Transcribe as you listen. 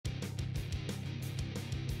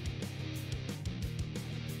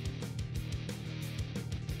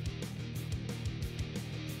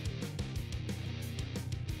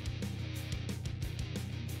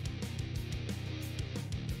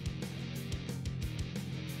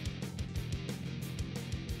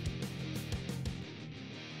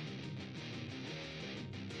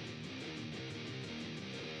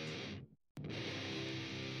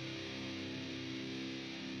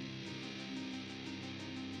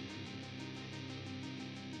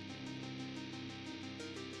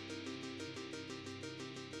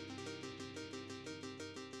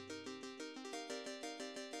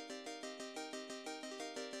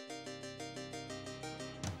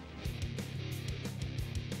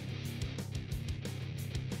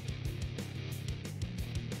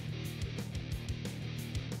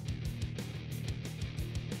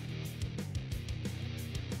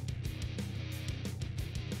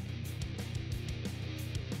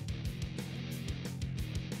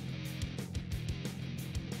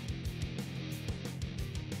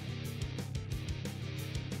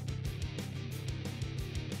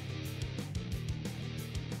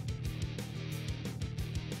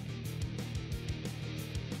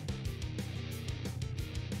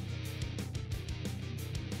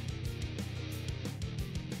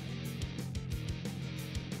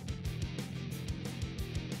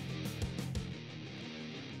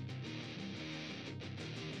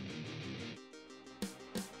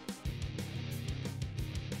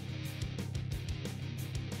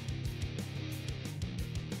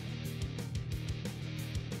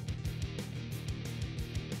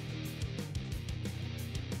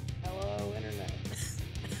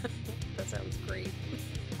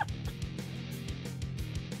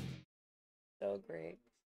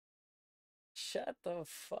the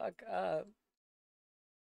fuck up.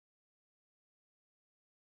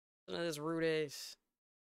 None of this rude ace.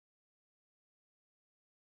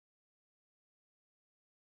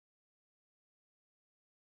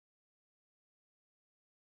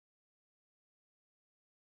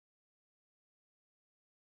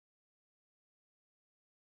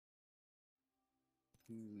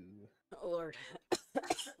 Oh Lord.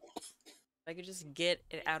 If I could just get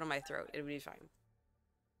it out of my throat, it would be fine.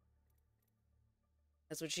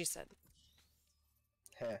 That's what she said.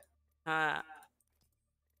 Heh. I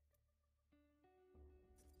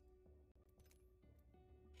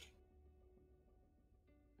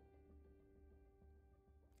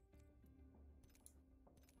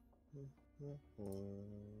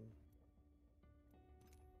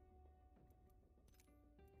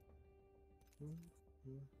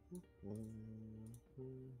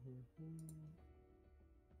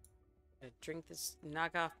drink this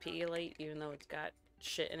knockoff Pedialyte, even though it's got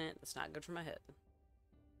shit in it. It's not good for my head.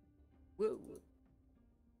 Woo.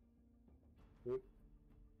 Whoop.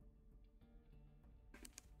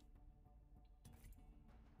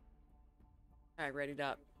 Alright, readied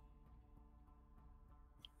up.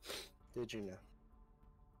 Did you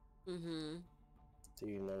know? Mm-hmm. Do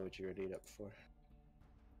you know what you readied up for?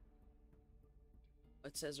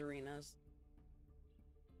 It says arenas.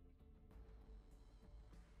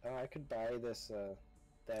 Oh, I could buy this,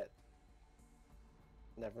 that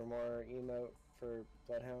Nevermore emote for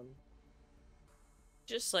Bloodhound.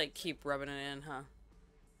 Just like keep rubbing it in, huh?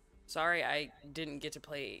 Sorry I didn't get to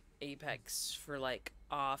play Apex for like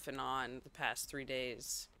off and on the past 3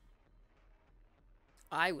 days.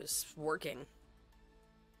 I was working.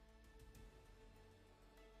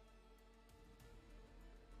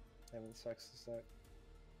 Having sex is that?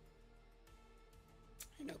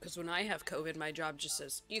 I know, because when I have COVID, my job just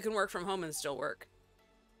says, you can work from home and still work.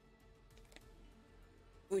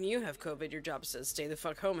 When you have COVID, your job says, stay the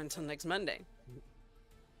fuck home until next Monday.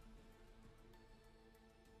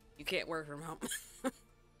 You can't work from home.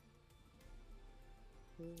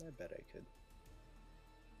 I bet I could.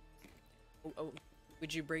 Oh,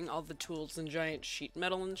 would you bring all the tools and giant sheet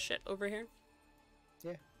metal and shit over here?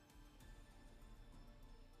 Yeah.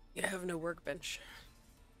 You have no workbench.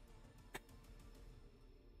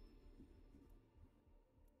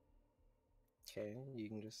 Okay, you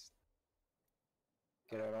can just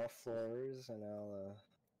get on all floors and I'll,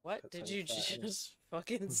 What put did some you fat in. just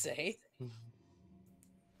fucking say?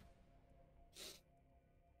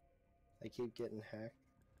 I keep getting hacked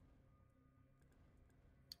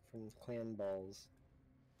from clan balls.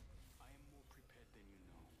 I am more prepared than you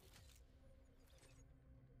know.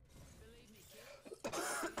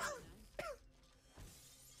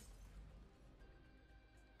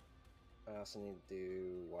 I also need to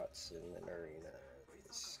do Watson and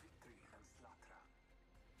Arenas.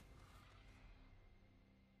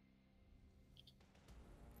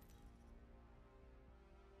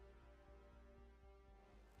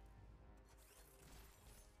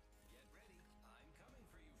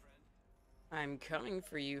 I'm coming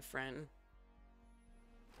for you, friend.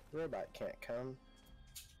 Robot can't come.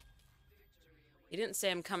 He didn't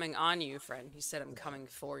say I'm coming on you, friend. He said I'm coming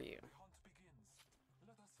for you.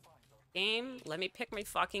 Game, let me pick my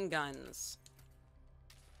fucking guns.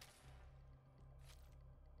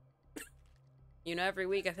 You know, every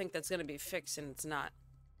week I think that's gonna be fixed and it's not.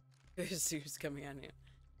 Who's coming on you?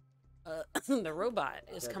 The robot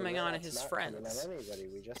is Yeah, coming the on robot's his not friends. coming on anybody,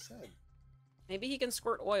 we just said. Maybe he can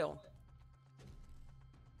squirt oil.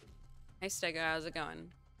 Hey Stego, how's it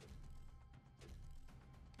going?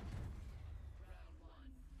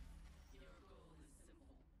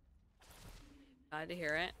 Glad to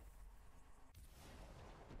hear it.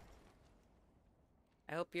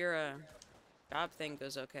 I hope your job thing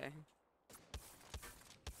goes okay.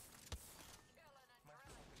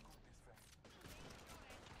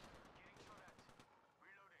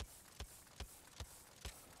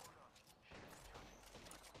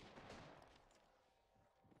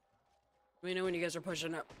 Let me know when you guys are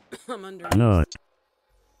pushing up. I'm under. No.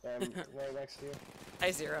 Right next to you. Hi,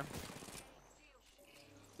 Zero.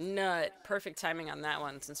 Nut. Perfect timing on that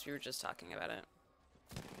one since we were just talking about it.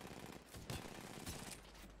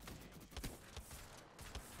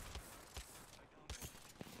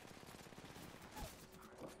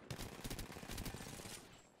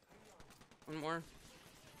 One more.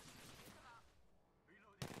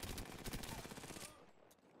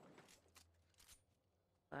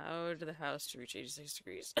 Loud to the house to reach 86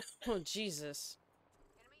 degrees. Oh, Jesus.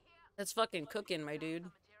 That's fucking cooking, my dude.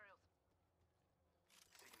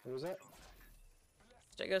 What was that?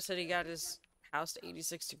 Stego said he got his house to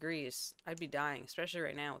 86 degrees. I'd be dying, especially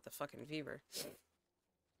right now with the fucking fever.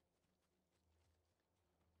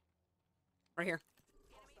 Right here.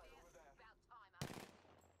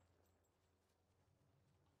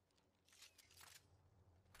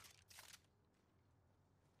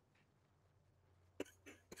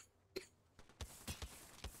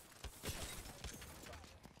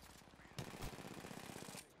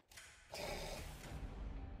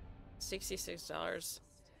 $66.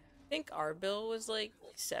 I think our bill was like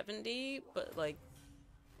 70, but like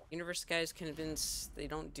Universe Guy's convinced they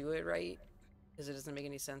don't do it right because it doesn't make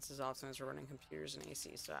any sense as often as we're running computers and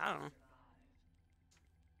AC. So I don't know.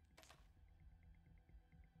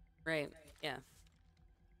 Right? Yeah.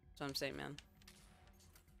 That's what I'm saying, man.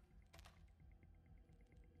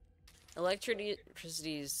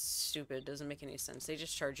 Electricity is stupid. Doesn't make any sense. They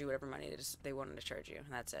just charge you whatever money they wanted to charge you,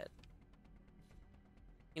 and that's it.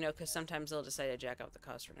 You know, because sometimes they'll decide to jack up the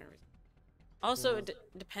cost for everything. Also, it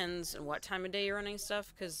depends on what time of day you're running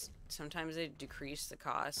stuff, because sometimes they decrease the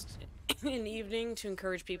cost in the evening to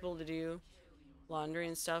encourage people to do laundry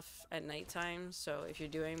and stuff at nighttime. So if you're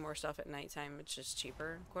doing more stuff at nighttime, it's just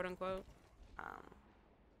cheaper, quote unquote.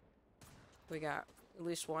 We got at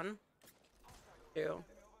least one, two.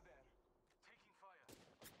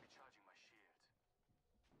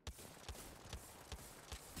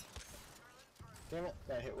 Damn it,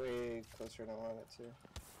 that hit way closer than I wanted it to.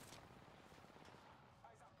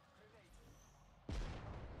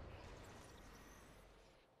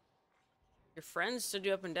 Your friends stood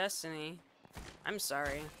you up in Destiny. I'm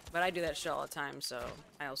sorry, but I do that shit all the time, so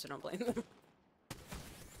I also don't blame them.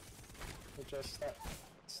 You just stop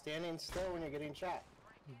standing still when you're getting shot.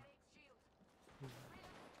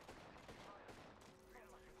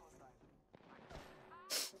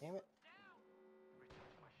 Damn it.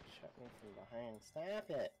 Shot me from behind. Stop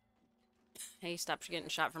it. Hey, stop getting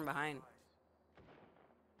shot from behind.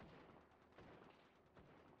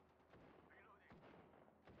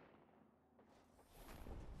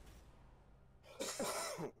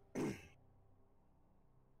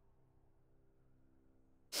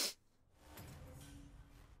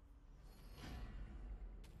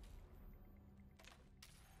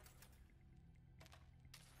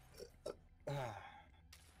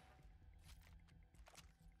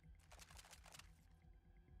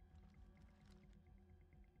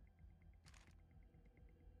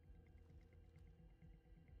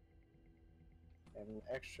 I have an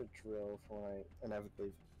extra drill for when I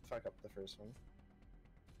inevitably fuck up the first one.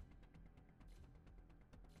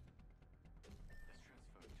 Let's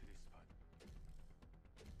transfer to this spot.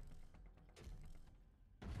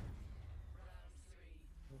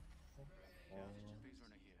 Base runner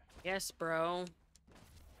here. Yes, bro.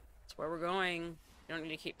 That's where we're going. You don't need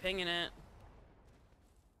to keep pinging it.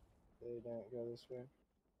 They don't go this way.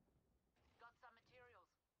 Got some materials.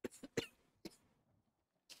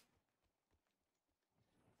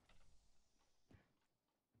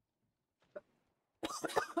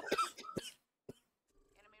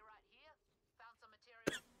 Enemy right here. Found some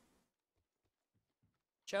materials.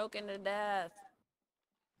 Choking to death.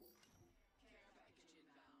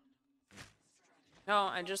 No,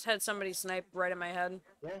 I just had somebody snipe right at my head.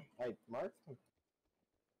 Yeah, I marked them.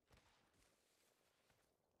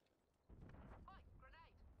 Oi, grenade.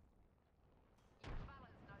 You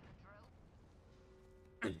fellas know the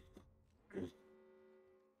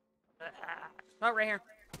drill. Oh, right here.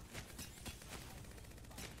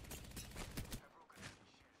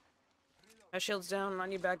 My shield's down. I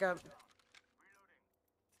need back up.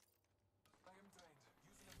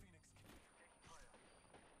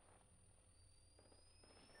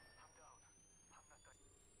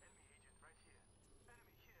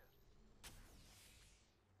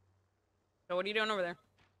 So what are you doing over there?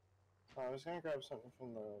 Oh, I was gonna grab something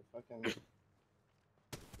from the fucking...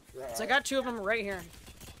 Yeah, So I got two of them right here.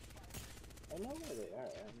 I know where they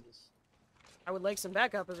are, I'm just... I would like some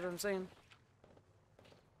backup, is what I'm saying.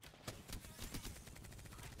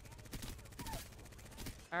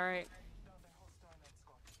 Alright.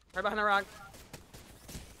 Right behind the rock.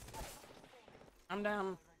 I'm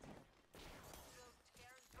down.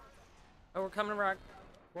 Oh, we're coming to rock.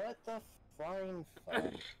 What the flying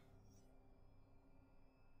fuck?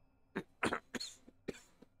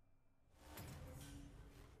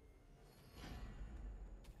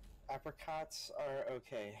 Apricots are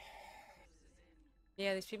okay.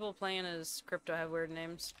 Yeah, these people playing as crypto have weird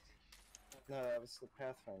names. No, that was the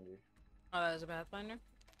Pathfinder. Oh, that was a Pathfinder?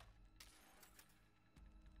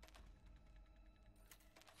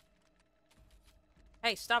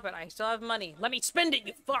 Hey, stop it. I still have money. Let me spend it,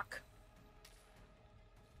 you fuck!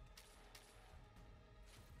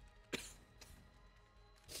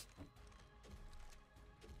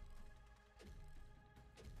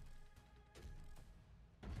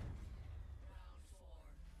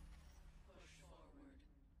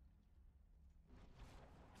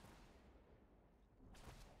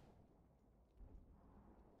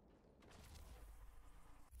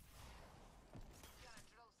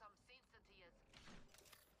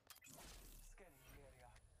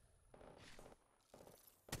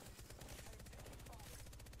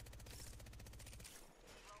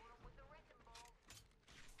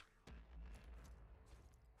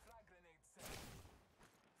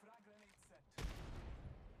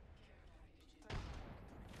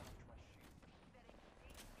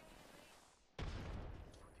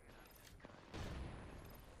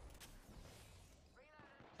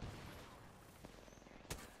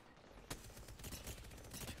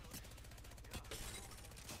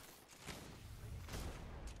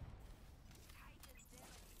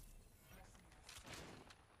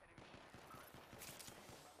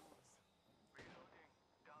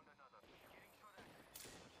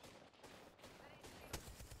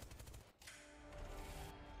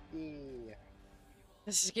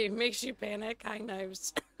 This game makes you panic. Hi,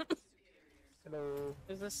 Knives. Hello.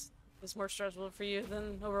 Is this more stressful for you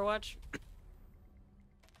than Overwatch?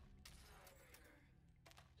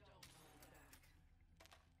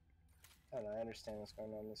 I don't know, I understand what's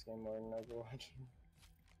going on in this game more than Overwatch.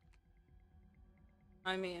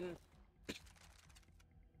 I mean,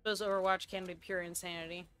 those Overwatch can be pure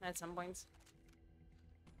insanity at some points.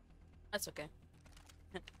 That's okay.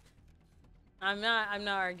 I'm not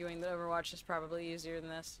arguing that Overwatch is probably easier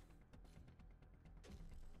than this.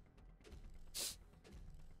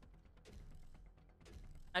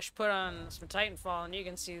 I should put on some Titanfall and you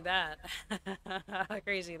can see that. How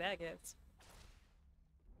crazy that gets.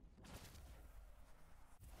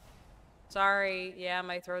 Sorry, yeah,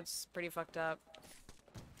 my throat's pretty fucked up.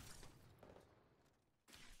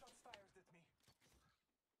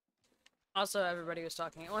 Also, everybody was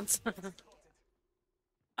talking at once.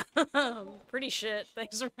 Pretty shit,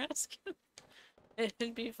 thanks for asking.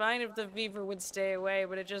 It'd be fine if the fever would stay away,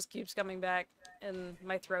 but it just keeps coming back, and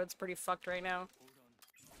my throat's pretty fucked right now.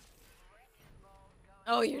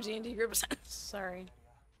 Oh, your D&D group. Sorry.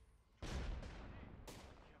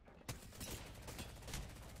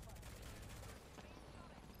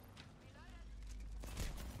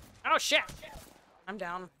 Oh shit! I'm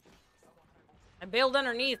down. I bailed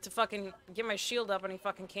underneath to fucking get my shield up and he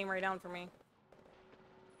fucking came right down for me.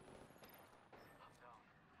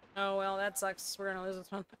 Oh well, that sucks. We're gonna lose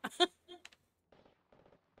this one.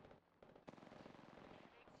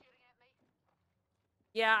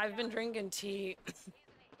 Yeah, I've been drinking tea.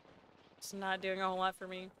 It's not doing a whole lot for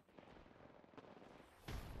me.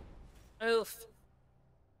 Oof.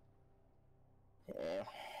 Yeah.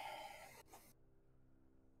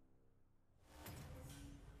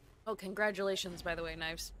 Oh, congratulations, by the way,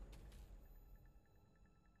 Knives.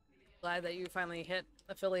 Glad that you finally hit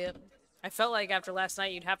affiliate. I felt like after last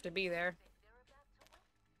night you'd have to be there.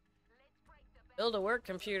 Build a work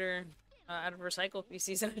computer out of recycled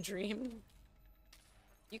PCs in a dream.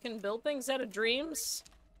 You can build things out of dreams?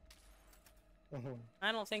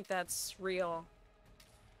 I don't think that's real.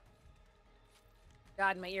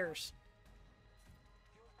 God, my ears.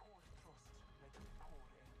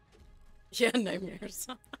 Yeah, nightmares.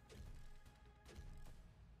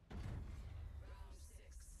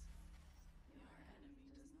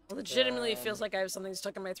 Legitimately feels like I have something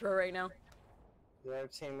stuck in my throat right now. Yeah, our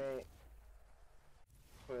teammate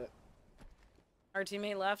quit. Our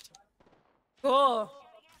teammate left. Cool.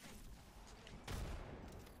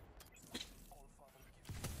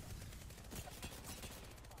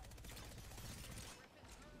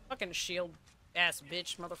 Fucking shield ass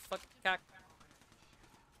bitch, motherfucker cock.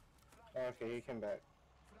 Oh, okay, he came back.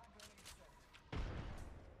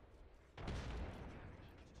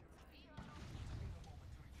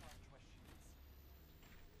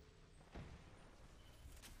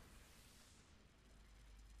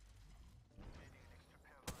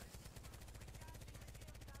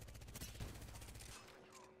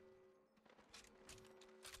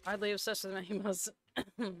 Oddly obsessed with my emotes.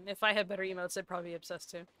 If I had better emotes, I'd probably be obsessed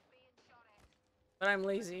too. But I'm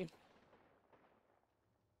lazy.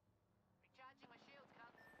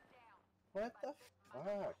 What the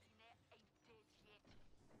fuck?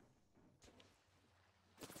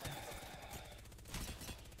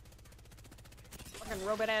 Fucking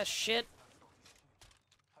robot ass shit.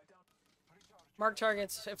 Mark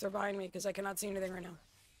targets if they're behind me because I cannot see anything right now.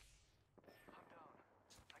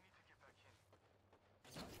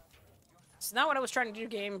 It's not what I was trying to do,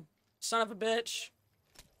 game. Son of a bitch.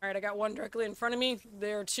 Alright, I got one directly in front of me.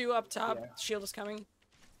 There are two up top. Yeah. Shield is coming.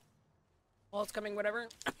 Well, it's coming, whatever.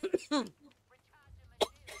 It's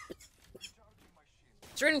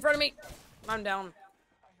right in front of me. I'm down.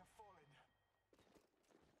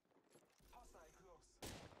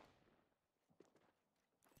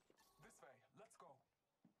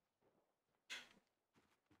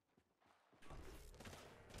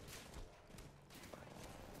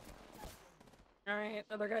 Alright,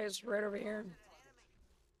 other guy's right over here.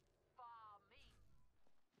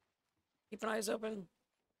 Keep an eyes open.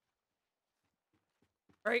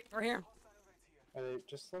 Right, we're here. Are they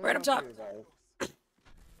just Right up top.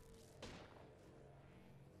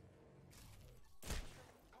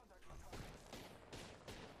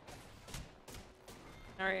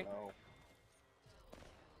 Alright. No.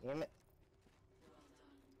 Damn it.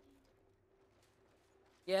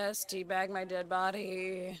 Yes, teabag my dead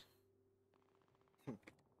body.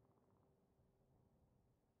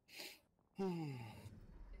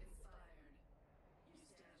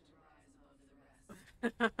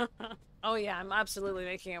 Oh yeah, I'm absolutely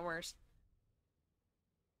making it worse.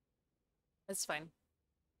 It's fine.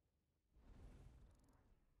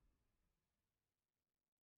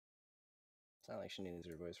 It's not like she needs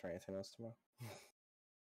her voice for anything else tomorrow.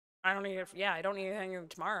 I don't need it. Yeah, I don't need anything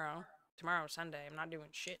tomorrow. Tomorrow's Sunday. I'm not doing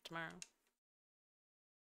shit tomorrow.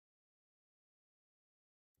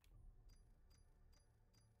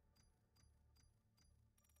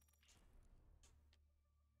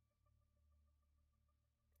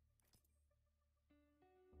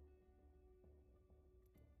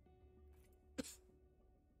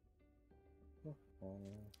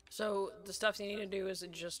 So the stuff you need to do, is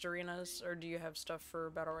it just arenas, or do you have stuff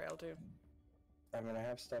for Battle Royale too? I mean, I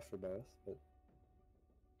have stuff for both, but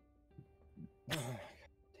damn it.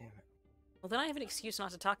 Well, then I have an excuse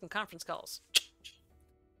not to talk in conference calls.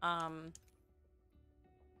 Okay,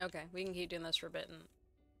 we can keep doing this for a bit, and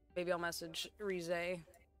maybe I'll message Rize and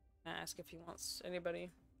ask if he wants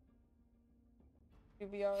anybody.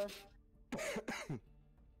 UBR.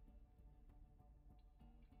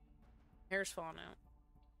 Hair's falling out.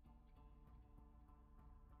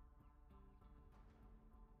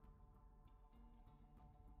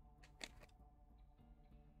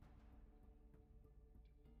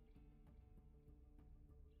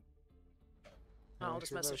 I'll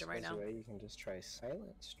just message him right now. You can just try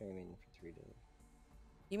silent streaming for 3 days.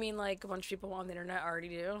 You mean like a bunch of people on the internet already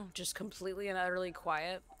do? Just completely and utterly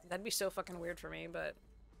quiet? That'd be so fucking weird for me, but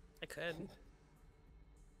I could.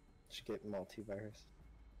 Should get multiverse.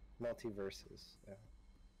 Multiverses,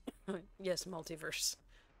 yeah. Yes, multiverse.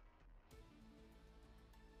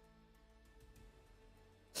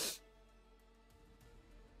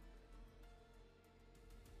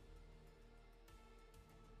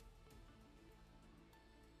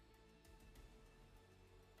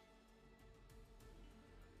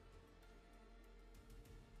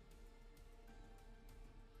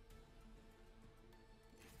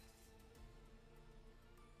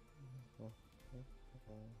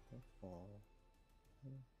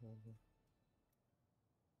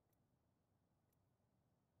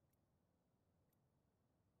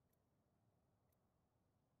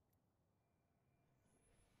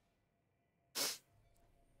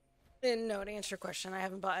 And no, to answer your question, I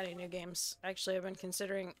haven't bought any new games. Actually, I've been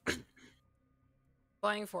considering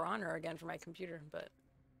buying For Honor again for my computer, but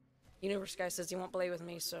Universe Guy says he won't play with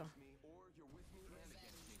me, so.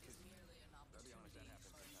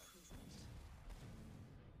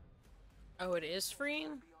 Oh, it is free?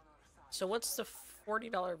 So what's the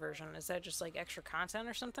 $40 version? Is that just like extra content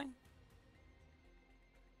or something?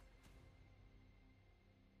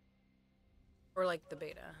 Or like the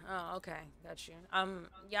beta? Oh, okay, got you.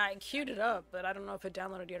 Yeah, I queued it up, but I don't know if it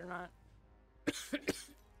downloaded yet or not.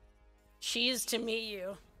 Cheese to meet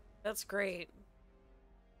you. That's great.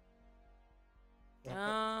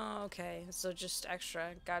 Oh, okay. So just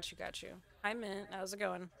extra. Got you, got you. Hi, Mint. How's it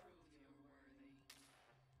going?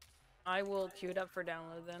 I will queue it up for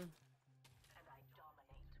download then.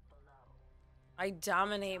 I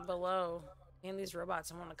dominate below. And these robots,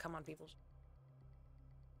 I want to come on people's.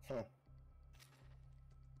 Huh.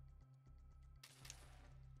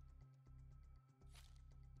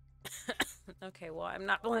 Okay, well, I'm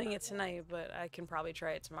not playing it tonight, but I can probably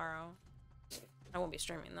try it tomorrow. I won't be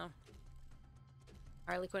streaming, though.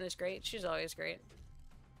 Harley Quinn is great. She's always great.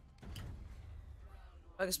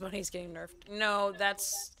 Bugs Bunny's getting nerfed. No,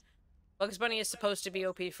 that's... Bugs Bunny is supposed to be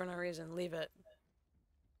OP for no reason. Leave it.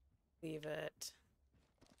 Leave it.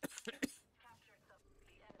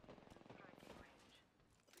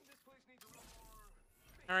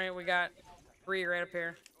 Alright, we got 3 right up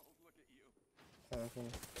here.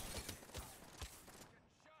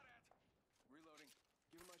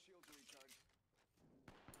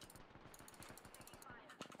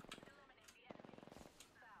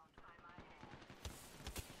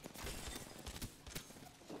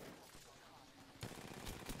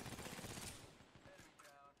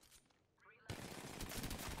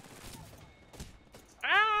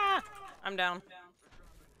 Ah! I'm down.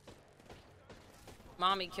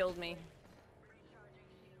 Mommy killed me.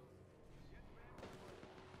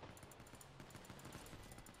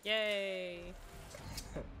 Yay!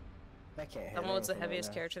 I can't hit Velma was the anything right heaviest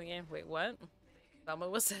now. character in the game. Wait, what? Velma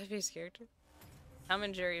was the heaviest character? Tom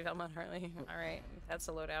and Jerry, Velma and Harley. Alright, that's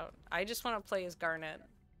a loadout. I just want to play as Garnet.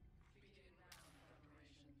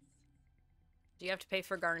 Do you have to pay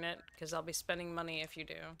for Garnet? Because I'll be spending money if you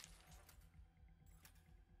do.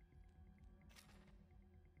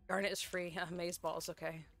 Garnet is free. Maze Ball's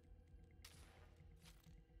okay.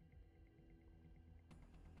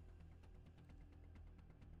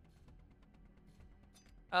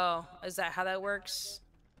 Oh, is that how that works?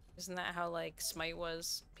 Isn't that how, like, Smite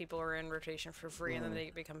was? People were in rotation for free and then they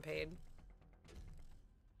become paid.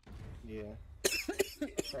 Yeah.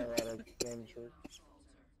 That's how a lot of games work.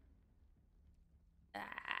 Ah.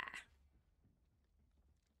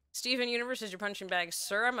 Steven Universe is your punching bag.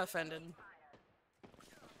 Sir, I'm offended.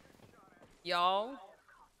 Y'all.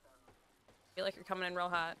 Feel like you're coming in real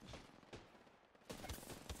hot.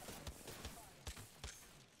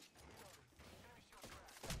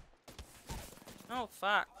 Oh,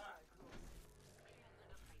 fuck.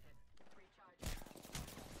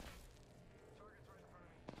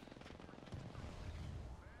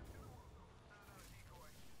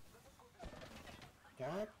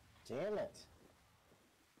 God damn it.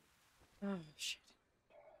 Oh, shit.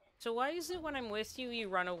 So why is it when I'm with you, you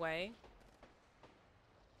run away?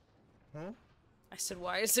 Huh? I said,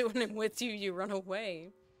 why is it when I'm with you, you run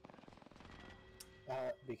away?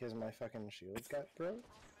 Because my fucking shields got broke?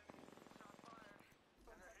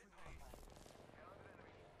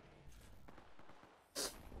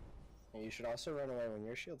 And you should also run away when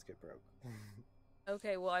your shields get broke.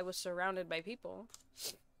 Okay, well, I was surrounded by people.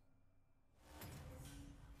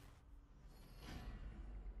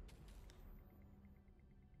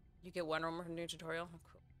 You get Wonder Woman from the new tutorial? Oh,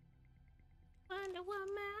 cool. Wonder Woman!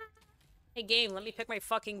 Hey, game, let me pick my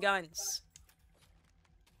fucking guns.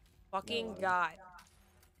 Fucking God.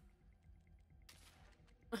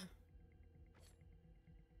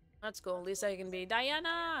 That's cool. At least I can be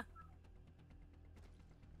Diana!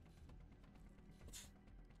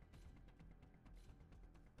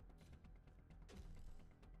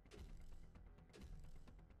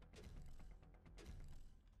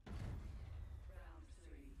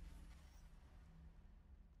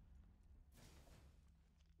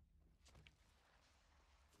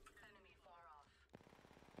 Enemy far off.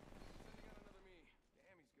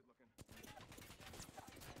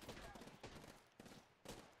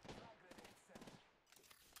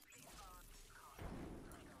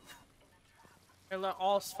 They're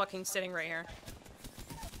all fucking sitting right here.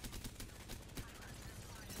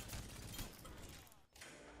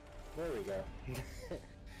 There we go.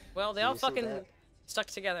 Well, they Do all you see fucking that? stuck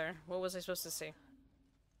together. What was I supposed to see?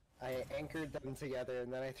 I anchored them together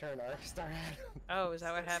and then I turned Arcstar at them. Oh, is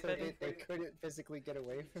that what So happened? they couldn't physically get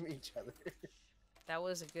away from each other. That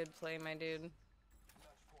was a good play, my dude.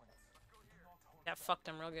 That fucked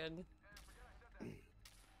him real good.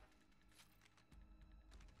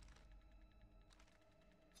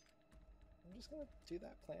 I'm just gonna do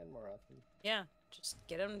that plan more often. Yeah, just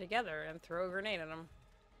get them together and throw a grenade at them.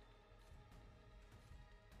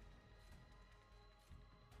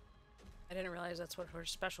 I didn't realize that's what her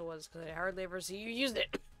special was because I hardly ever see you use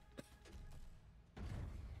it.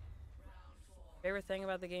 Favorite thing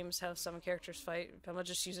about the game is how some characters fight. Pamela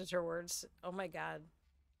just uses her words. Oh my god.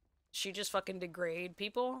 She just fucking degrade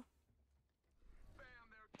people?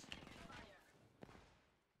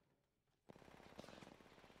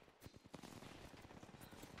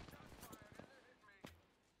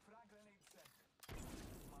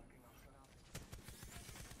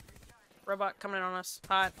 Robot coming in on us.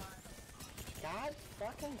 Hot. God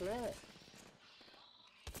fucking damn it.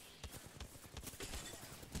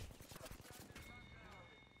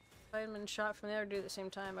 If I had been shot from the other dude at the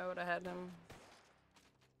same time, I would have had him.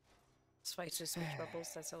 This fight's just switch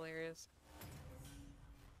bubbles. That's hilarious.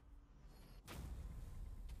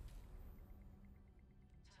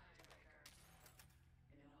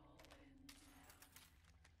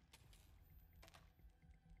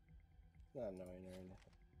 Not annoying or anything.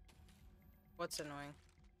 What's annoying?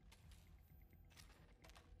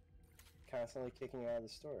 Constantly kicking you out of the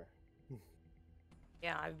store.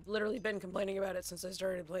 Yeah, I've literally been complaining about it since I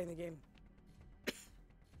started playing the game.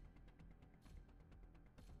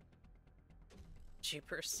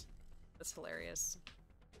 Jeepers. That's hilarious.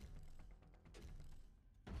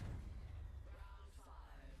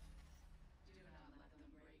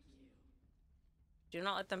 Do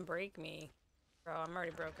not let them break me. Bro, I'm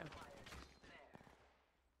already broken.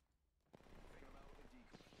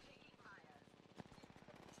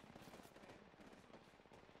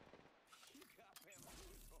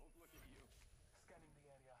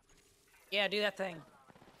 Yeah, do that thing. I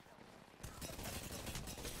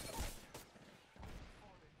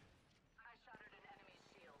shattered an enemy's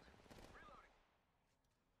shield.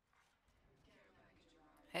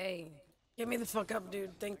 Hey, get me the fuck up,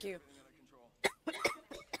 dude. Thank you. Care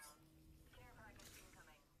package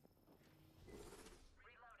incoming.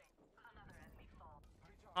 Reloading. Another enemy fall.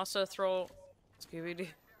 Also throw Scooby-Doo.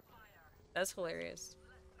 That's hilarious.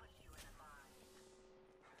 Let's put you in a bind.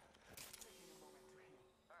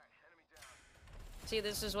 See,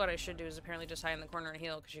 this is what I should do, is apparently just hide in the corner and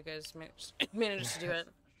heal, because you guys managed to do it.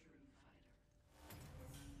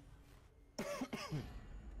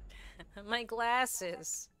 My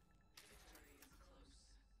glasses.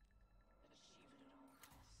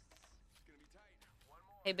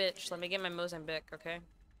 Hey, bitch, let me get my Mozambique, okay?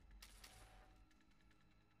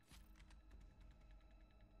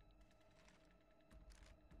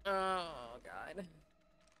 Oh, God.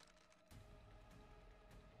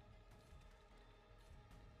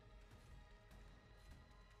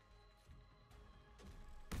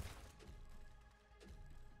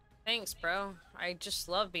 Thanks, bro. I just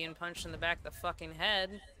love being punched in the back of the fucking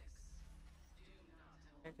head.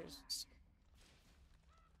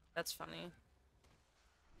 That's funny.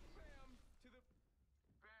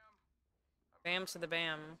 Bam to the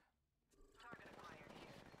bam. Target acquired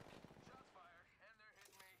here. Shots fired, and they're hitting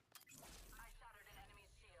me. I shattered an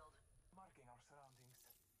enemy's shield. Marking our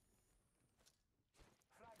surroundings.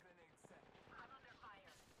 Frag grenade set. I'm under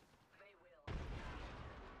fire. They will.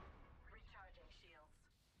 Recharging shields.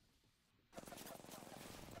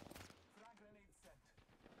 Frag grenade set.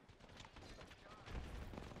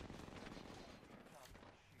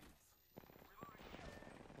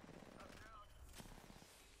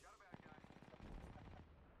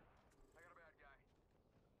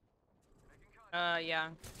 Yeah.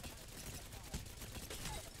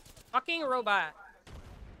 Fucking robot.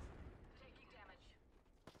 Taking damage.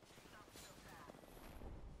 Not so fast.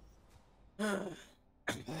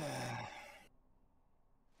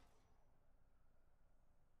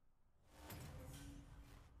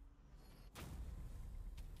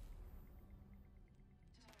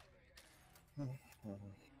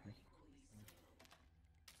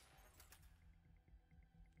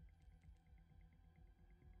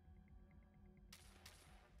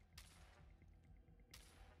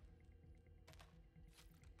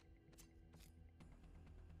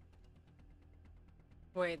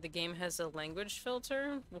 Wait, the game has a language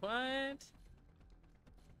filter? What?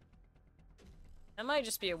 That might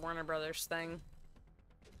just be a Warner Brothers thing.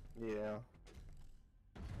 Yeah.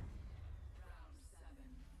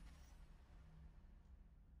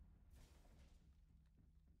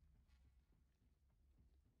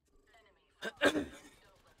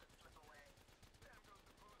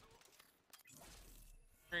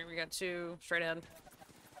 Alright, we got two straight ahead.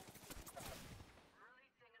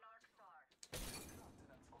 Releasing an arc star.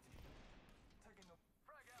 Taking a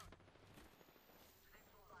Frag out. This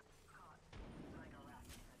will not be caught like a rat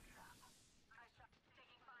in a trap. I shot.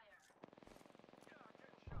 Taking fire.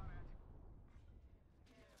 getting shot at.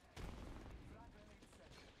 Frag grenade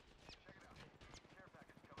set. Check it out. Care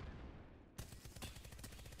package coming in.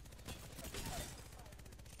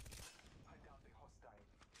 I downed a hostile.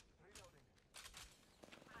 Reloading.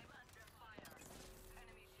 I'm under fire.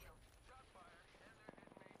 Enemy shield. Shot fired, and they're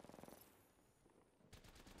hitting me.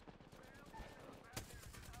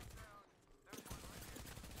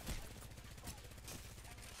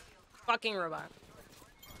 Fucking robot.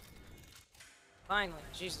 Finally,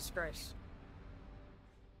 Jesus Christ.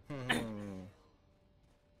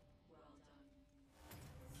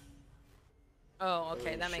 Oh, okay,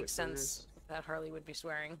 Holy that makes shit, sense. That Harley would be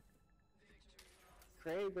swearing.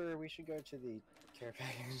 Kraber, we should go to the care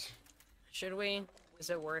package. Should we? Is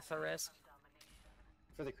it worth a risk?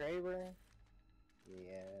 For the Kraber?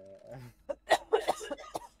 Yeah. Today's victory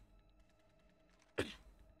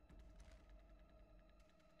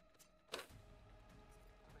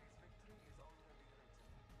is already written.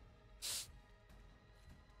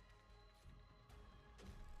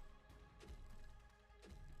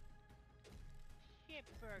 Shit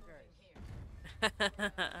burgers. Hi.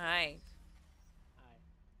 Hi.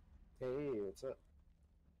 Hey, what's up?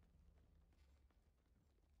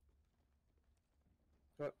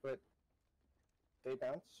 What? They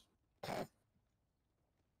bounce?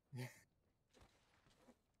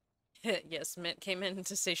 Yes, Mint came in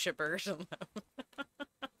to say shit burgers on them.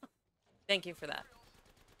 Thank you for that.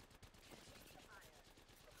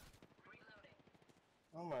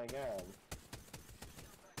 Oh my god.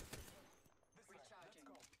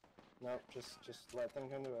 Nope, just let them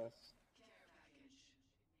come to us.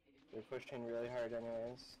 They're pushing really hard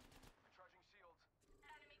anyways. Recharging shields.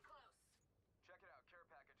 Enemy close. Check it out. Care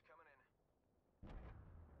package coming in.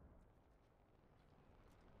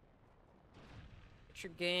 Get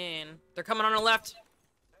your gain. They're coming on our left.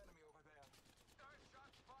 Enemy over there.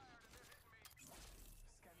 Shots fired, and they're hitting me.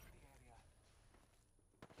 Scanning the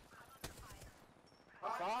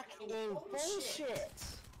area. Fucking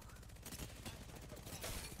bullshit!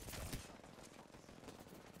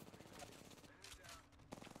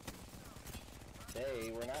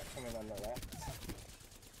 They were not coming on the left.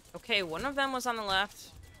 Okay, one of them was on the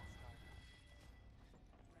left.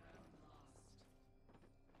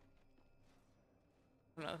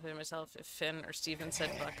 I don't know myself if Finn or Steven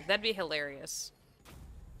said fuck. That'd be hilarious.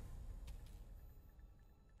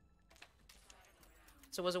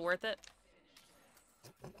 So was it worth it?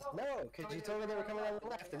 No, because you told me they were coming on the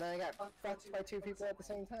left, and then I got fucked by two people at the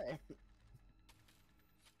same time.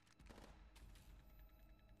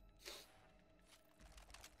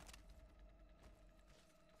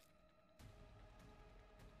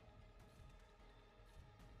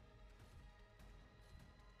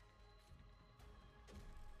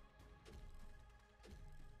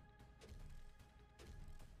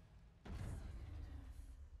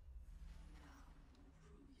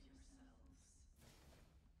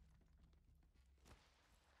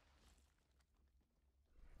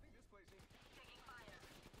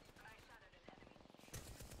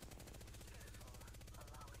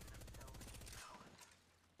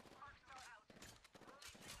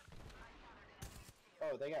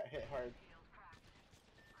 Oh, they got hit hard.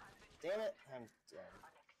 Damn it! I'm dead.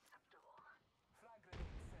 Frag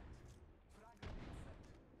grenade set. Frag grenade set.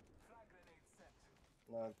 Frag grenade set.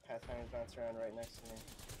 No, Pathfinder's bounce around right next to me.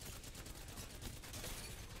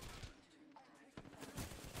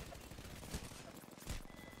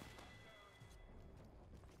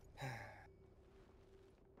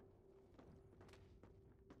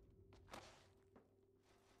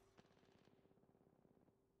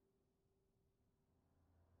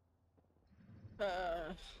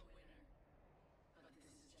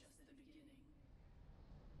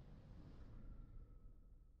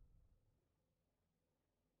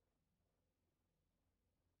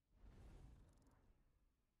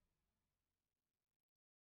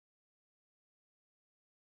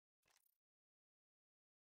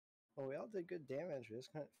 Well, we all did good damage. We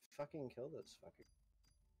just couldn't fucking kill this fucker.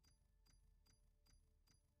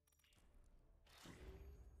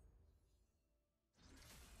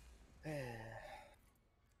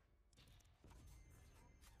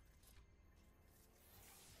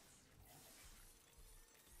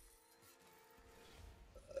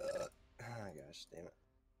 Oh gosh, damn it.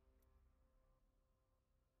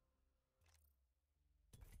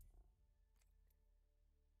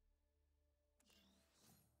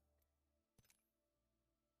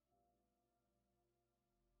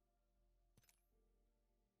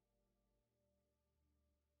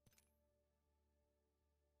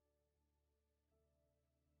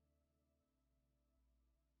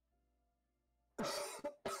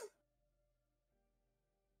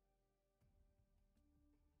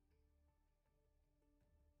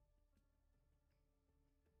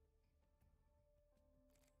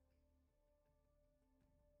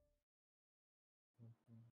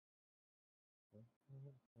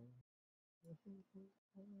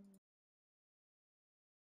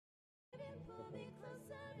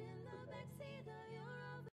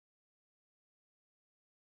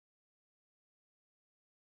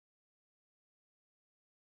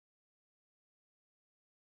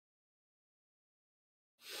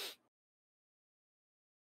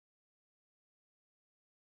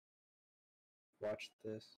 Watch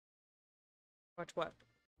this. Watch what?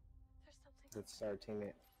 That's our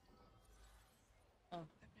teammate. Oh.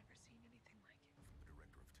 I've never seen anything like it. From the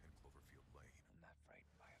director of 10 Cloverfield Lane. I'm not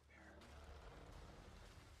frightened by a bear.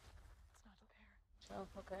 It's not a bear.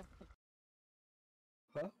 Oh, okay.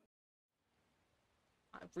 Huh?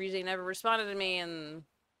 Breezy never responded to me, and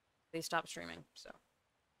they stopped streaming, so.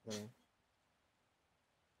 Mm.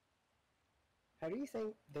 How do you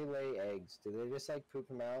think they lay eggs? Do they just like poop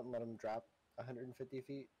them out and let them drop 150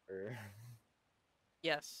 feet? Or.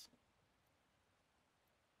 Yes.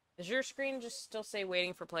 Does your screen just still say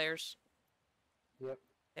waiting for players? Yep.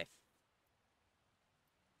 Okay.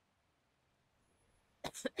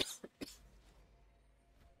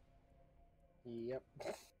 Yep.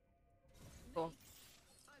 Cool.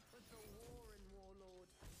 I put the war in, Warlord.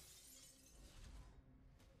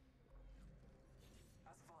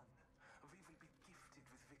 As one, we will be gifted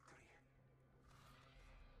with victory.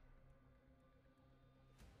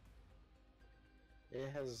 It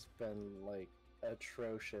has been like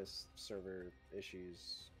atrocious server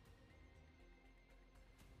issues.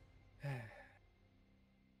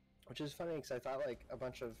 Which is funny because I thought like a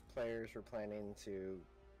bunch of players were planning to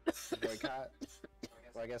boycott.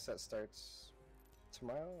 Well, I guess that starts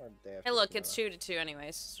tomorrow or the day after. Hey, look, tomorrow. it's 2 to 2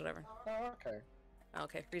 anyways. So whatever. Oh, okay.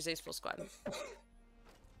 Okay, Breezy's full squad.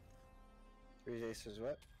 Three aces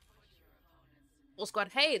what? Full squad.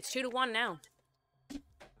 Hey, it's 2 to 1 now. The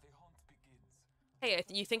hunt begins.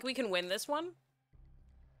 Hey, you think we can win this one?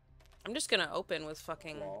 I'm just gonna open with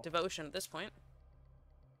fucking Lol. devotion at this point.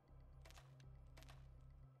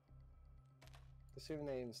 Assuming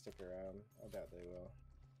they even stick around. I doubt they will.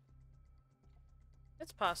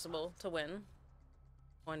 It's possible to win.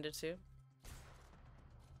 1 to 2.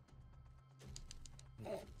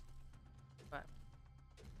 What?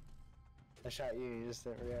 I shot you, you just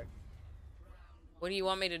didn't react. What do you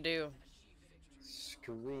want me to do?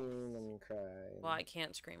 Scream and cry. Well, I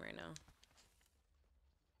can't scream right now.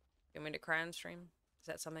 You want me to cry on stream? Is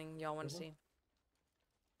that something y'all want to see?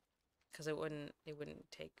 Because it wouldn't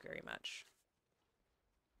take very much.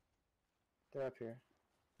 They're up here.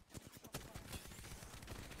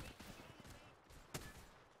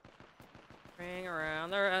 Ring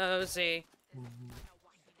around the rosy.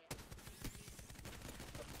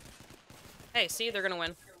 Hey, see, they're gonna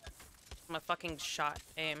win. I'm a fucking shot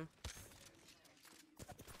aim.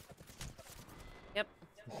 Yep.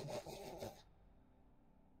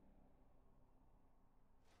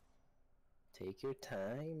 Take your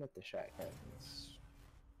time with the shotguns.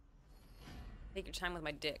 Take your time with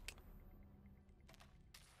my dick.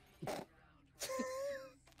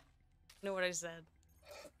 Know what I said?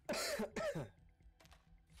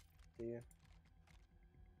 Do you?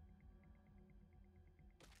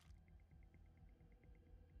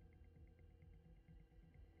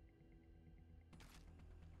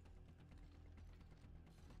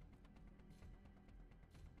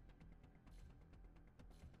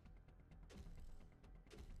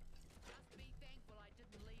 Just be thankful I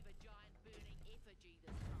didn't leave a giant burning effigy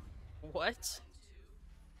this time. What?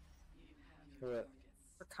 What?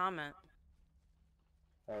 For comment.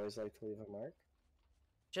 I always like to leave a mark.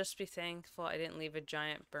 Just be thankful I didn't leave a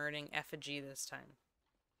giant burning effigy this time.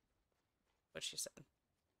 What she said.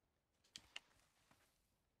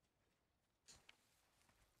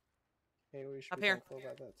 Maybe we should Up be here. thankful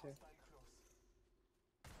about that too.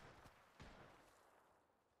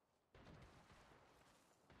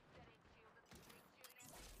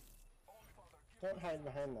 Don't hide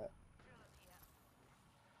behind that.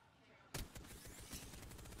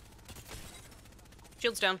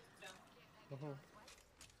 Shield's down. Mhm.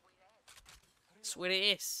 Sweet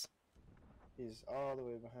it is. He's all the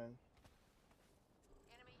way behind.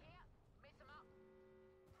 Enemy here. Mess him up.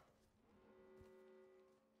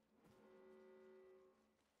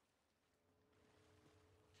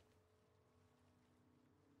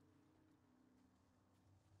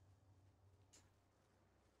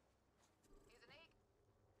 Here's an egg.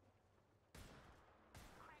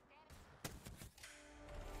 Crack that.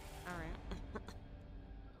 Alright.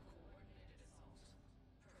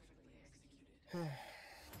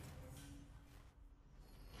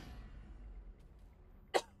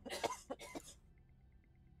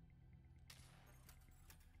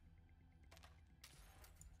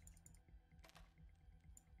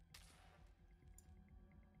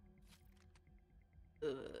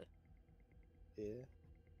 Ugh. Yeah.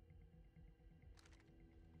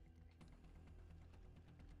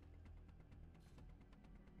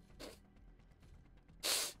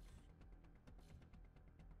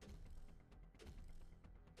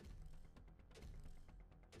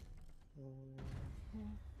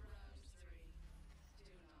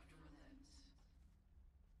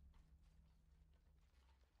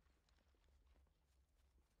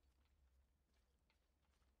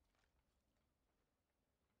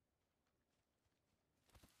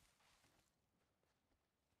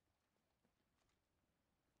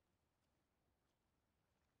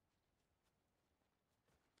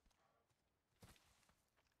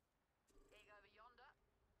 Egg over yonder.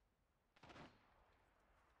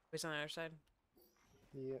 Who's on the other side?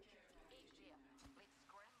 Yep. Egg here. Let's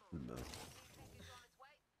scramble. Package on its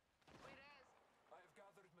way. Sweet as. I have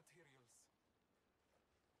gathered materials.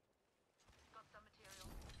 Got some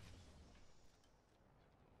material.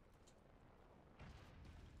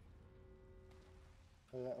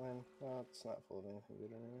 Oh, that one. Well, it's not full of anything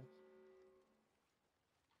good anyways.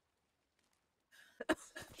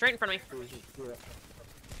 Straight in front of me. Yeah. Reloading.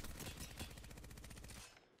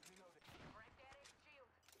 Crack that egg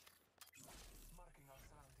shield. Marking our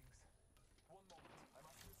surroundings. One moment. I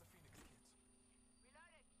must use the Phoenix kit.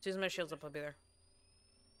 Reloaded. As soon as my shield's up, I'll be there.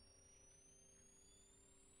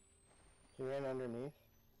 He ran underneath.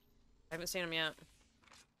 I haven't seen him yet. Enemy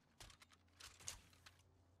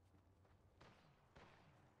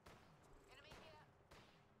here.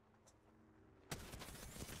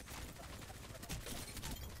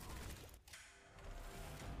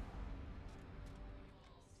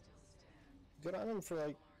 Good on him for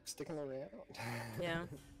like sticking around. Yeah.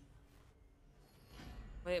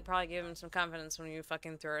 We probably gave him some confidence when we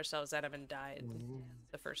fucking threw ourselves at him and died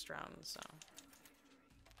the first round, so.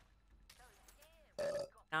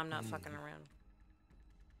 Now I'm not fucking around.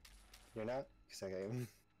 You're not? Cause I gave him.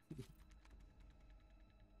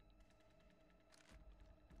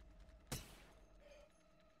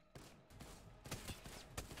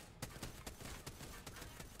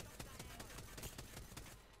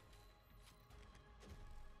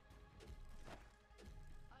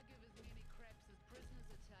 I give as many craps as prisoners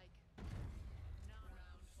would take. Now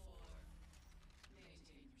round 4.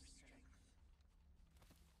 Maintain your strength.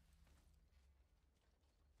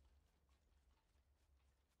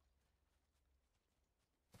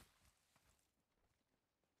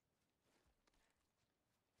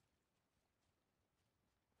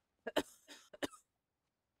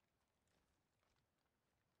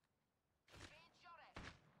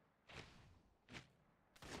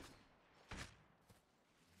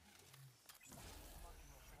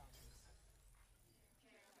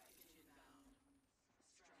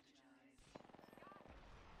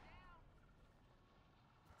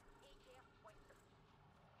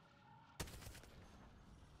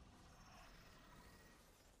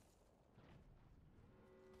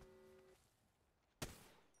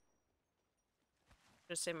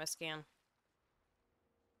 Just say my scan.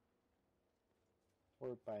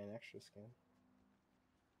 Or buy an extra skin.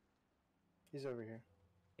 He's over here.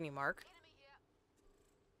 Can you mark? Enemy here.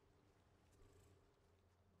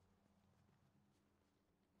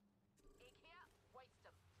 Egg here. Waste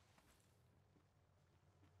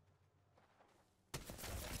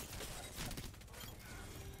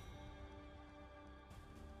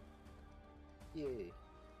 'em. Yay.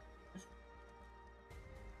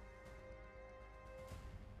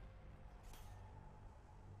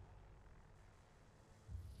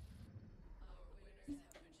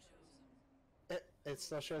 It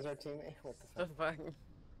still shows our teammate. What the The fuck? fuck?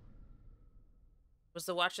 Was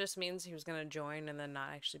the watch list means he was gonna join and then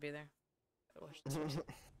not actually be there? The watch list.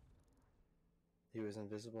 He was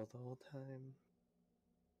invisible the whole time.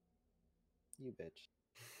 You bitch.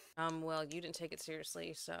 Well, you didn't take it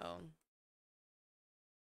seriously, so.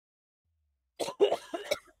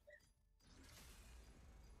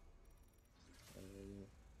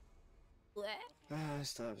 I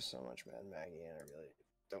still have so much Mad Maggie, and I really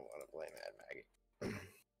don't want to play Mad Maggie.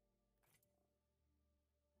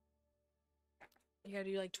 You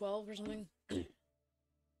gotta do like 12 or something?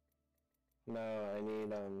 No, I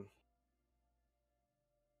need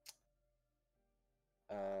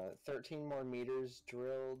 13 more meters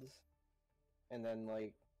drilled, and then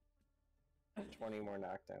like 20 more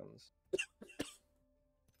knockdowns.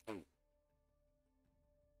 To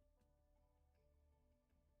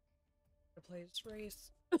play this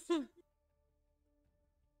race.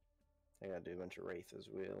 I gotta do a bunch of Wraith as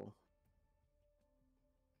well.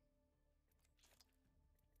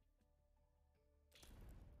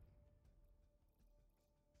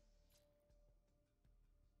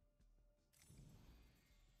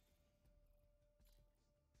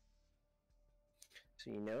 So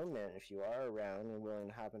you know, man, if you are around and willing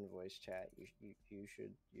to hop in voice chat, you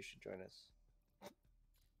should join us.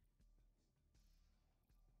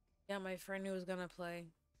 Yeah, my friend who was gonna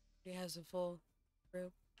play, he has a full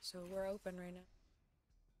group, so we're open right now.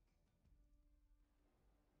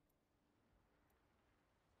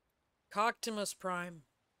 Coctimus Prime.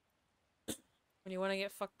 When you want to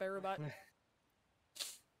get fucked by a robot.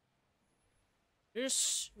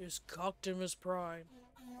 This is Coctimus Prime.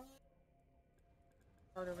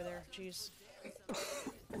 Hard over there, jeez.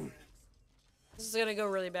 This is gonna go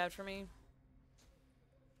really bad for me.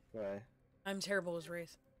 Why? I'm terrible as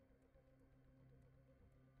Wraith.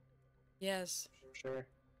 Yes. Sure.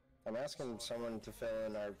 I'm asking someone to fill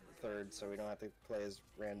in our third so we don't have to play as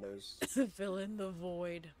randos. Fill in the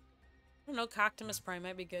void. I don't know, Coctimus Prime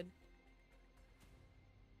might be good.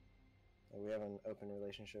 We have an open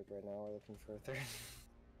relationship right now. We're looking for a third.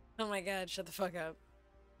 Oh my god, shut the fuck up.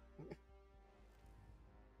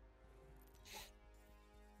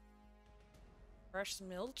 Fresh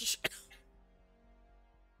milch?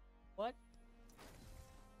 What?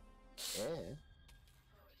 Yeah.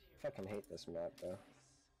 Fucking hate this map though.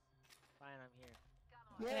 Fine, I'm here.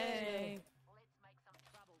 Yay! Let's make some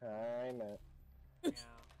trouble. Hi, Matt. Meow.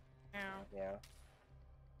 Ow. Yeah.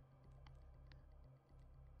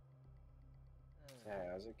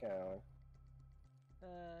 How's it going?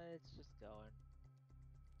 It's just going.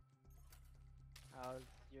 How's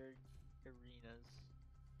your arenas?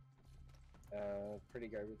 Pretty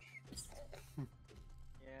garbage.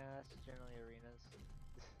 Yeah, it's generally arenas.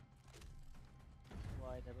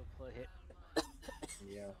 Well, I never play it.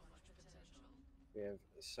 Yeah. We have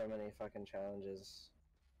so many fucking challenges.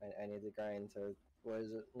 I need to grind to, what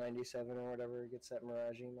is it, 97 or whatever gets that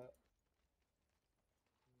Mirage emote?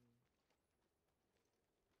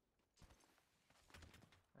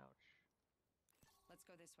 Ouch. Let's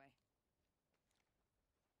go this way.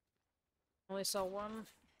 Only saw one.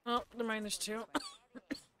 Oh, never mind, there's two.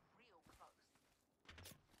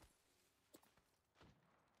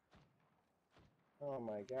 Oh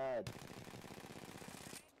my god.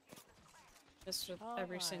 Just with Oh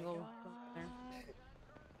every my single God. one there.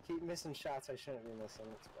 Keep missing shots I shouldn't be missing,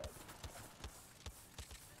 it's bad.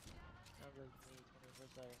 Sounds like me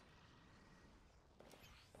 24/7.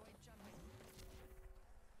 Void jumping.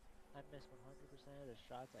 I miss 100% of the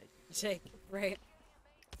shots I do. Take, right.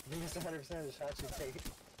 You miss 100% of the shots you take.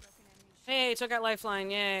 Broken enemy. Hey, took out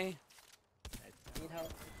lifeline, yay. Need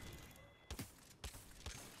help?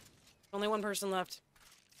 Only one person left.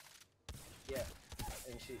 Yeah.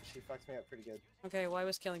 And she fucked me up pretty good. Okay, well I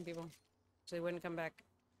was killing people. So they wouldn't come back.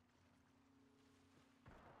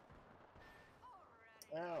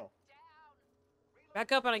 Ow.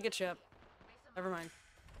 Back up and I get you up. Never mind.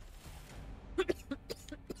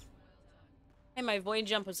 Hey, my void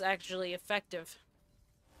jump was actually effective.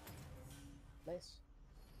 Nice.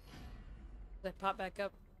 I pop back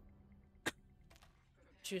up.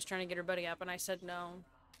 She was trying to get her buddy up, and I said no.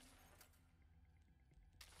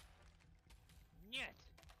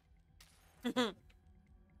 Nyet.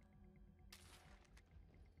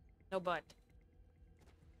 No butt.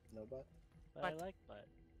 No butt. But Butt. I like butt.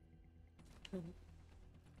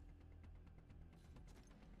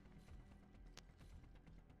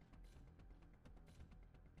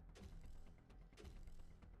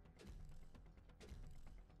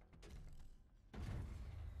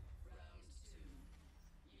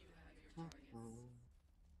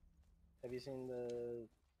 Have you seen the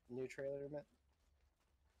new trailer, Matt?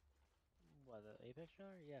 What, the Apex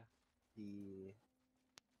trailer? Yeah. The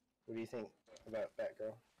what do you think about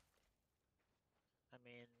Batgirl? I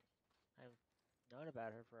mean, I've known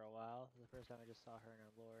about her for a while. The first time I just saw her in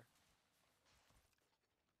her lore.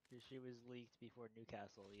 She was leaked before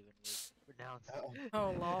Newcastle even was announced.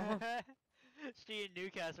 Oh, lol. She and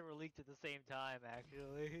Newcastle were leaked at the same time,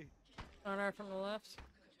 actually. On her from the left.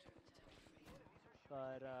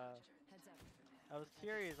 But, Heads up. I was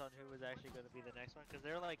curious on who was actually going to be the next one, because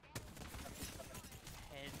there are like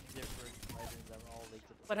 10 different legends that were all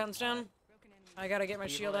leaked at the same Bloodhound's down. time. Broken enemy. I gotta get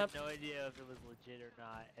my People shield had up. no idea if it was legit or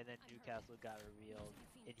not, and then Newcastle got revealed,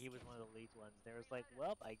 and he was one of the leaked ones. There was like,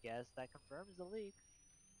 well, I guess that confirms the leak.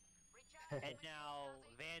 And now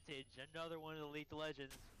Vantage, another one of the leaked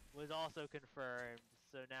legends, was also confirmed.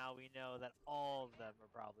 So now we know that all of them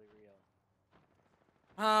are probably real.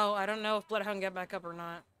 Oh, I don't know if Bloodhound got back up or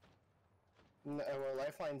not. No, well,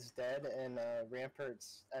 Lifeline's dead and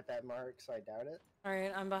Rampart's at that mark, so I doubt it.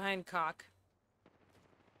 Alright, I'm behind Cock.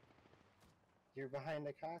 You're behind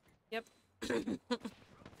the cock? Yep.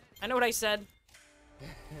 I know what I said.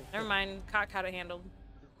 Never mind. Cock had it handled.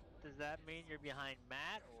 Does that mean you're behind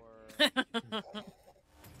Matt, or...?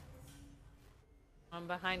 I'm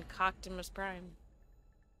behind Coctimus Prime.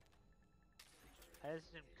 I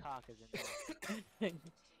assume cock is in there.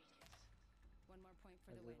 One more point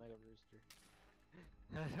for As the in win. like a rooster.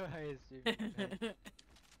 That's what I assume.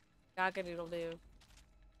 Cock-a-doodle-doo.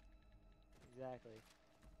 Exactly.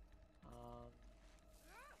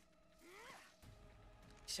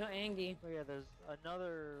 So angry. But yeah, there's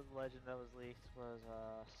another legend that was leaked, was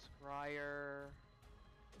Scryer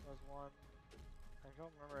was one. I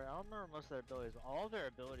don't remember most of their abilities, but all of their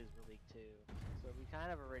abilities were leaked too. So we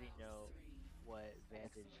kind of already know what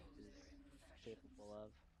Vantage is capable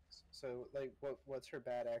of. So, like, what's her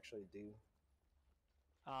bat actually do?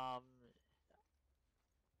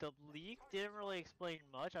 The leak didn't really explain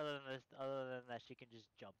much other than that she can just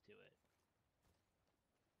jump to it.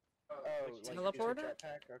 Oh, Which like teleporter? use her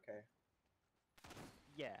jetpack? Okay.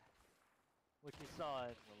 Yeah. Which we saw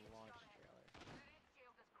in the launch trailer.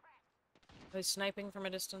 Are they sniping from a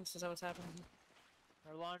distance? Is that what's happening?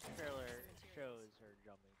 Her launch trailer shows her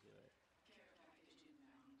jumping to it.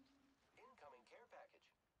 Incoming care package.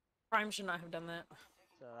 Prime should not have done that.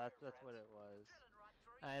 So that's what it was.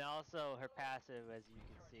 And also her passive, as you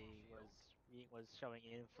can see, was showing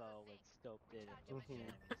info when scoped in and looked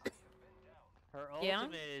damage. Her Yeah?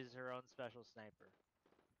 ultimate is her own special sniper.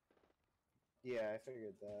 Yeah, I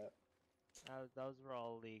figured that. Those were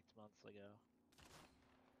all leaked months ago.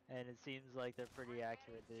 And it seems like they're pretty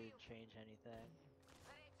accurate. They didn't change anything.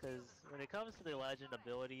 Because when it comes to the legend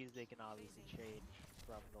abilities, they can obviously change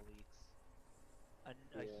from the leaks. A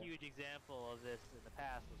Yeah. huge example of this in the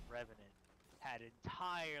past was Revenant. Had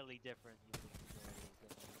entirely different unique abilities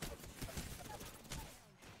than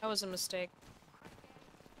That was a mistake.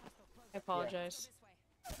 I apologize.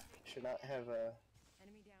 This way. Should not have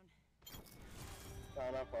Enemy down.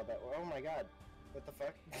 gone up all that. Oh my god. What the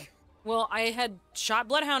fuck? Well, I had shot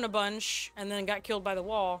Bloodhound a bunch and then got killed by the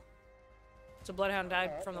wall. So Bloodhound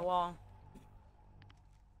died Oh, from the okay. wall.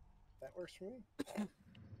 That works for me.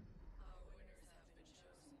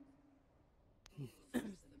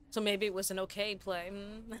 So maybe it was an okay play.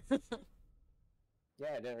 Yeah,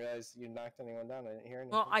 I didn't realize you knocked anyone down. I didn't hear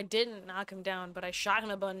anything. Well, I didn't knock him down, but I shot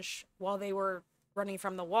him a bunch while they were running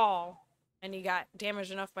from the wall. And he got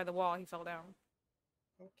damaged enough by the wall, he fell down.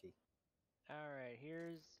 Okay. Alright,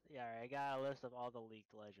 I got a list of all the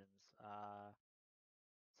leaked legends.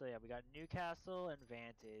 So yeah, we got Newcastle and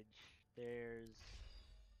Vantage. There's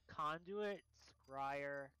Conduit,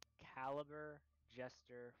 Scryer, Caliber,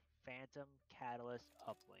 Jester, Phantom, Catalyst,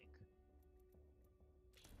 Uplink.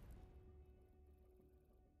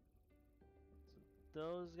 So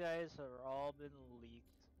those guys have all been leaked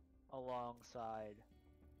alongside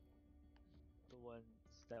the ones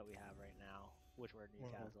that we have right now, which were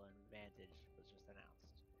Newcastle and Vantage was just announced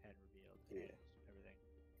and revealed and everything.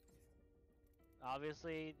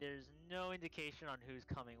 Obviously, there's no indication on who's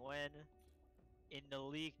coming when. in the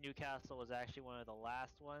leak, Newcastle was actually one of the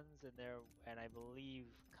last ones, and I believe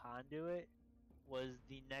Conduit was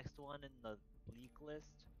the next one in the leak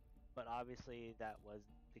list, but obviously that wasn't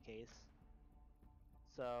the case.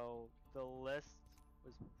 So the list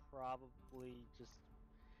was probably just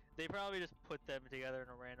they probably just put them together in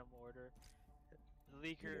a random order. The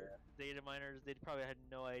leaker data miners, they probably had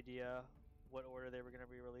no idea what order they were going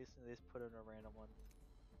to be released, and they just put it in a random one.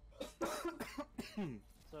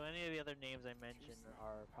 So any of the other names I mentioned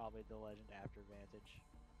are probably the legend after Vantage.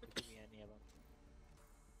 It could be any of them.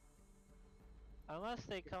 Unless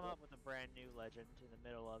they come up with a brand new legend in the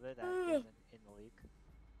middle of it that isn't in the leak.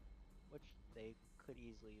 Which they could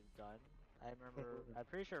easily have done. I'm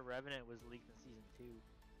pretty sure Revenant was leaked in Season 2.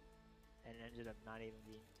 And it ended up not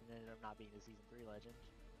being the Season 3 legend.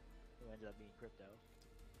 Who ended up being Crypto.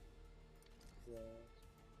 Yeah.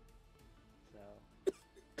 So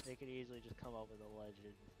they could easily just come up with a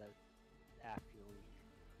legend that after the leak,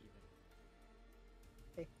 even.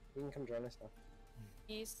 Hey, you can come join us now.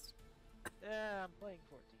 East. Yeah, I'm playing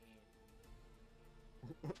 14.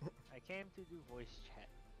 I came to do voice chat.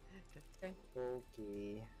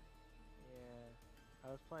 Okay. Yeah, I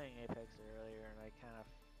was playing Apex earlier and I kind of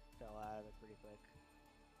fell out of it pretty quick.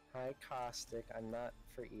 Hi, Caustic. I'm not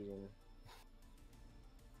for eating.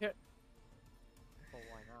 Yeah. Well,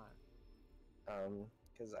 why not?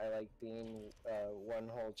 Because I like being one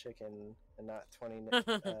whole chicken and not 20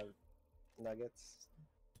 nuggets.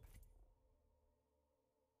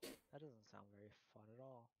 That doesn't sound very fun at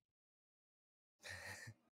all.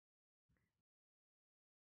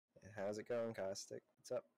 How's it going, Caustic?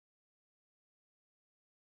 What's up?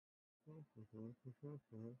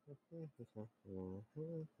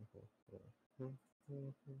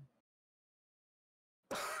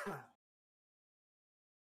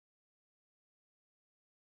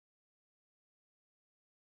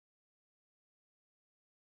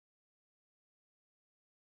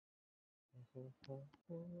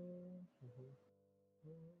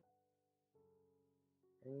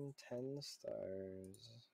 Earn 10 stars.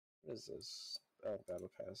 What is this? Oh,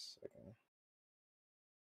 Battle Pass. Okay.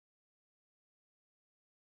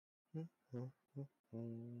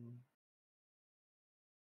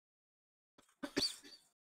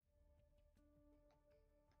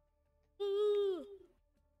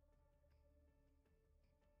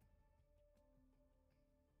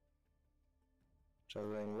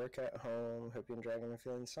 Juggling work at home. Hope you and Dragon are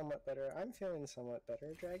feeling somewhat better. I'm feeling somewhat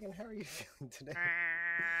better. Dragon, how are you feeling today?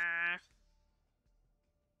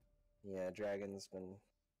 Yeah, Dragon's been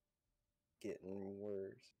getting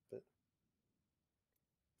worse, but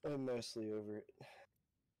I'm mostly over it.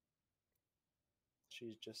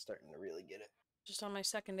 She's just starting to really get it. Just on my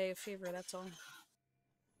second day of fever, that's all.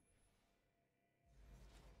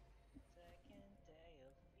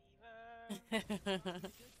 Second day of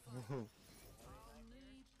fever.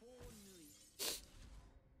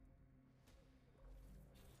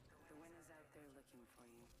 The wind is out there looking for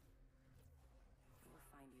you. It will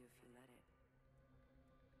find you if you let it.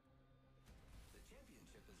 The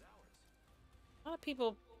championship is ours. A lot of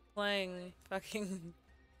people playing fucking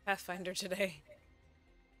Pathfinder today.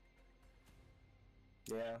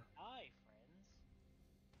 Yeah. Hi,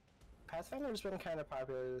 friends. Pathfinder's been kind of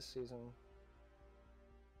popular this season.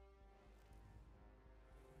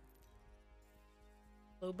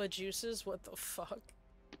 Loba juices? What the fuck?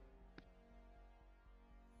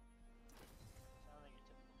 Sound like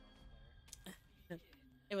your typical player.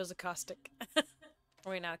 It was a caustic.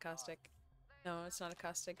 Or wait, not a caustic. No, it's not a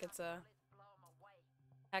caustic. It's a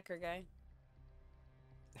hacker guy.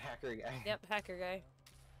 Hacker guy. Yep, hacker guy.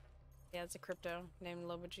 Yeah, it's a crypto named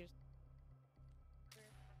Loba Juice.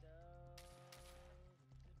 Crypto,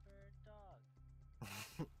 the bird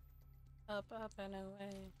dog. Up, up, and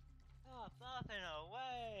away. Up and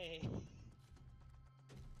away.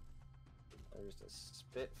 There's a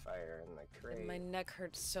Spitfire in the crate. My neck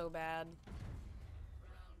hurts so bad.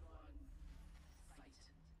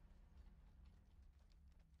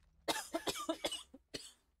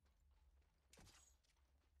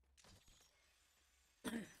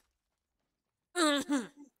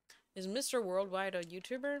 Is Mr. Worldwide a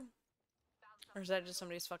YouTuber? Or is that just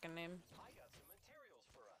somebody's fucking name? I got some materials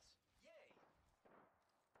for us.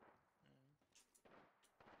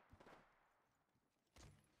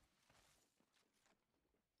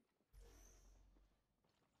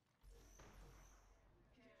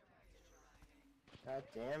 Yay!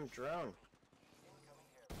 Goddamn drone.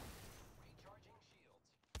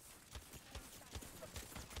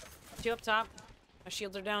 Two up top. My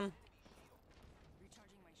shields are down.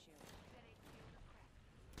 Recharging my shield.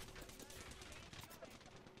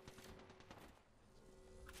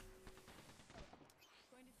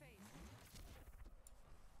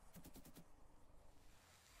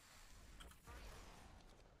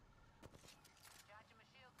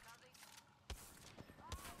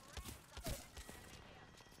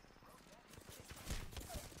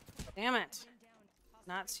 Damn it.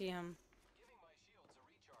 Not see him.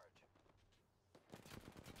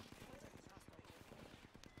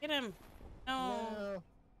 Get him. No.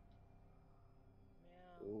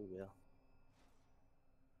 Oh, well.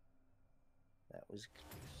 That was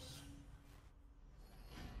close.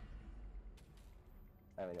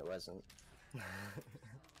 I mean, it wasn't.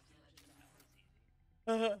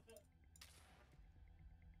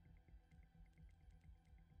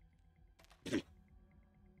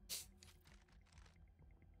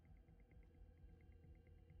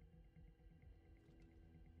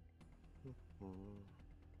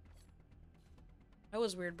 That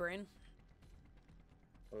was weird, brain.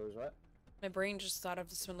 What was what? My brain just thought of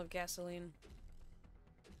the smell of gasoline.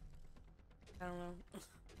 I don't know.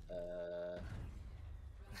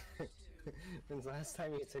 When's the last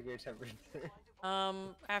time you took your temperature?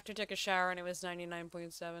 After I took a shower and it was 99.7. Hey,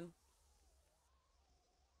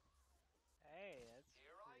 that's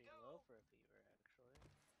pretty low for a fever, actually.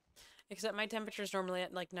 Except my temperature is normally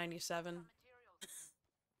at like 97.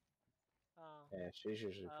 Oh. Yeah, she's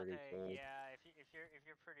usually pretty Okay, cold. yeah, if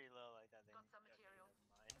you're pretty low like that, then okay, never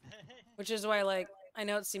mind. Which is why, like, I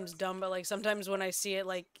know it seems dumb, but like sometimes when I see it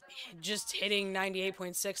like just hitting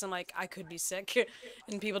 98.6, I'm like, I could be sick.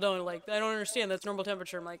 And people don't like, I don't understand, that's normal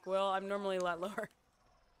temperature. I'm like, well, I'm normally a lot lower.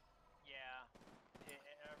 Yeah,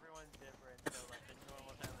 everyone's different, so like the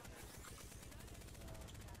normal temperature is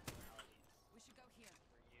We should go here.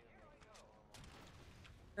 for you,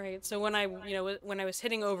 normal. Right, so when I, you know, when I was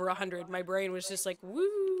hitting over 100, my brain was just like, woo!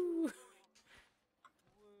 Woo,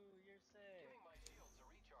 you're sick.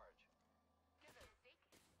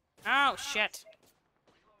 Oh, shit!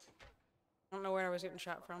 I don't know where I was getting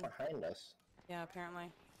shot from. Behind us. Yeah,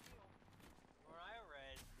 apparently. Where I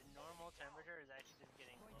read, the normal temperature is actually just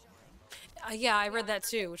getting lower and lower. Yeah, I read that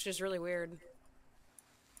too, which is really weird.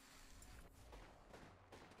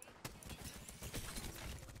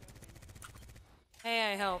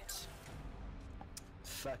 Hey, I helped.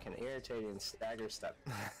 Fucking irritating stagger step.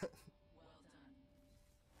 Like,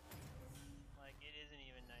 it isn't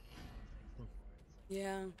even 98.6 anymore, it's like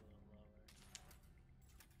Yeah. a little lower.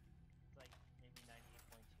 It's like maybe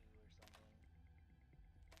 98.2 or something.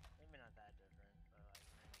 Maybe not that different, but like,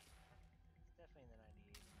 it's definitely in the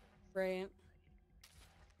 98. Right.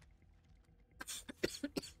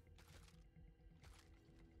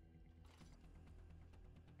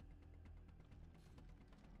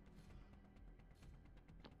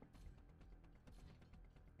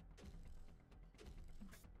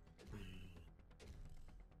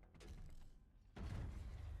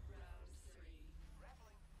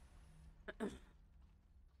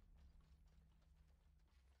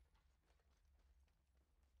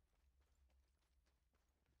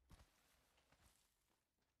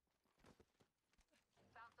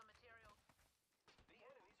 Found some materials. The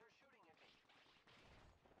enemies are shooting at me.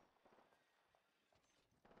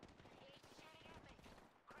 He's shooting at me.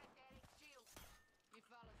 Cracked adding shield. You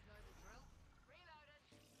fellas know the drill. Reloaded.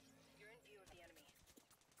 You're in view of the enemy.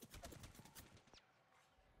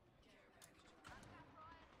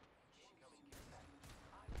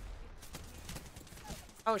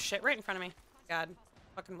 Oh shit, right in front of me. God.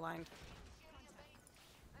 Fucking blind.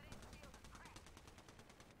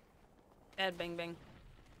 Bad bang bang.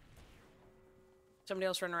 Somebody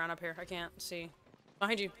else running around up here. I can't see.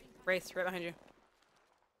 Behind you. Wraith, right behind you.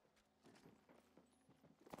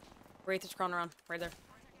 Wraith is crawling around. Right there.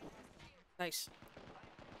 Nice.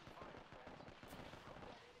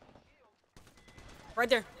 Right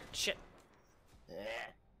there. Shit.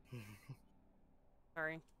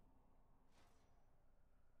 Sorry.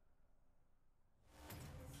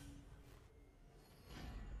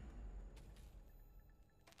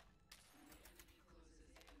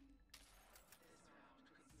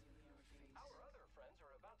 Our other friends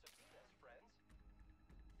are about to beat us, friends.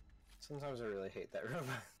 Sometimes I really hate that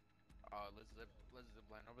robot. Let's zip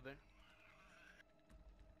line over there.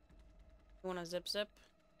 You wanna zip zip?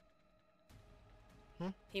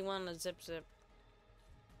 He wanna zip zip.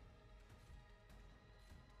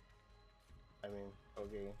 I mean,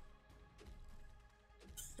 okay.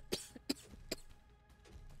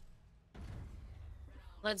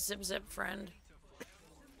 Let's zip zip, friend.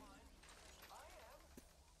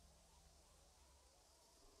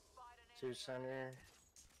 Two center.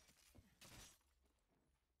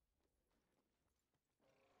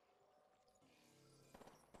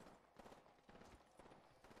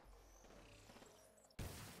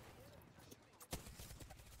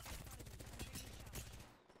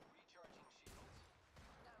 Recharging shields.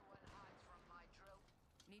 No one hides from my drill.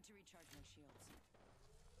 Need to recharge my shields.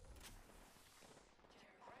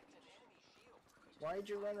 Cracked an enemy shield. Why'd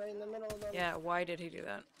you run right in the middle of them? Yeah, why did he do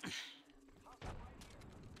that?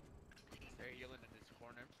 They're healing in this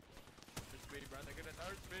corner. Hurt me, bro. They're gonna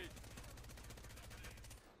hurt me.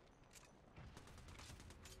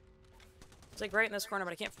 It's like right in this corner,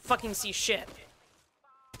 but I can't fucking see shit.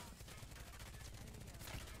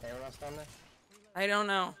 Anyone else down there? I don't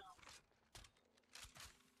know.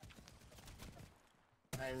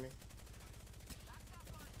 Behind me.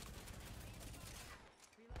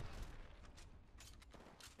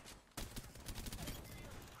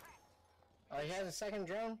 Oh, he has a second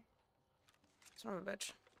drone? Son of a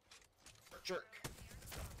bitch. Jerk.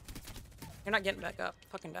 You're not getting back up.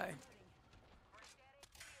 Fucking die.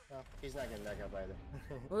 Well, he's not getting back up either.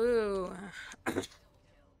 Woo.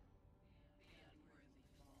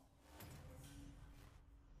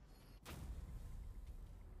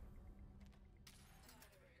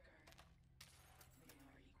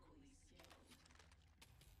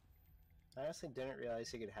 I honestly didn't realize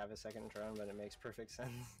he could have a second drone, but it makes perfect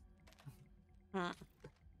sense. Huh.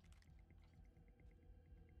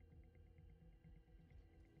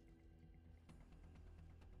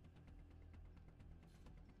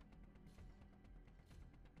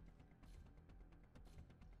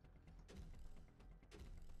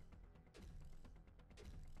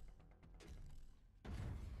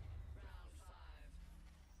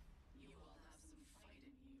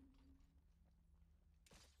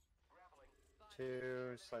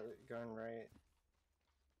 Two, slightly going right.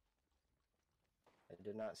 I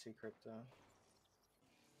did not see Crypto.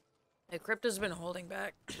 Hey, Crypto's been holding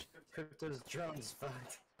back. Crypto's drone's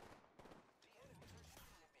fucked.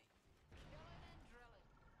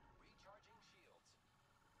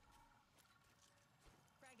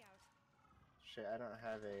 Shit, I don't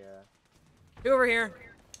have a Get over here.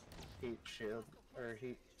 heat shield or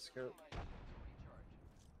heat scope.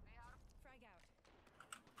 Frag out.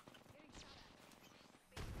 Getting shot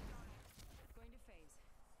at. Going to phase.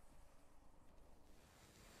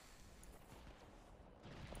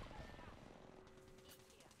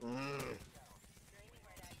 Mm.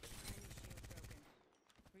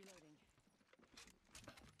 Reloading.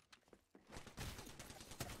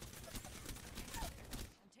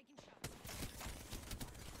 I'm taking shots.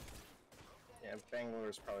 Yeah, Bangalore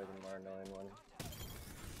is probably the more annoying one.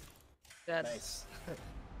 Dead. Nice.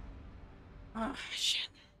 Oh, shit.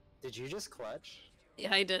 Did you just clutch?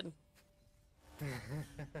 Yeah, I did.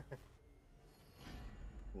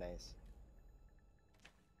 Nice.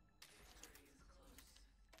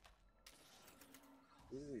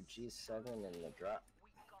 Ooh, G7 in the drop.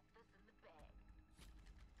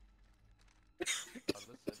 Oh, let's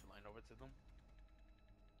zip line over to them.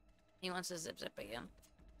 He wants to zip again.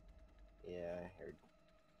 Yeah, I heard.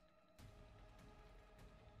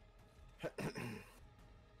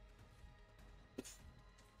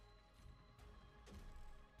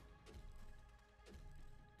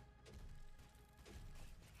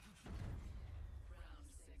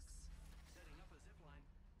 Setting up a zip line.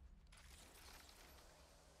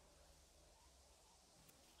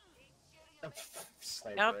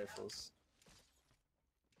 Sniper Yep. rifles.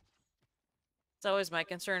 It's always my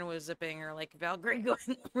concern with zipping or like Valkyrie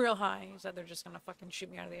going real high, is that they're just gonna fucking shoot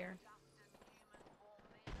me out of the air.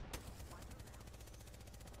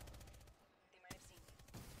 They might have seen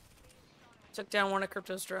me. Took down one of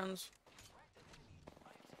Crypto's drones.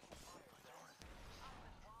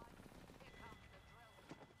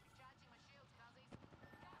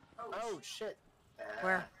 Oh shit!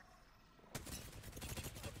 Where?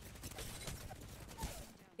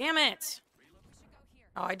 Damn it!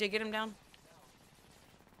 Oh, I did get him down.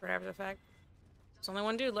 Right after the fact. There's only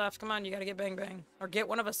one dude left. Come on, you gotta get bang bang. Or get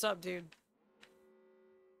one of us up, dude.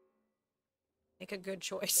 Make a good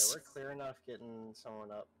Yeah, choice. we're clear enough. Getting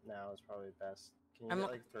someone up now is probably best. Can you I'm-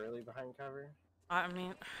 get like thoroughly behind cover? I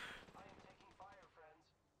mean,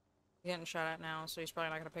 getting shot at now, so he's probably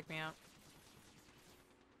not gonna pick me up.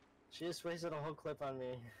 She just wasted a whole clip on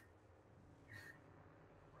me.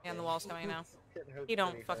 And the wall's coming now. Hit her He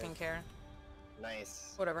don't pretty fucking hard. care.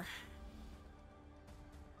 Nice. Whatever.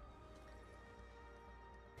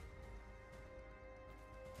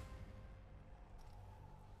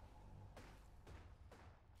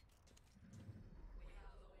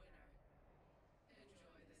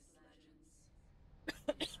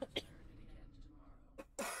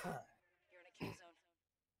 You're in a kill zone.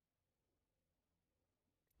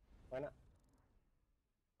 Why not?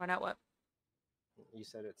 Why not what? You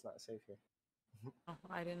said it's not safe here. Oh,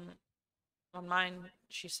 I didn't. On mine,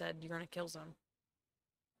 she said you're in a kill zone.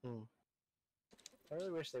 I really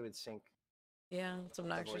wish they would sync Yeah, it's the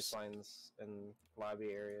obnoxious. voice lines in lobby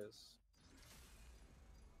areas.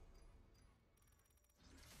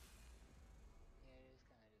 Yeah,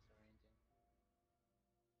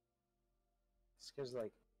 It's because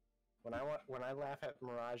like when I laugh at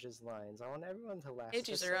Mirage's lines, I want everyone to laugh. Hey, at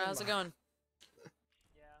the Juicer, same how's it line. going?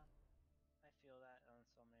 Yeah, I feel that on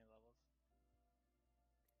so many levels.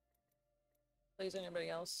 Please, anybody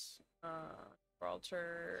else?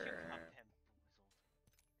 Gibraltar. Bamboozled.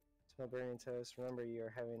 Smell burning toast. Remember, you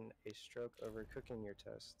are having a stroke over cooking your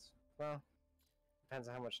toasts. Well, depends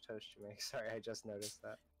on how much toast you make. Sorry, I just noticed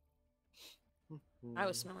that. I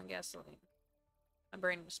was smelling gasoline. My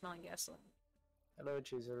brain was smelling gasoline. Hello,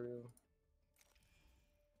 Chizuru.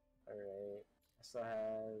 Alright. I still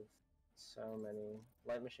have so many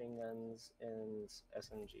light machine guns and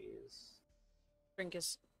SMGs. Drink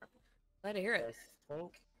is. Glad to hear it. I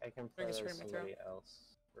think I can play Drink is with hurting my throat. somebody else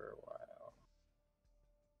for a while.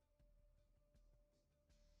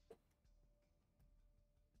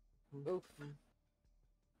 Oof.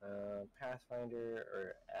 Pathfinder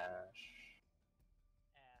or Ash?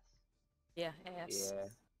 Ass. Yeah, ass. Yeah.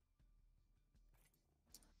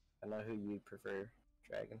 I know who you'd prefer,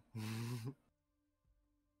 Dragon. I mean,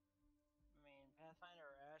 Pathfinder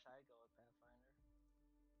or Ash, I'd go with Pathfinder.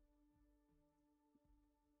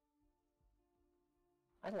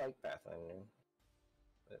 I like Pathfinder.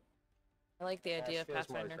 I like the idea Ash of feels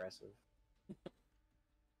more Pathfinder. aggressive.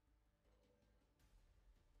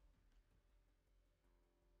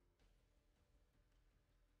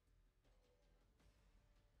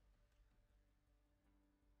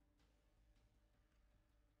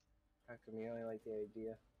 How come you only like the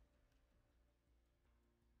idea?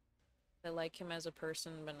 I like him as a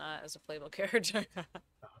person, but not as a playable character.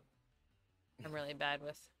 I'm really bad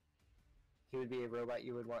with. He would be a robot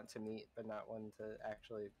you would want to meet, but not one to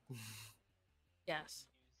actually Yes.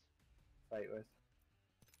 fight with.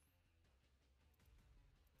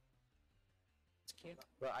 It's cute.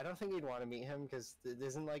 Well, I don't think you'd want to meet him because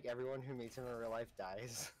isn't like everyone who meets him in real life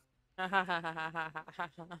dies. No?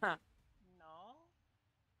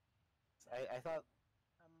 I thought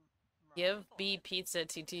Give B pizza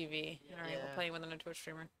to TV. Alright, Yeah. we're playing with a Twitch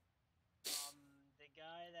streamer. The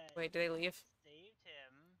guy that Wait, did they leave? saved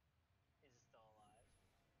him is still alive.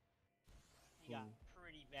 He got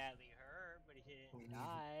pretty badly hurt, but he didn't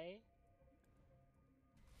die.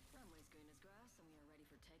 Runway's green as grass, and we are ready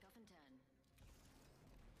for takeoff in 10.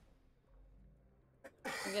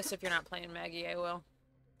 I guess if you're not playing Maggie, I will.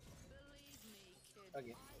 Believe me, kid,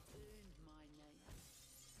 Okay. I earned my name.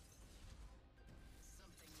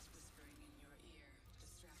 Something's whispering in your ear,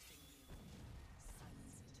 distracting you.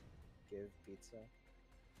 Silence it. give pizza.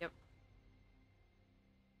 Yep.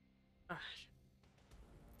 Ah,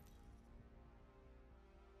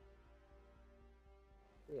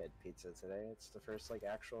 We had pizza today. It's the first like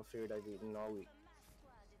actual food I've eaten all week.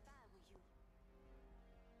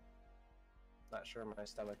 Not sure my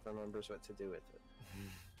stomach remembers what to do with it.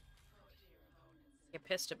 get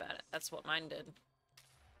pissed about it. That's what mine did.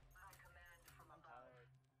 I'm tired.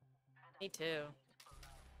 Me too.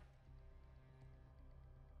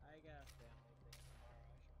 I got a family thing tomorrow.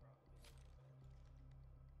 I should probably head to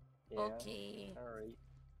bed. Okay. Alright.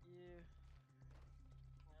 Yeah.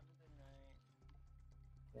 Have a good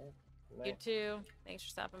night. Yeah. You too. Thanks for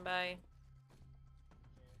stopping by.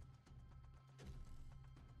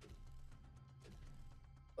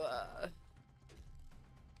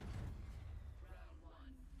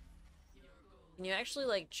 Can you actually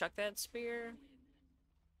like chuck that spear?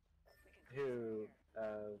 Who?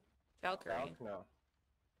 Valkyrie. Valk? No.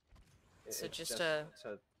 So It's just to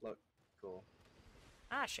look cool.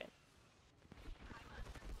 Ah, shit.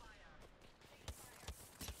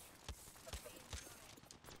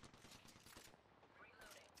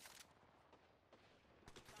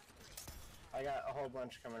 I got a whole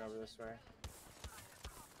bunch coming over this way.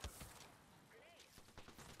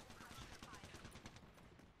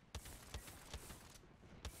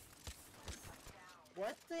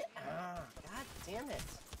 What the? Ah, god damn it!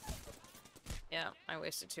 Yeah, I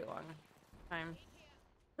wasted too long time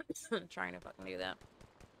trying to fucking do that.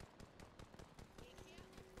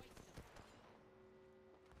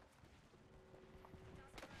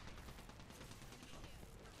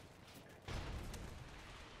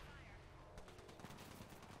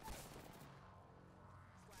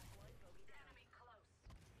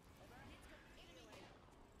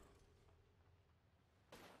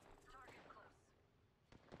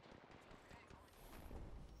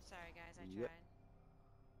 Sorry guys, I Yep. tried.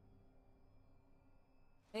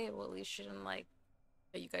 Hey, well at least you didn't like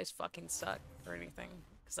that you guys fucking suck or anything.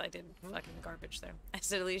 Because I did fucking garbage there. I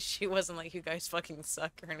said at least she wasn't like you guys fucking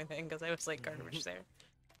suck or anything because I was like garbage there.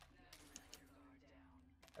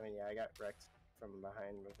 I mean, yeah, I got wrecked from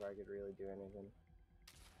behind before I could really do anything.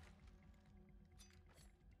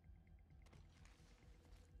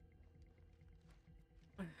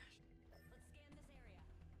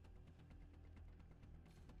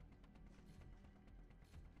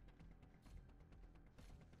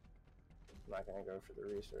 I'm not gonna go for the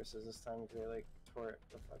resources this time because they like tore it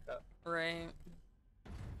the fuck up. Right.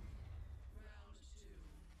 Round 2.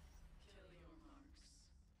 Kill your marks.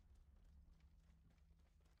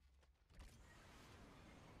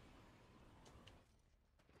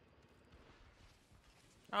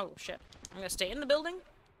 Oh shit. I'm gonna stay in the building?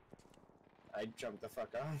 I jumped the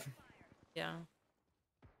fuck off. Yeah.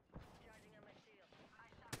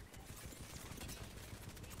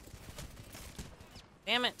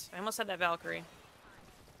 Damn it. I almost had that Valkyrie.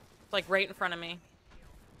 It's like right in front of me.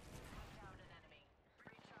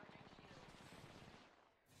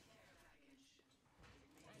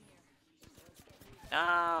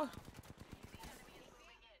 Oh!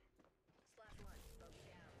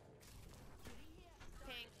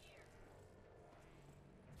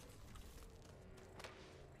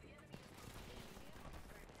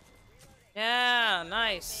 Yeah,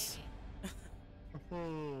 nice.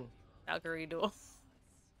 Valkyrie duel.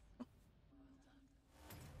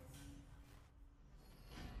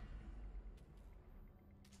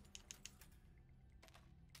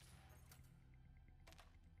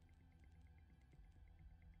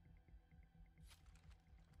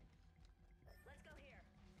 Let's go here.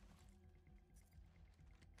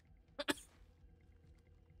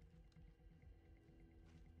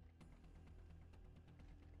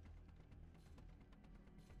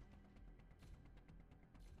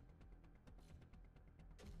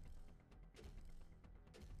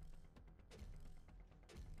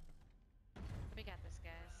 We got this,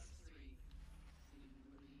 guys. 3. Do you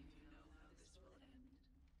believe you know how this will end?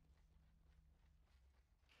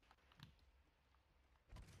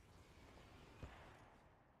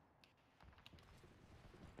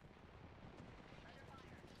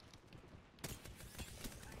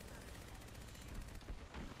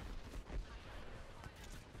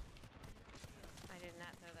 I did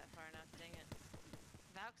not throw that far enough, dang it.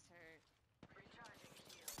 Valk's hurt.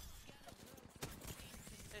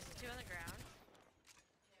 There's 2 on the ground.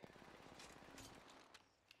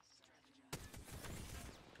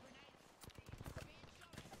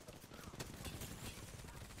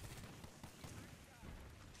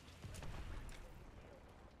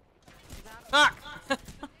 Fuck!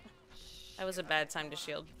 That was a bad time to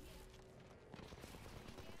shield.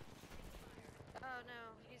 Oh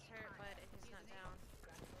no, he's hurt, but he's not down.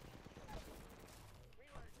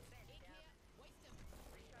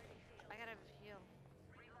 I gotta heal.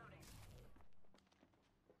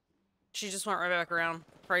 She just went right back around.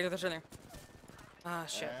 Right there, there. Ah,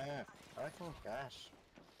 shit. Fucking gosh.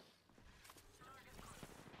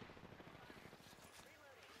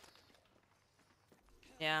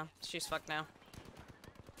 Yeah, she's fucked now.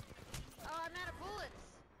 Oh, I'm out of bullets!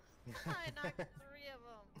 I knocked 3 of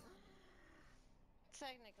them.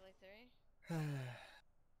 Technically 3.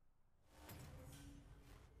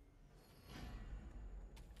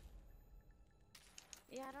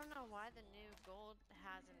 Yeah, I don't know why the new gold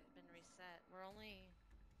hasn't been reset. We're only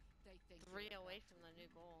They think 3 away from the new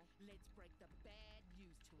goal. Let's break the bad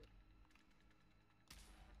news to it.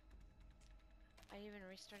 I even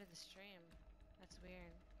restarted the stream. That's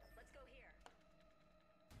weird. Let's go here.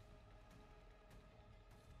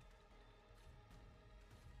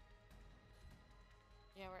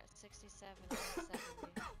 Yeah, we're at 67 out of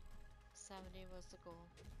 70. 70 was the goal.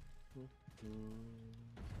 Round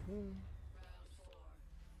 4.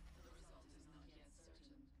 The result is not yet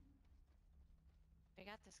certain. We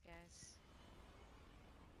got this, guys.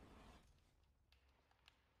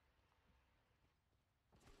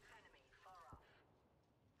 Enemy far off.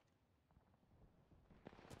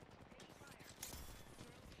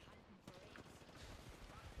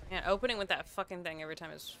 Man, opening with that fucking thing every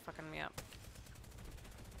time is fucking me up.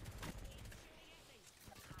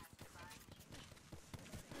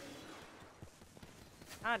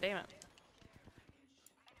 Ah, damn it.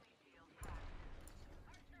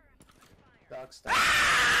 Dog stop.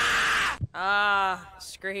 Ah,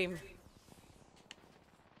 scream.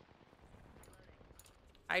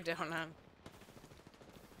 I don't know.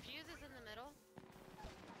 Fuse is in the middle.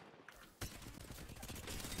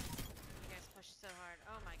 You guys pushed so hard.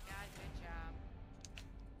 Oh my god, good job.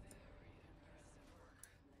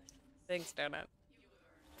 Thanks, Donut.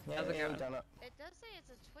 Yeah, How's it yeah, going? done it. It does say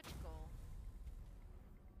it's a Twitch goal.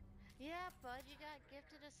 Yeah, bud, you got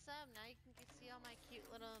gifted a sub. Now you can see all my cute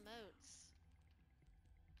little emotes.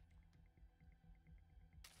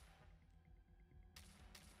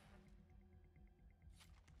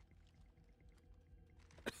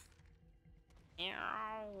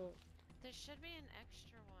 Ow. There should be an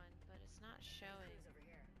extra one, but it's not showing. Over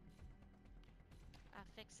here. I'll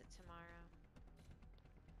fix it tomorrow.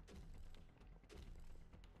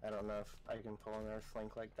 I don't know if I can pull on their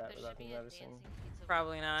flank like that There without should be them a noticing. dancing pizza.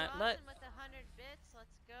 Probably not. But Dawson with 100 bits.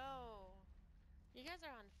 Let's go. You guys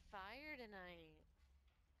are on fire tonight.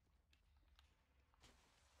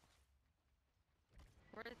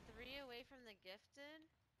 We're 3 away from the gifted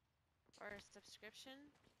or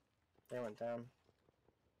subscription. They went down.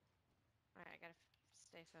 Alright, I gotta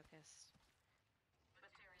stay focused.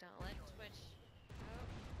 Don't let Twitch. Oh.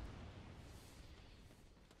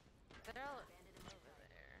 They're all over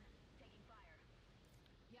there.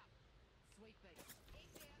 Sweet beat.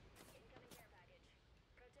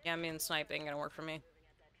 yeah, I mean, sniping ain't gonna work for me.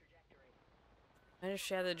 I just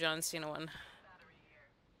shared the John Cena one.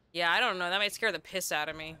 Yeah, I don't know. That might scare the piss out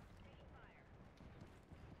of me.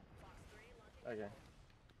 Okay.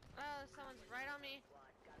 Oh, someone's right on me.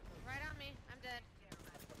 Right on me. I'm dead.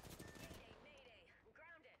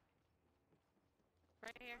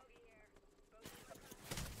 Right here.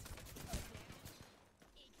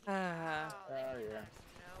 Ah. Oh, they Oh, came yeah. out of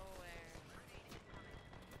nowhere.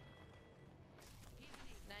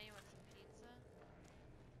 Now you want some pizza?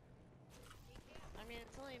 I mean,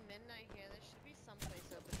 it's only midnight here. There should be some place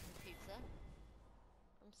open for pizza.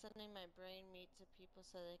 I'm sending my brain meat to people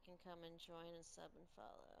so they can come and join and sub and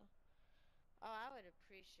follow. Oh, I would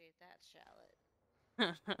appreciate that, Shallot.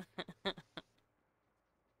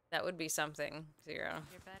 That would be something, Zero.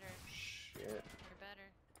 You're better. Shit. You're better.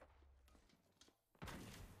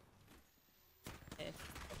 Eh.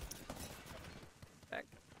 Back.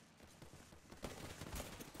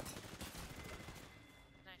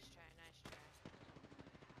 Nice try, nice try.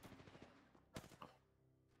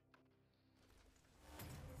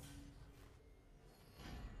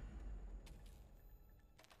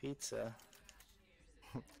 Pizza.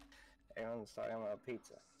 Everyone's talking about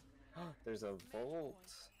pizza. There's a Volt.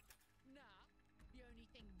 The only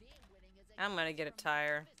thing they're winning is I'm gonna get a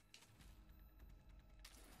tire.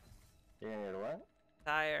 You're gonna get a what?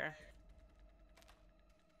 Tire.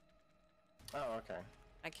 Oh, okay.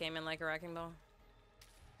 I came in like a wrecking ball.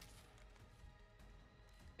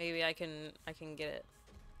 Maybe I can get it.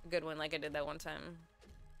 A good one like I did that one time.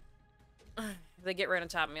 If they get right on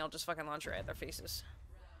top of me, I'll just fucking launch right at their faces.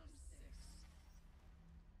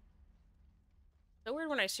 So weird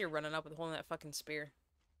when I see her running up with holding that fucking spear.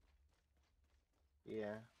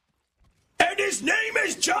 Yeah. And his name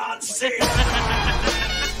is John Cena!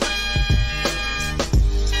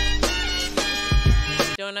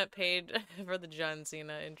 Donut paid for the John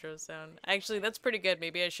Cena intro sound. Actually, that's pretty good.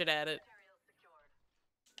 Maybe I should add it.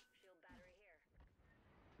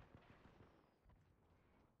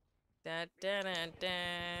 Da da da da.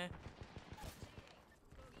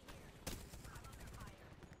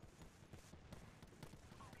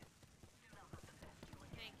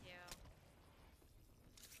 Thank you.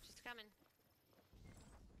 She's coming.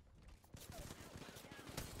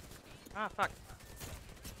 Ah, fuck.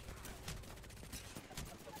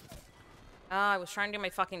 Ah, I was trying to do my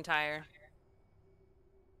fucking tire.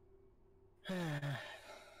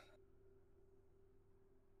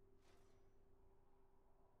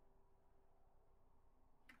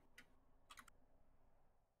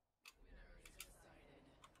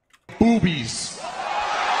 Boobies.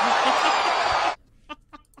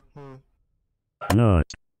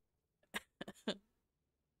 Nut.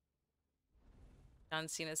 John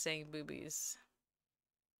Cena saying boobies.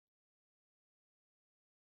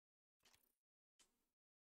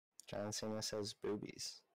 John Cena says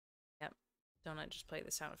boobies. Yep. Donut just play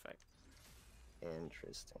the sound effect.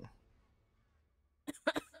 Interesting.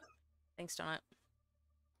 Thanks, Donut.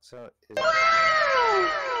 So, is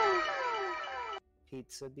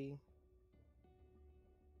Pizza B?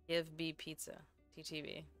 Give B pizza.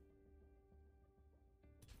 TTB.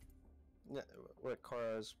 No, what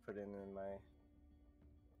Cora's put in my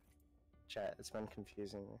chat, it's been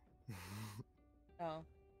confusing me. Oh.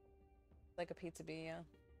 Like a pizza B, yeah.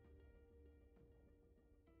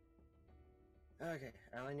 Okay,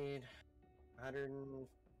 I only need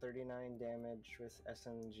 139 damage with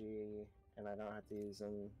SMG, and I don't have to use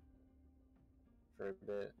them for a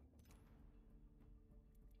bit.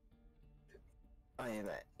 I am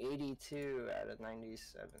at 82 out of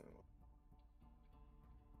 97.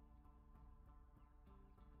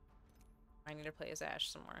 I need to play as Ash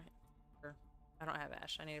somewhere. Or, I don't have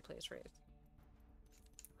Ash. I need to play as Wraith.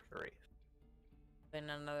 Great. Then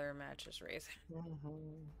another match as Wraith.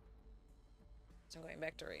 So I'm going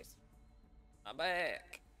back to Wraith. I'm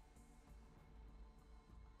back.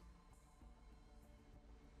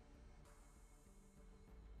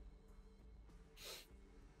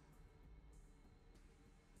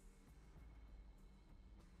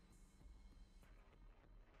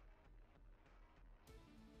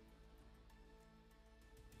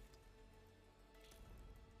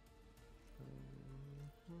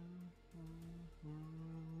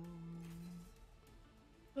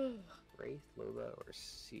 Wraith, Loba, or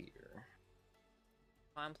Seer?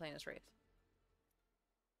 Oh, I'm playing as Wraith.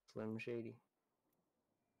 Slim Shady.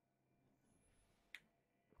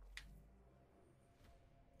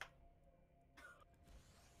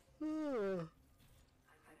 I've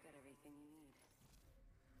got everything you need.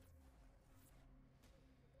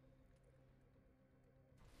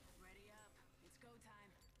 Ready up. It's go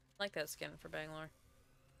time. I like that skin for Bangalore.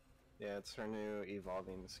 Yeah, it's her new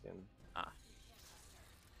evolving skin. Ah.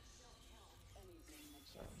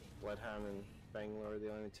 So, Bloodhound and Bangalore are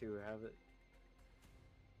the only two who have it.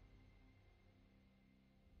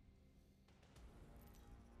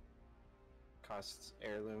 Costs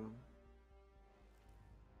heirloom.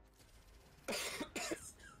 No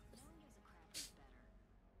one gives a crap who's better.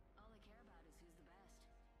 All they care about is who's the best.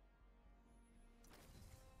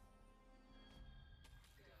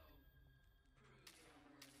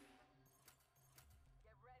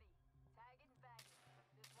 Get ready. Tag it and bag it.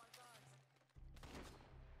 This one's ours.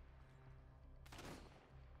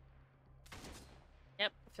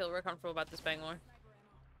 Yep, I feel real comfortable about this Bangalore.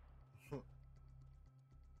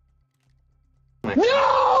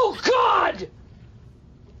 No, God!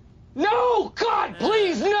 No, God,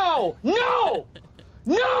 please, no! No!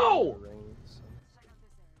 No!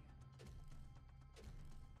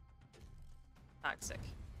 Toxic.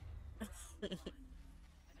 Is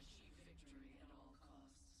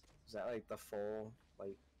that like the full,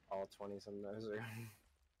 like all 20 some those or?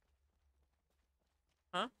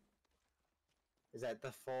 Huh? Is that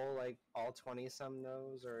the full like all 20 some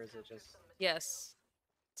those or is it just? Yes.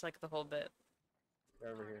 It's like the whole bit.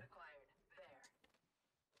 They're over here.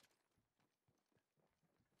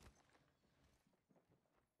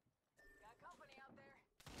 Got company out there.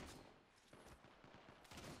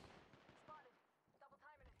 Spotted. Double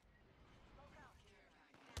timing it. Smoke out.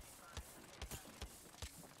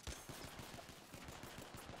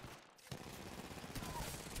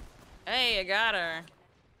 Hey, I got her.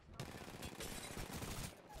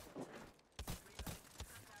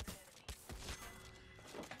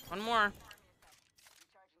 One more.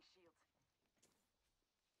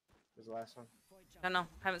 Where's the last one? No,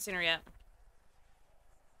 haven't seen her yet.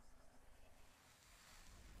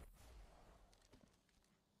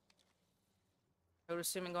 I would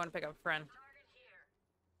assume I'm going to pick up a friend.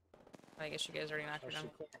 I guess you guys already knocked her down.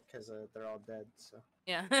 Because they're all dead, so.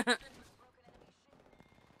 Yeah.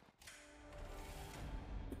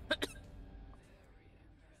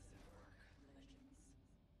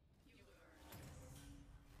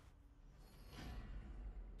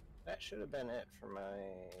 That should have been it for my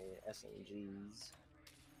SMGs.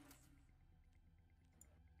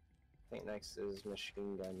 I think next is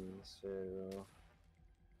machine guns, so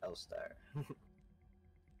L-Star.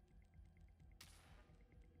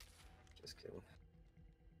 Just kidding.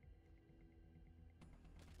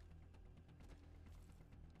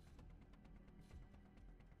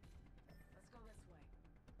 Let's go this way.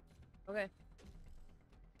 Okay.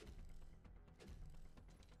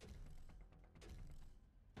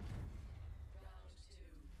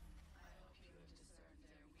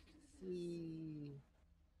 I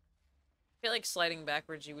feel like sliding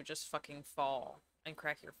backwards, you would just fucking fall and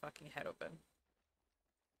crack your fucking head open.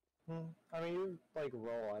 I mean, you like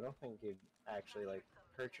roll. I don't think you'd actually like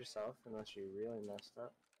hurt yourself unless you really messed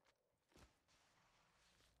up.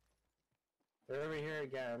 They're over here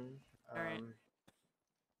again. Alright.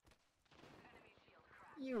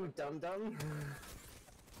 You dum dum.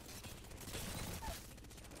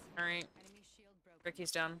 Alright. Ricky's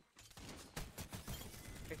down.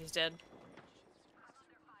 Ricky's dead.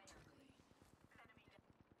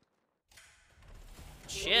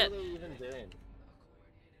 Shit. What are they even doing?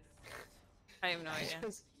 I have no idea.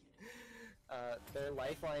 Their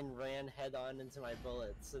lifeline ran head on into my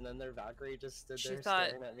bullets, and then their Valkyrie just stood She there thought-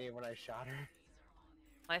 staring at me when I shot her.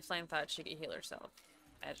 Lifeline thought she could heal herself.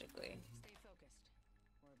 Magically. Stay focused.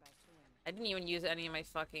 We're about to win. I didn't even use any of my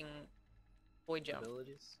fucking boy jump.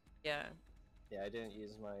 Abilities? Yeah. Yeah, I didn't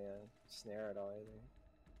use my snare at all either.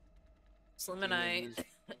 Slim and I...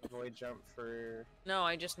 Void jump for... No,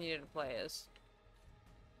 I just needed to play as.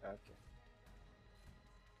 Okay.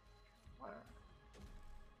 Wow.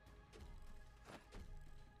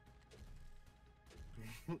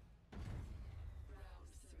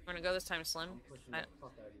 We're gonna go this time, Slim.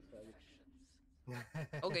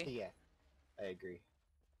 Okay. Yeah, I agree.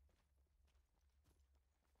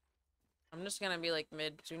 I'm just gonna be like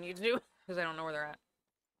mid between you two because I don't know where they're at.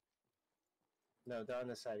 No, they're on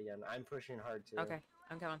this side again. I'm pushing hard too. Okay,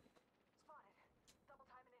 I'm coming.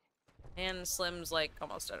 And Slim's like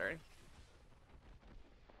almost dead already.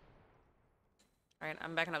 Alright,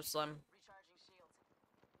 I'm backing up Slim. Recharging shields.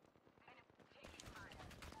 Taking fire.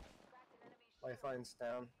 Cracked an Lifeline's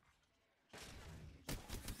down. Care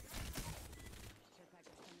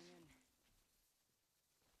package coming in.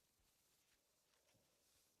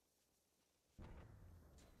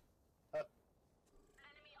 Up.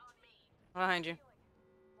 Enemy on me. Behind you.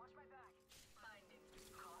 Watch my back. Finding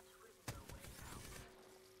hot with no way out.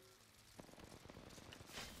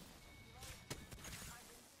 I've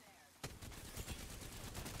been snared.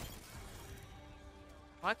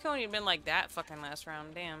 Why couldn't you have been like that fucking last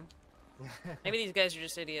round? Damn. Maybe these guys are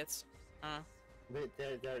just idiots. They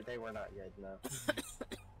were not good, no. Well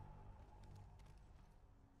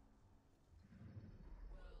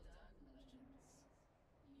done, Legends.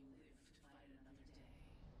 You live to fight another day.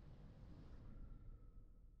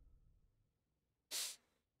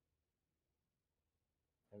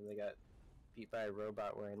 And they got beat by a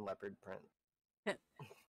robot wearing leopard print.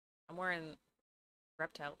 I'm wearing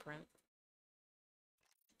reptile print.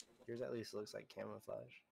 Yours at least looks like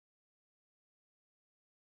camouflage.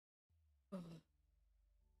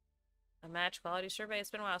 A match quality survey? It's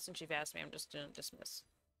been a while since you've asked me. I'm just doing dismiss.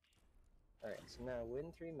 Alright, so now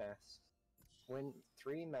win 3 masks. Win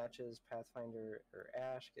 3 matches, Pathfinder or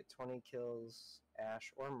Ash, get 20 kills,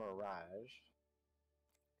 Ash or Mirage.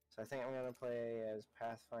 So I think I'm gonna play as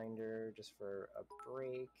Pathfinder just for a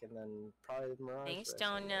break, and then probably the Mirage. Thanks, for the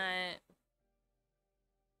rest of the night. Donut.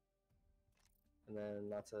 And then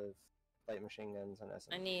lots of light machine guns and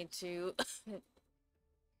SMGs. I need to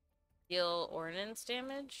deal ordnance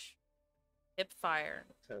damage, hip fire,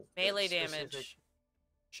 So melee specific damage,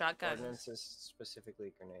 shotguns. Ordnance is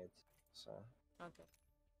specifically grenades, so. Okay.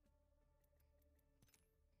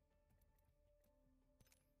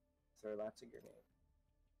 Throw lots of grenades.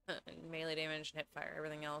 Melee damage and hip fire.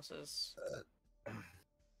 Everything else is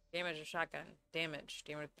damage with shotgun, damage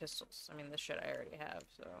with pistols. I mean, this shit I already have,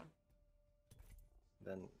 so.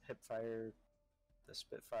 Then hip fire, the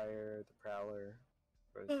Spitfire, the Prowler,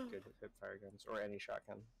 both good hip fire guns, or any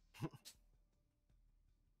shotgun.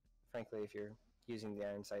 Frankly, if you're using the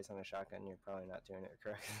iron sights on a shotgun, you're probably not doing it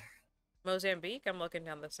correctly. Mozambique, I'm looking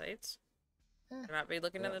down the sights. Should I not be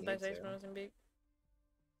looking You down the don't need sights to. for Mozambique?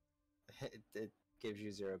 It gives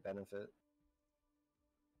you 0 benefit.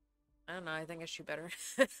 I don't know, I think I shoot better.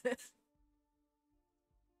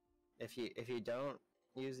 If you don't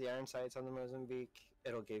use the iron sights on the Mozambique,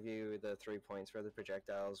 it'll give you the 3 points where the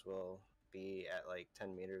projectiles will be at like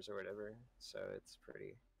 10 meters or whatever, so it's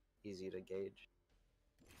pretty easy to gauge.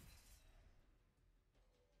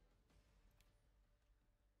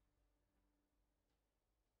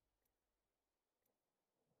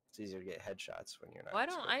 It's easier to get headshots when you're not. Why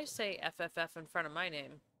don't I scripted. say FFF in front of my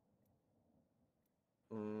name?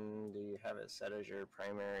 Do you have it set as your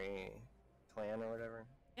primary clan or whatever?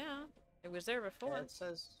 Yeah, it was there before. Yeah, it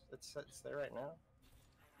says it's there right now.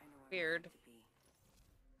 I know where Weird. I need to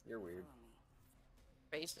be. You're weird. Follow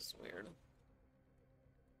me. Face is weird.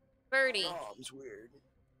 Birdie. Mom's weird.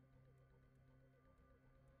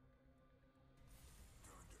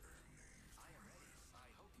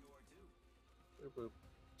 Boop boop.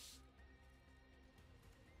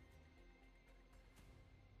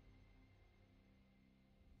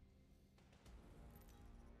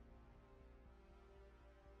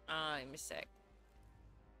 I'm sick.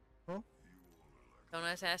 Huh?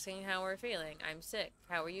 Donut's asking how we're feeling. I'm sick.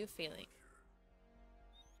 How are you feeling?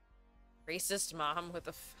 Racist mom with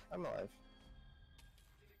a I'm alive.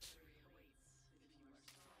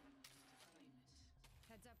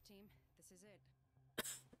 Heads up, team. This is it.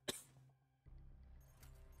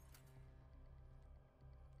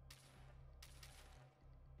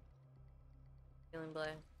 feeling bleh.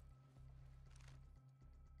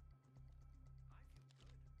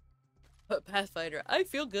 But Pathfinder, I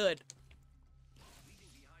feel good.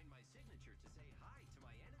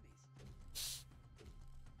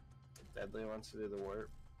 Deadly wants to do the warp.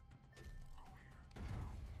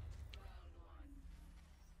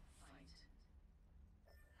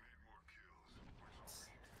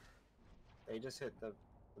 They just hit the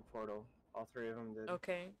portal. All 3 of them did.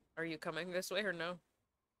 Okay. Are you coming this way or no?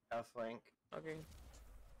 Outflank. Okay.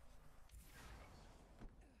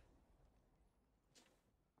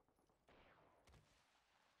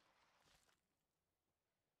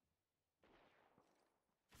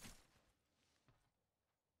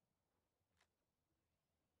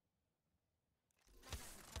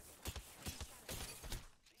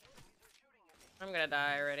 I'm gonna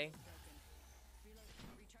die already. Reloading.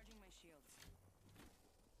 Recharging my shields.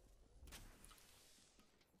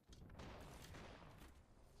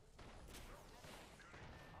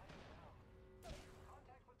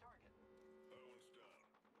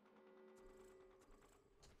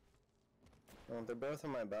 Well, they're both in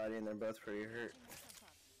my body and they're both pretty hurt.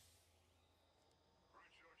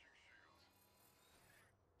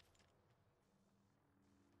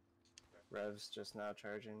 Rev's just now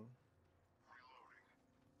charging.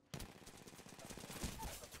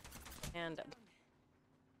 And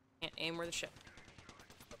can't aim where the ship.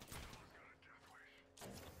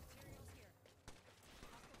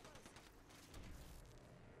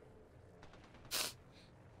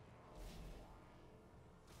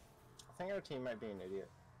 I think our team might be an idiot.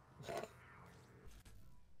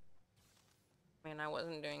 Man, I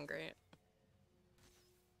wasn't doing great.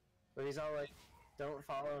 But he's all like, "Don't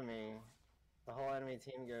follow me." The whole enemy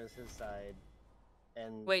team goes his side,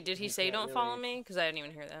 and Wait, did he say can't don't follow really me? Because I didn't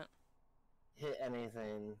even hear that. hit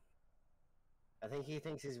anything. I think he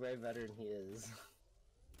thinks he's way better than he is.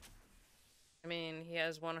 I mean, he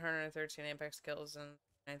has 113 apex kills and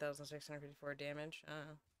 9,654 damage.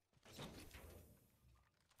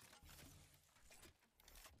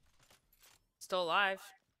 Still alive.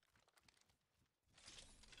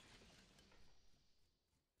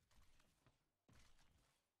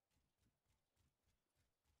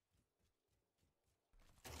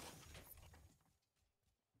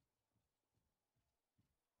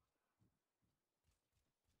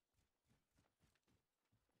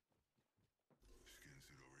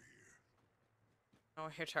 Oh,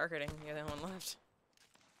 you're targeting. You're the one left.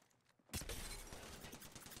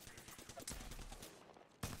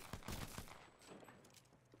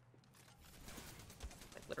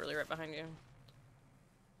 Like, literally right behind you.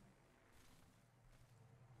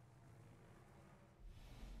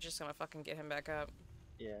 Just gonna fucking get him back up.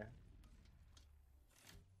 Yeah.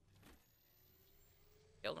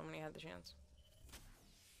 Killed him when he had the chance.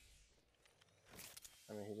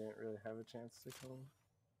 I mean, he didn't really have a chance to kill him.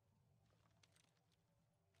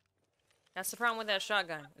 That's the problem with that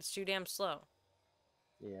shotgun. It's too damn slow.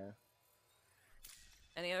 Yeah.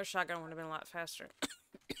 Any other shotgun would have been a lot faster.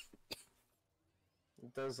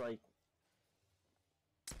 It does, like,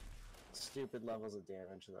 stupid levels of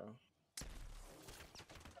damage, though.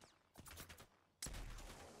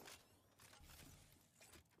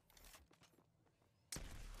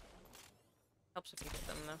 Helps if you get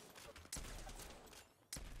them, though.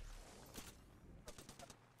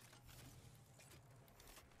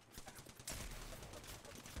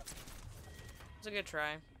 It's a good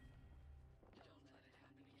try.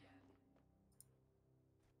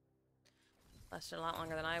 Lasted a lot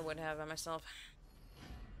longer than I would have by myself.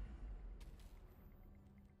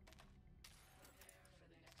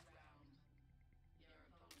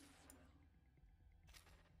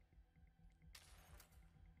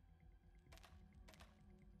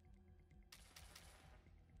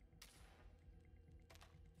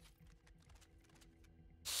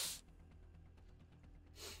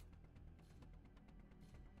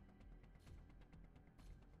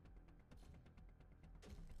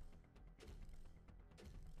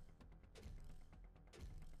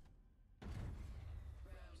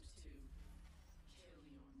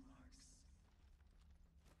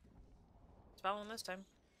 Following this time.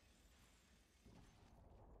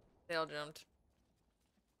 They all jumped.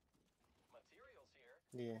 Materials here.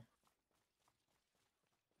 Yeah.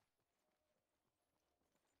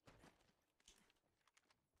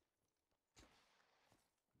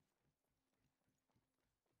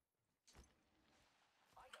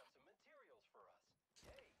 I got some materials for us.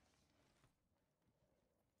 Yay.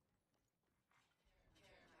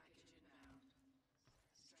 Care package inbound.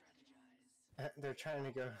 Strategize. They're trying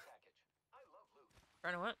to go. Package. I love loot.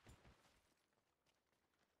 Trying to what?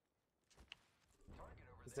 Target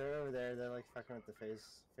over Cause there. they're over there, they're like fucking with the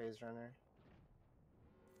phase runner.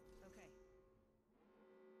 Okay.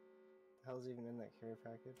 The hell's even in that care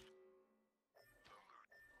package?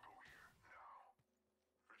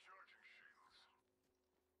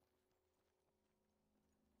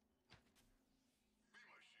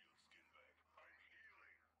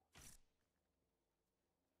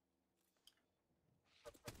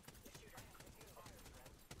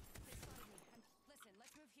 Listen,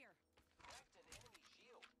 let's move here. Cracked an enemy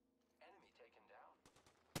shield. Enemy taken down.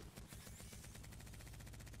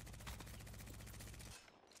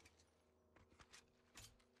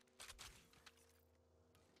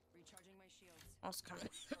 Recharging my shields. All's coming.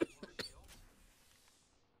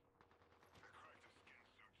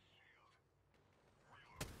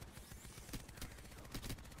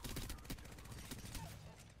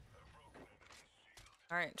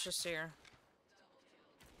 Alright, just here.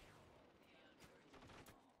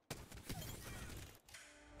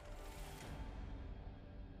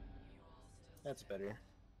 That's better.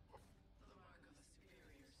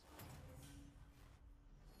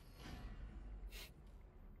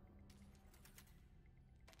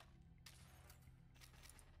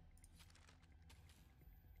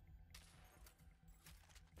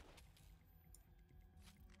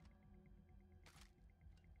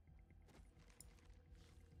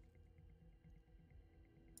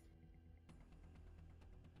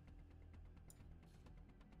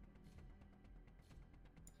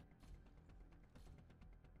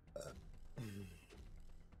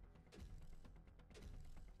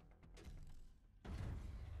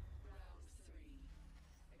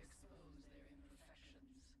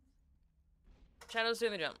 Shadow's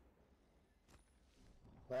doing the jump.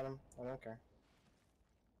 Let him. I don't care.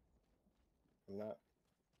 I'm not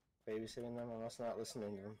babysitting them. I'm also not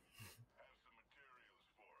listening to them.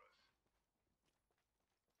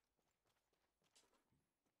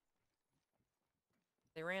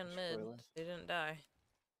 They ran mid. Squirrely. They didn't die.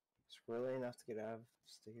 Squirrely enough to get out of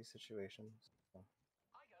sticky situations. So.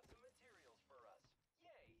 I got some materials for us.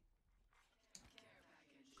 Yay! Care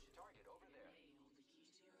package. Target over there. May hold the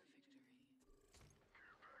key to your victory.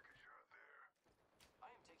 Care package out there.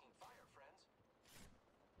 I am taking fire, friends.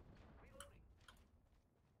 Reloading.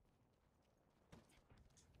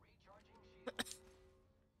 Recharging shields.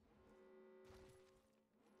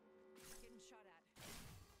 Getting shot at.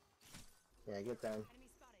 Yeah, get down.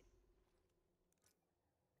 Enemy spotted.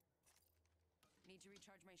 Need to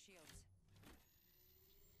recharge my shields.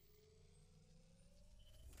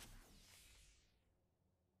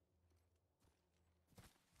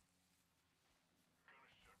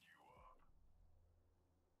 Gonna shut you up.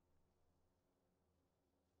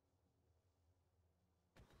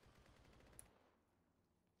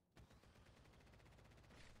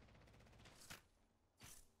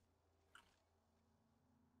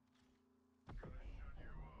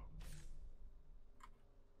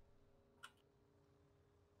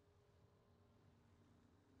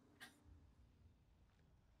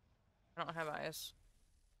 I don't have eyes.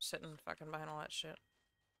 Sitting fucking behind all that shit.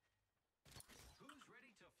 Who's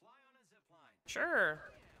ready to fly on a zip line? Sure.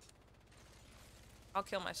 I'll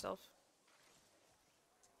kill myself.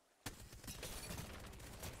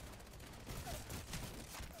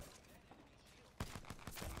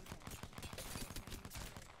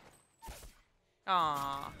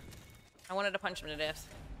 Aww. I wanted to punch him to death.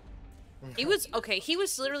 He was, okay, he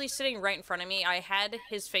was literally sitting right in front of me. I had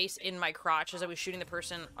his face in my crotch as I was shooting the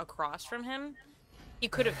person across from him. He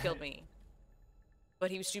could have killed me.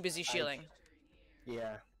 But he was too busy shielding.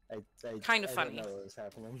 Yeah, I Kind of I funny. didn't know what was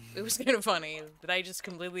happening. It was kind of funny that I just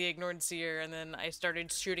completely ignored Seer, and then I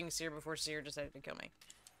started shooting Seer before Seer decided to kill me.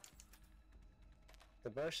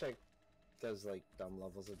 The Boshek does like dumb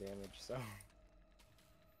levels of damage, so. Round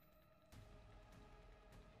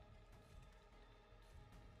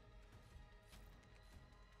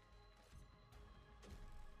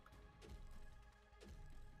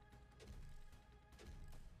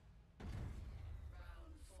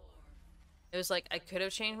 4. It was like, I could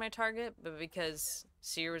have changed my target, but because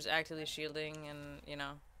Seer was actively shielding and, you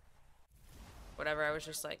know, whatever, I was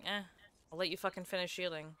just like, eh, I'll let you fucking finish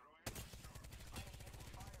shielding.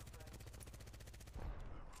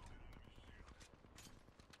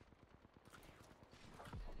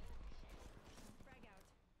 Frag out.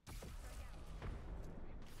 Frag out.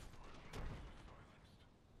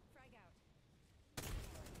 Frag out. Getting shot at.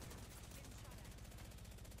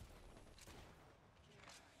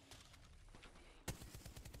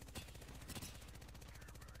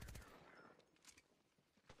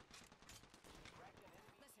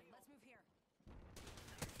 Listen, let's move here.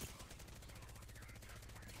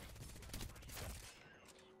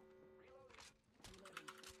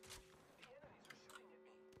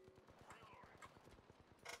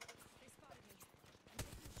 They spotted me. I'm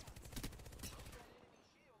taking shots.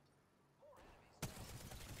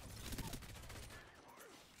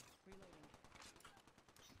 Reloading.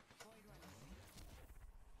 Void running.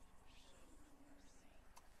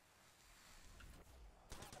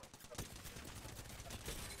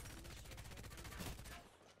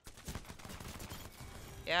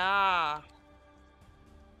 Yeah.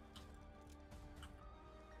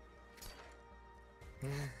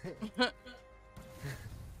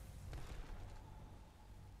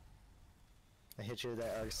 I hit you with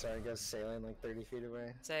that arc star and goes sailing like 30 feet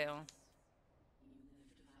away. Sail. You live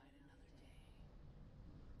to fight another day.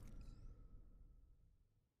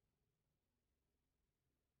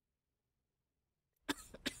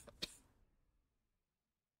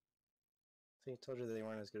 See, I told you they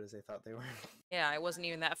weren't as good as they thought they were. Yeah, I wasn't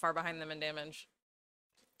even that far behind them in damage.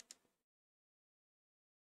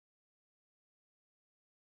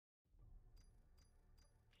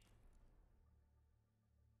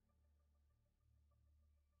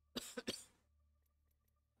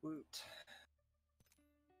 Woot.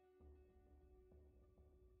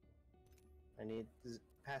 I need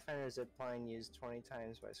Pathfinder zipline used 20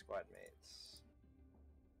 times by squad mates.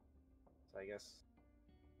 So I guess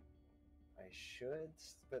I should,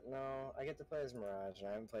 but no, I get to play as Mirage, and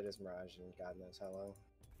I haven't played as Mirage in God knows how long.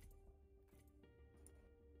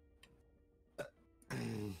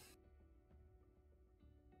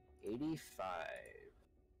 85.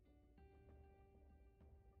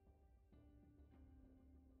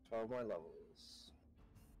 Twelve more levels.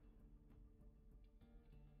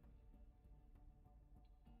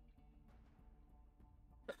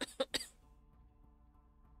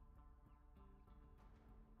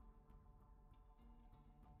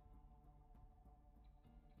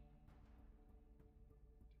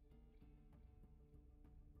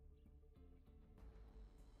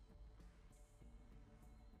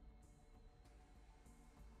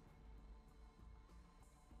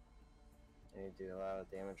 I need to do a lot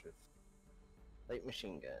of damage with light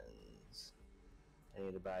machine guns. I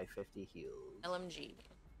need to buy 50 heals. LMG.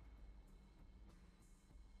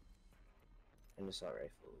 And assault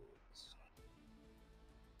rifles.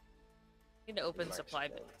 Need to open March supply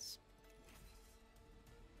day. bins.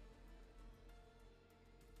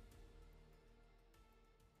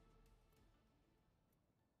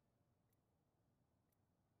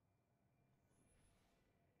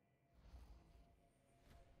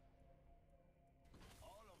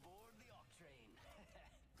 All aboard the Oct train.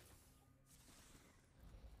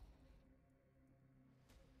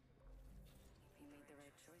 We made the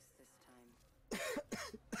right choice this time.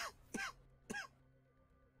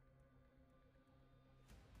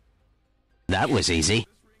 That was easy. This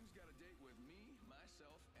ring's got a date with me,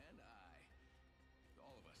 myself, and I.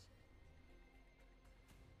 All of us.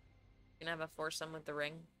 You can have a foursome with the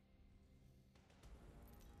ring.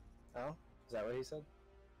 Oh? Is that what he said?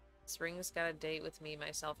 This ring's got a date with me,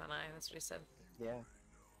 myself, and I. That's what he said. Yeah.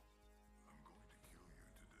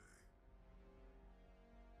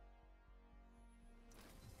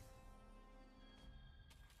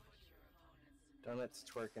 Donut's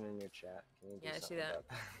twerking in your chat. Can you do Yeah, I see something that. about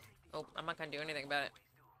that? Oh, I'm not gonna do anything about it.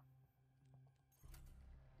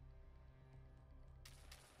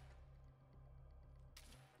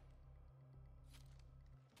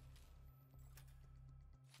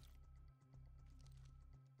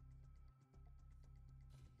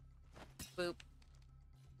 Boop.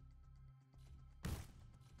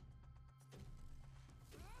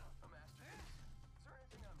 A masterpiece. Is there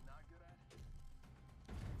anything I'm not good at?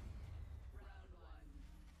 Round one.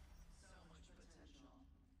 So much potential.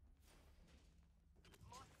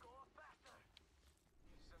 Must go faster.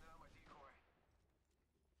 Send out my decoy.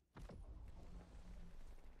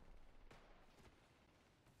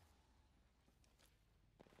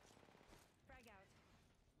 Frag out.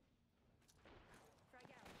 Frag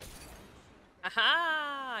out.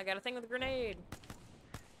 Aha! I got a thing with a grenade.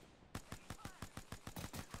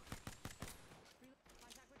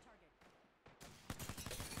 Contact with target.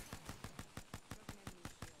 Broken enemy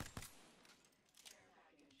shield. Send out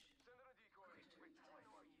a decoy. Wait,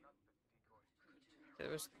 not the decoy.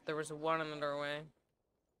 There was one in the doorway.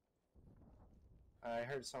 I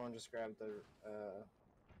heard someone just grab the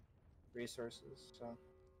resources, so.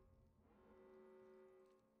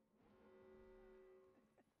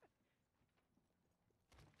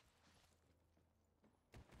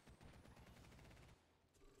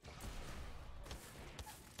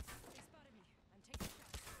 They spotted me. I'm taking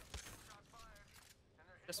shots. Shots fired. And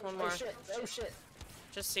they're Just one more. Oh shit! Oh shit!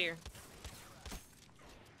 Just here.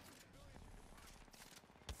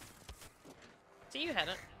 See, you had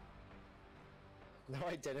it. No,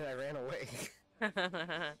 I didn't. I ran away.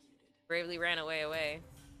 Bravely ran away.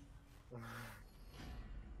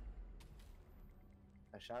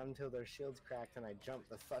 I shot them until their shields cracked and I jumped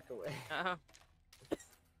the fuck away. Uh-huh.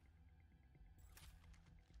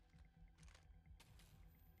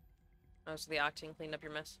 Oh, so the Octane cleaned up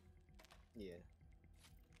your mess? Yeah.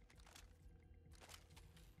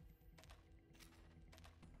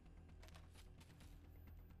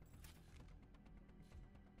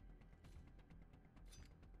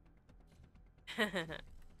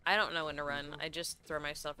 I don't know when to run. I just throw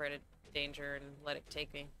myself right at danger and let it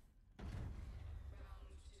take me.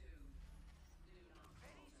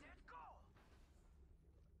 ready, set, go.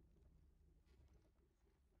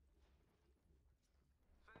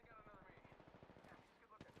 Sending out another me. Yeah, he's good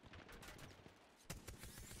looking.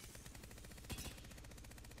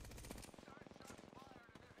 Start shots fired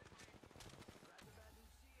and they're hitting me. Grabbing that new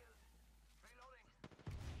shield. Reloading.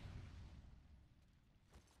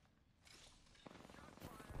 Shots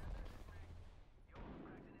fired and they're hitting me. Yo,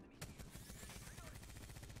 cracked an enemy shield. Reloading.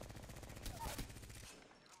 Giving my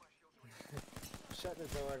shield to you. Shut the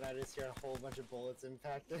door and I just hear a whole bunch of bullets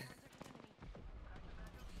impacted.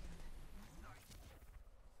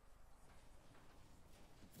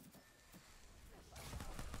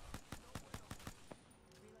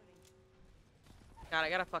 God, I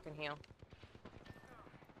gotta fucking heal.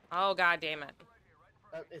 Oh, god damn it.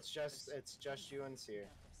 It's just you and Seer.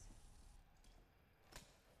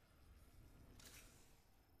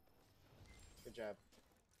 Good job.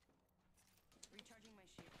 Recharging my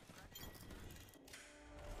shield.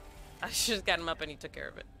 I should have got him up and he took care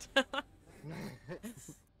of it.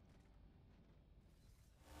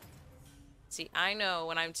 See, I know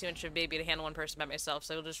when I'm too much of a baby to handle one person by myself,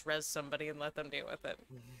 so I'll just res somebody and let them deal with it.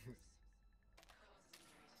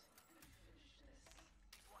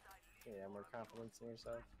 Yeah, more confidence in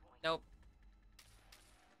yourself. Nope.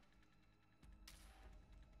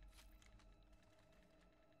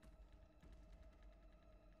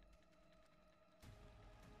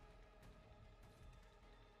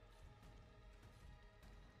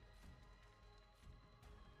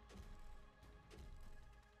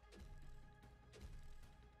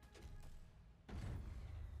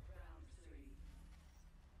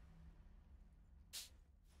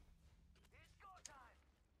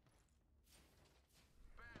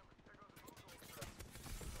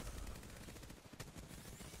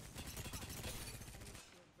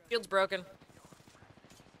 Shield's broken.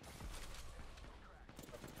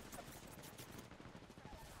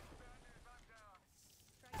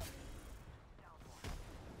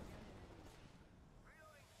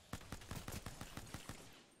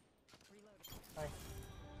 Hi.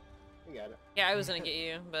 You got it. Yeah, I was gonna get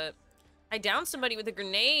you, but I downed somebody with a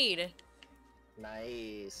grenade.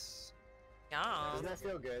 Nice. Yeah. Doesn't that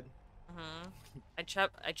feel good? I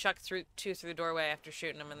chucked two through the doorway after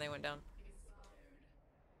shooting them, and they went down.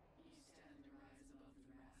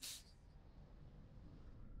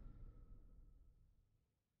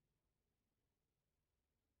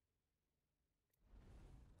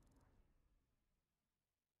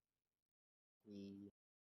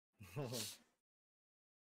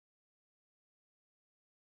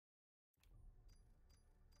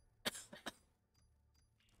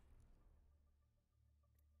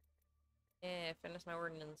 Yeah, finish my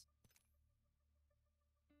ordnance.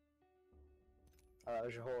 Oh, that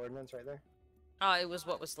was your whole ordnance right there? Oh, it was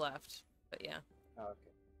what was left, but yeah. Oh,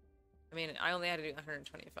 okay. I mean, I only had to do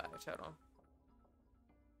 125 total.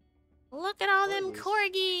 Look at all them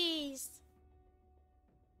corgis!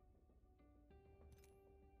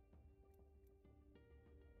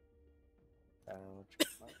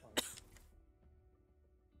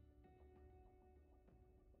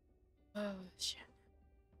 Oh, shit.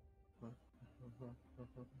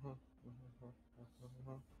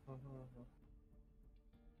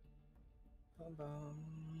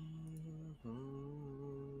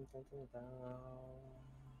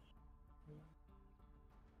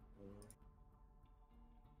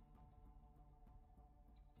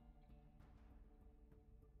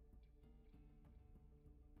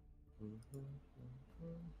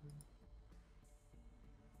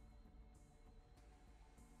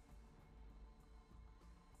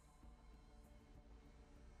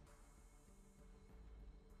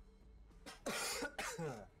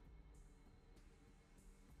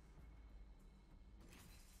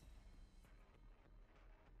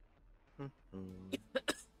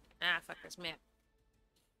 Ah, fuck this map.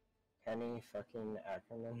 Kenny fucking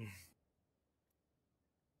Ackerman.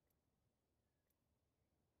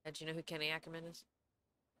 Did you know who Kenny Ackerman is?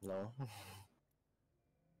 No.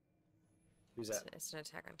 Who's that? It's an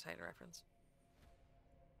Attack on Titan reference.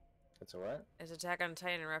 It's a what? It's Attack on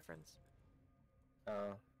Titan reference.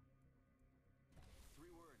 Oh. 3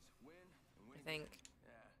 words. Win and win I think. again.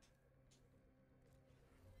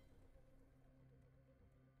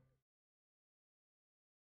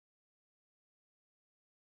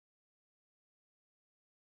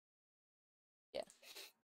 Yeah. Yeah.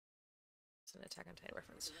 It's an Attack on Titan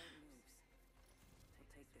reference.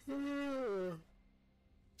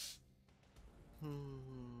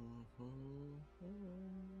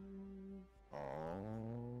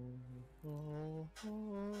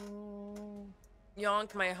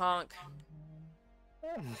 Yonk my honk.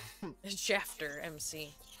 Shafter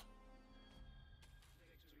MC. I'm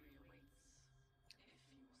ready.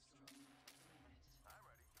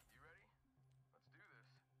 You ready?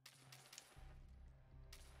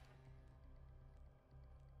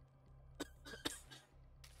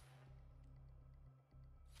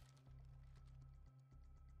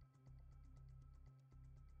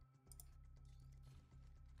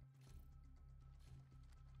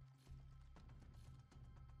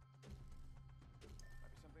 Let's do this. Might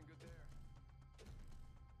be something good there.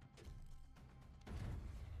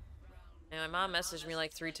 And my mom messaged me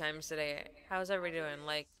like 3 times today. How's everybody doing?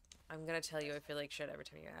 Like, I'm gonna tell you I feel like shit every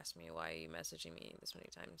time you ask me why are you messaging me this many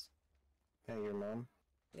times. Hey, your mom?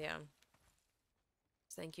 Yeah.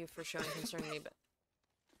 Thank you for showing concern to me, but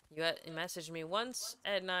you messaged me once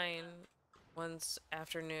at 9, once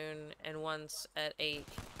afternoon, and once at 8.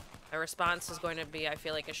 My response is going to be I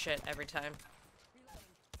feel like a shit every time.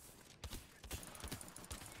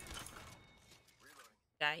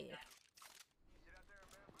 Die.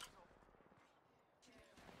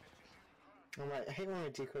 Oh my, I hate when my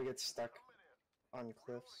decoy gets stuck on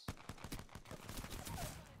cliffs.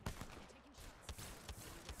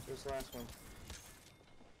 Where's the last one?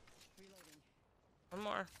 One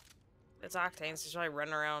more. It's Octane's. He's probably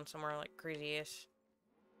running around somewhere like crazy-ish.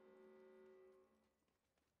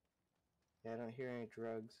 Yeah, I don't hear any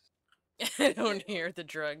drugs. I don't hear the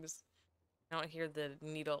drugs. I don't hear the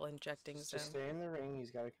needle injecting Just sound. stay in the ring.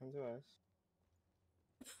 He's got to come to us.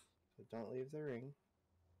 So don't leave the ring.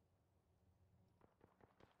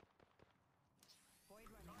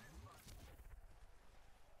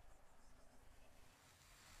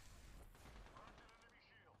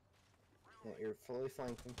 Yeah, you're fully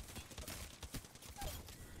flanking. You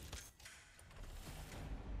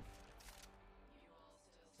all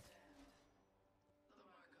still stand. The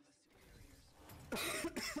mark of the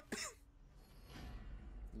superiors.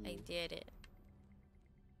 did it.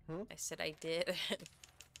 Hmm? I said I did it.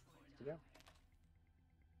 Yeah.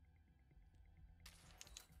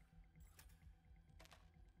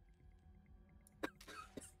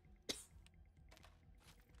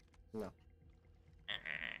 No.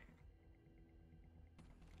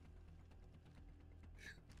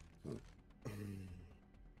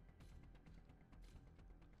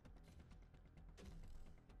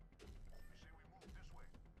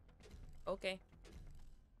 Okay.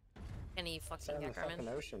 Any It's fucking out in the fucking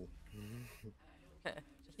Neckerman. ocean.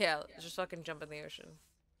 Yeah, just fucking jump in the ocean.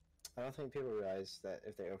 I don't think people realize that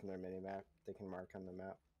if they open their mini map, they can mark on the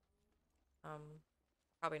map.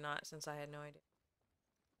 Probably not, since I had no idea.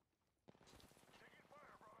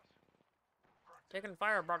 Taking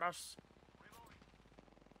fire, brothers.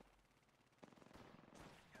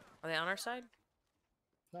 Are they on our side?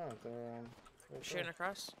 No, they're right Shooting there.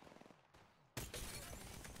 across?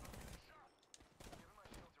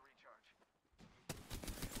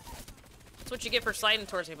 That's what you get for sliding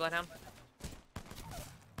towards me, Bloodhound.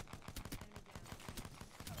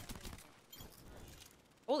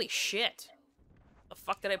 Holy shit! The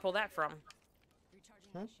fuck did I pull that from? Recharging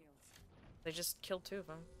my shields. They just killed 2 of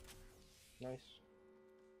them. Nice.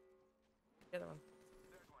 The other one.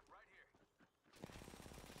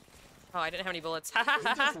 Oh, I didn't have any bullets. Can you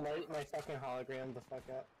just light my fucking hologram the fuck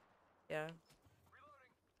up? Yeah.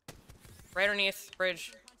 Right underneath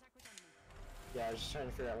bridge. Yeah, I was just trying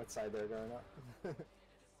to figure out what side they're going up.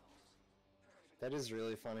 That is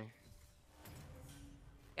really funny.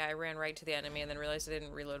 Yeah, I ran right to the enemy and then realized I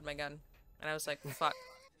didn't reload my gun. And I was like, fuck.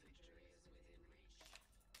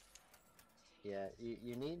 Yeah,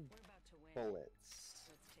 you need bullets.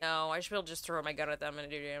 No, I should be able to just throw my gun at them and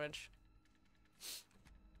do damage.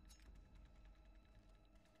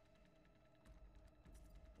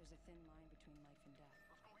 There's a thin line between life and death.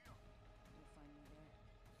 You'll find me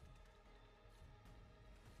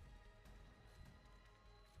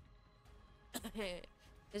there.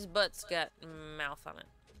 His butt's got mouth on it.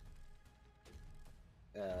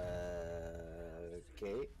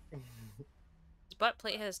 Okay. His butt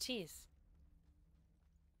plate has teeth.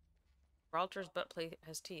 Gibraltar's butt plate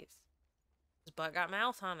has teeth. His butt got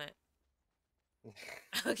mouth on it.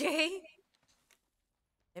 Okay?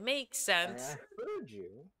 It makes sense. I heard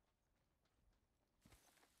you.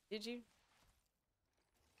 Did you?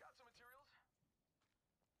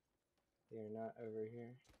 You're not over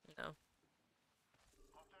here. No.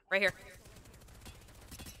 Right here.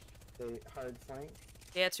 They hard flank.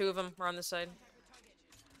 Yeah, 2 of them are on this side.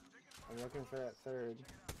 I'm looking for that third.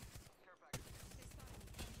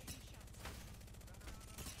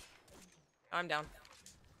 I'm down.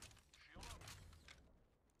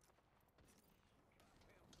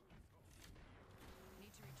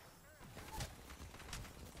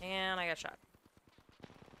 And I got shot.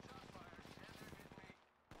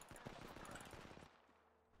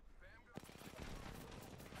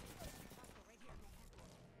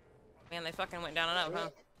 Man, they fucking went down and up, huh?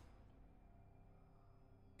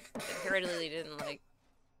 They apparently didn't like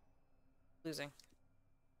losing.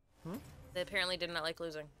 Hmm? They apparently did not like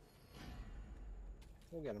losing.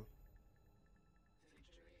 We'll get him.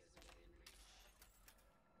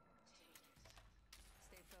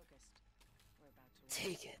 Stay focused. We're about to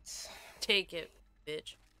win. Take it. Take it,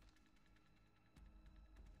 bitch.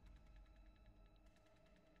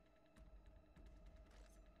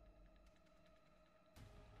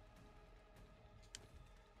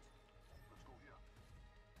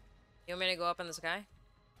 You want me to go up in the sky?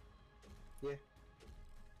 Yeah.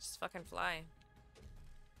 Just fucking fly.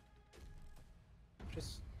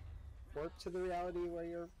 Just warp to the reality where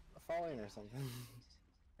you're falling or something.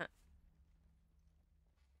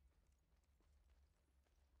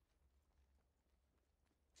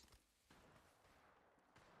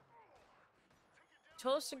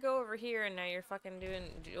 Told us to go over here and now you're fucking doing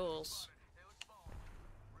duels.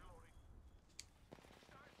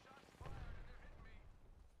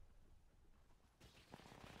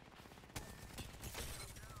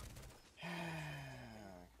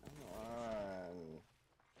 Come on.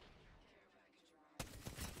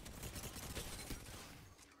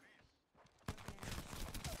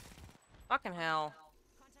 Fucking hell.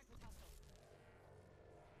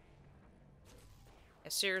 Yeah,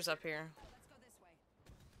 Sears up here. Let's go this way.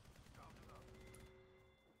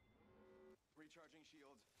 Recharging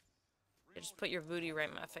shields. Yeah, just put your booty right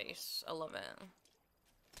in my face. I love it.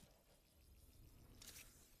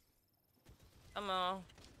 Come on.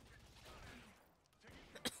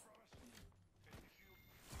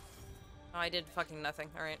 Oh, I did fucking nothing.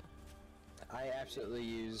 Alright. I absolutely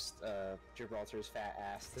used Gibraltar's fat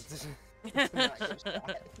ass to not get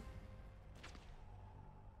shot.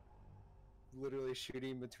 literally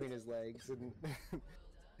shooting between his legs, and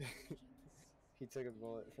he took a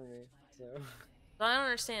bullet from me. So I don't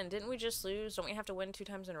understand. Didn't we just lose? Don't we have to win 2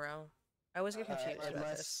 times in a row? I always get confused about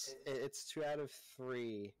unless this. it's 2 out of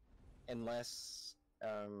 3, unless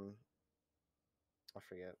I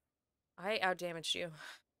forget. I outdamaged you.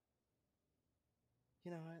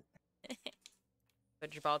 You know what? But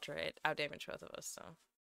Gibraltar outdamaged both of us, so.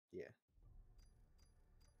 Yeah.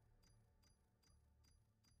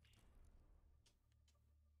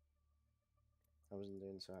 I wasn't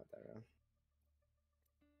doing so hot that round.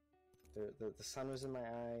 The sun was in my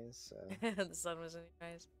eyes, so. The sun was in your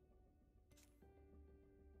eyes.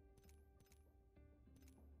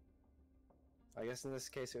 I guess in this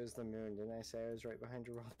case it was the moon. Didn't I say I was right behind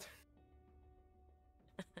Gibraltar?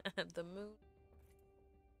 The moon.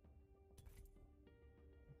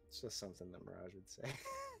 It's just something that Mirage would say.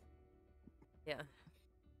 Yeah.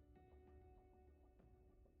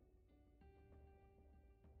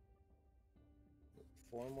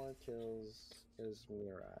 Four more kills is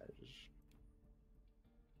Mirage.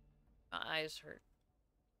 My eyes hurt.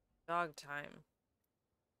 Dog time.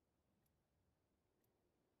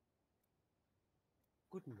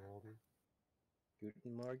 Guten Morgen.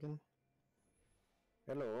 Guten Morgen.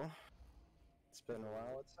 Hello. It's been a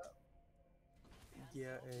while. What's up?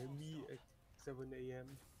 Yeah, me at 7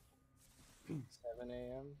 a.m. 7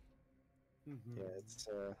 a.m. Mm-hmm. Yeah, it's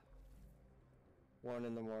 1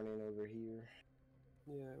 in the morning over here.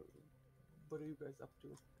 Yeah. What are you guys up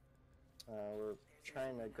to? We're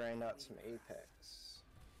trying to grind out some Apex.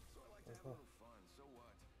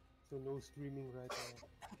 So no streaming right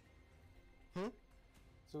now.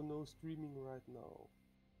 So no streaming right now.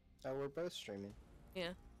 Oh, we're both streaming.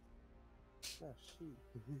 Yeah. Ah, shit.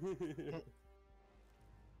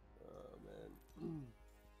 Oh man.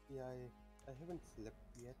 Yeah, I haven't slept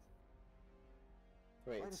yet.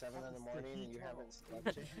 Wait, Why it's the 7 fuck in the is morning and heat you on? haven't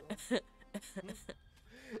slept yet?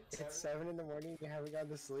 It's 7 in the morning and you haven't gone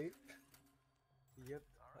to sleep? Yep.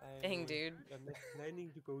 Dang, dude. I'm not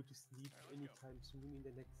planning to go to sleep anytime soon in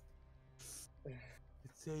the next,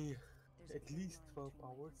 let's say, at least 12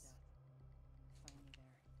 hours.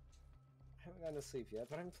 I haven't gone to sleep yet,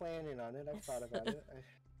 but I'm planning on it. I've thought about it.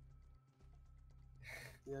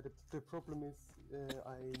 Yeah, the problem is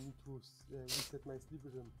I need to reset my sleep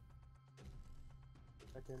rhythm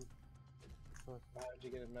again. So, How'd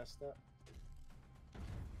you get it messed up?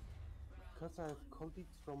 because I have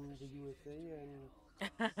colleagues from the USA and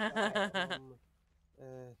from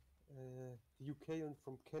the UK and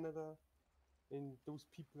from Canada, and those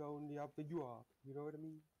people are only up where you are. You know what I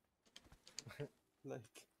mean?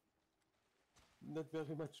 Like, not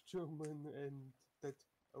very much German and that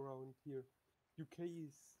around here. UK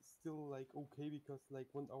is still like okay because like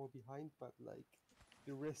 1 hour behind, but like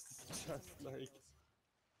the rest is just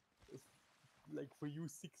like for you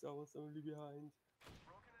 6 hours only behind.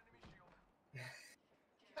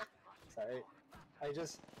 Sorry. I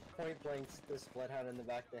just point blanked this bloodhound in the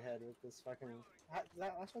back of the head with this fucking... that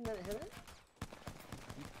last one didn't hit it?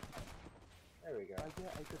 There we go.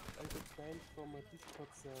 Yeah, I got banned from a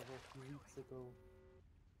Discord server a few weeks ago.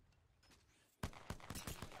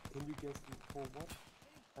 Can you guess for what?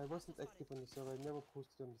 I wasn't active on the server, I never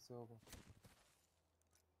posted on the server.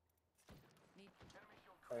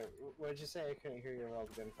 What did you say? I couldn't hear your well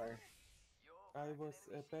gunfire. I was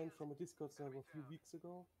banned from a Discord server a few weeks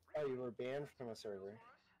ago. Oh, you were banned from a server?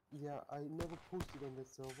 Yeah, I never posted on that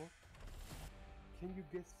server. Can you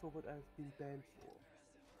guess for what I've been banned for?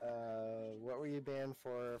 What were you banned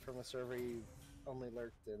for from a server you only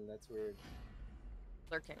lurked in? That's weird.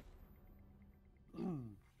 Lurking.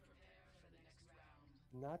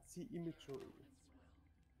 Nazi imagery.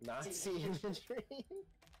 Nazi imagery?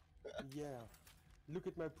 Yeah. Look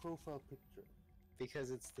at my profile picture.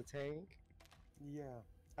 Because it's the tank? Yeah.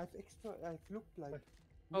 I've looked like...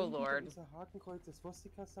 Oh maybe lord. There's a Hakenkreuz, a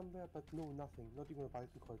swastika somewhere, but no, nothing. Not even a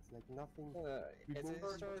Balkenkreuz, like nothing. It's a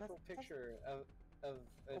historical picture of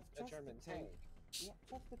a German tank. Yeah,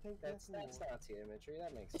 just the tank. That's Nazi imagery,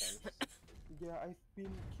 that makes sense. Yeah, I've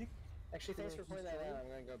been kicked. Actually, thanks for pointing that out. I'm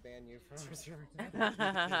gonna go ban you from reserve.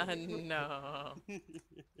 No.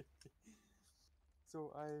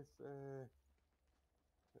 So I've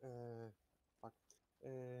fuck.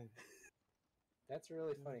 That's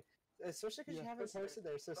really funny. Especially because you haven't posted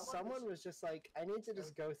there, so someone was just like, I need to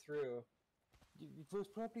just go through. It was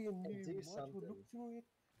probably a new do mod who looked through it.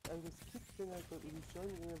 I was kicked, then I got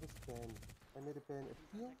rejoined, and I was banned. I made a ban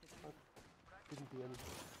appeal, but didn't do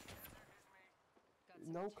anything.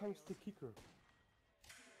 Now comes the kicker.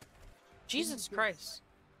 Jesus Christ.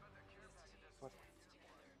 What?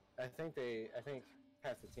 I think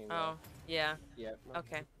half the team. Oh, yeah. Yep.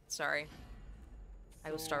 Okay, sorry.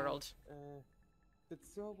 I was startled. That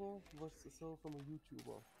server was a server from a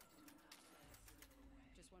YouTuber.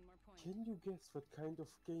 Just one more point. Can you guess what kind of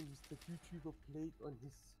games that YouTuber played on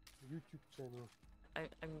his YouTube channel?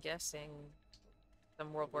 I'm guessing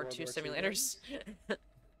some World War World II War II simulators.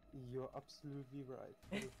 You're absolutely right.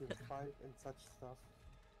 Battlefield 5 and such stuff.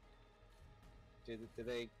 Do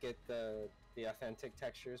they get the authentic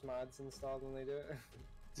textures mods installed when they do it?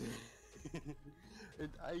 And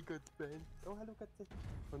I got banned. Oh, look at that.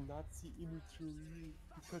 For Nazi imagery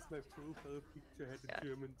because my profile picture had a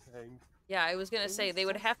German tank. Yeah, I was gonna And say it's they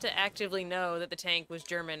would just- have to actively know that the tank was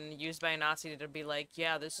German, used by a Nazi, to be like,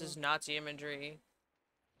 yeah, this is Nazi imagery.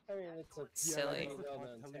 I mean, it's a Silly. It's well hard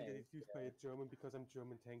known telling that tank. it's used by a German because I'm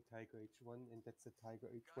German tank Tiger H1 and that's a Tiger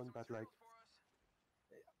H1, but like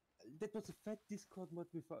that was a fat Discord mod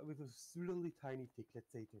with a really tiny dick,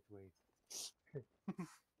 let's say it that way.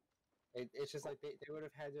 It's just like they would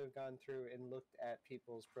have had to have gone through and looked at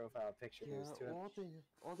people's profile pictures to have...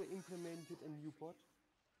 or they implemented a new bot,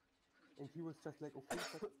 and he was just like, okay,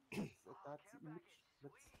 that's a Nazi image,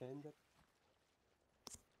 let's ban that.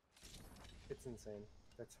 It's insane.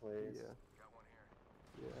 That's hilarious. Yeah. Got one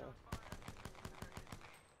here. Yeah.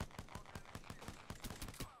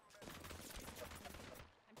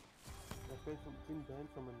 I've been banned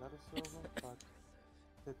from another server, but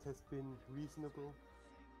that has been reasonable.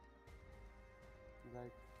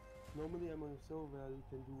 Like, normally I'm on a server where you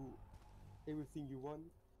can do everything you want,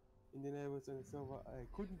 and then I was on a server I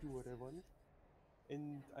couldn't do what I want,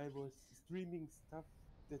 and I was streaming stuff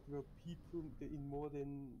that were people in more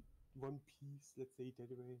than one piece, let's say it that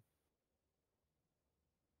way.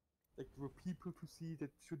 Like, there were people to see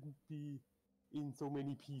that shouldn't be in so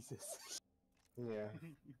many pieces. Yeah.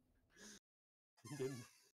 And then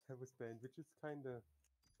I was banned, which is kinda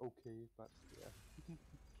okay, but yeah.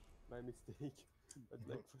 My mistake. But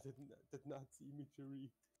like for that Nazi imagery,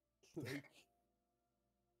 like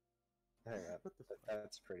what the fuck?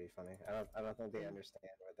 That's pretty funny. I don't think they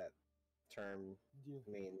understand what that term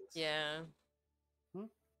means. Yeah. What?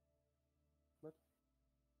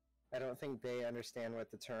 I don't think they understand what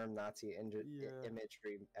the term Nazi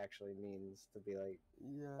imagery actually means. To be like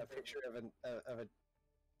a picture of a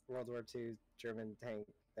World War II German tank.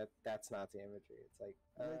 That's Nazi imagery. It's like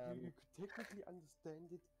you could technically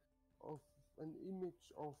understand it of an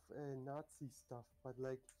image of Nazi stuff, but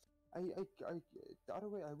like I the other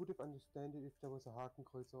way I would have understood it if there was a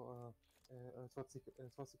Hakenkreuz or a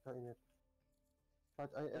swastika in it.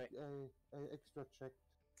 But I extra checked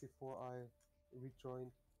before I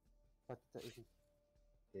rejoined, but there isn't.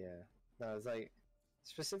 Yeah. No, it's like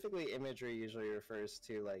specifically imagery usually refers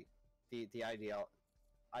to like the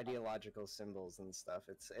ideological symbols and stuff.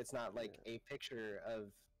 It's not like a picture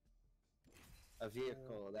of a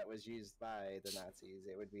vehicle that was used by the Nazis.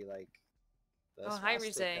 It would be like the hi,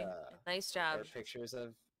 Rize. swastika, Nice job. or pictures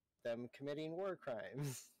of them committing war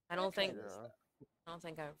crimes. I don't think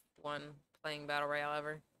I've won playing Battle Royale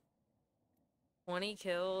ever. 20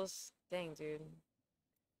 kills? Dang, dude.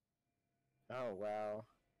 Oh, wow.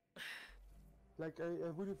 Like, I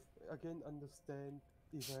would have, again, understand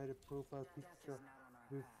if I had a profile picture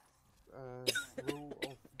with a row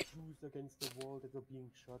of Jews against the wall that were being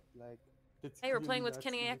shot, like... That's Hey, we're playing with Nazi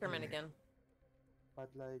Kenny imagery. Ackerman again. But,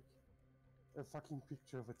 like, a fucking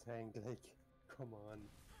picture of a tank, like, come on.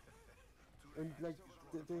 And, like,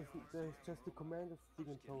 there's just the commander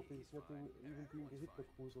sitting on top, he's not even doing the Hitler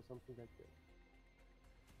cruise or something like that.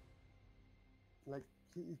 Like,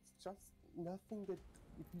 it's just nothing that,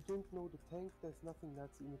 if you don't know the tank, there's nothing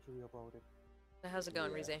Nazi imagery about it. So how's it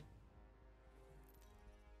going, Rize?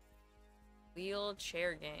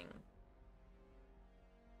 Wheelchair Gang.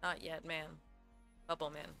 Not yet, man. Bubble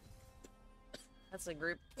Man. That's a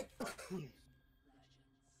group. Heads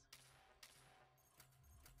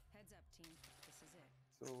up, team. This is it.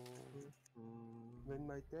 So, when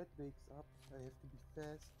my dad wakes up, I have to be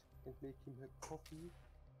fast and make him a coffee,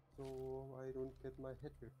 so I don't get my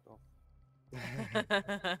head ripped off.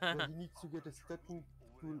 Well, he needs to get a stepping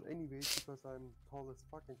stool anyway, because I'm tall as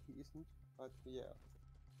fuck and he isn't, but yeah.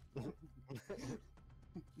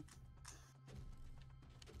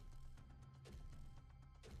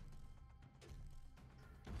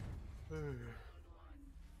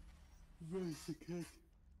 Where is the cat?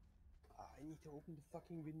 I need to open the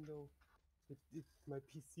fucking window. My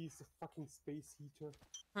PC is a fucking space heater.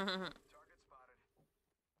 Target spotted.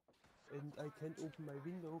 And I can't open my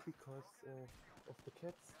window because of the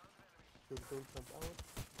cats. So they don't jump out.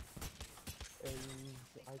 And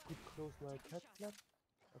I could close my cat flap,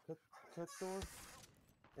 cat door,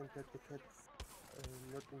 and let the cats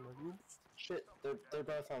not in my room. Shit, they're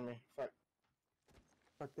both on me. Fuck.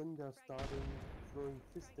 But then they're starting throwing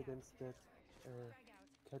fist against that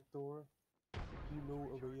cat door. You know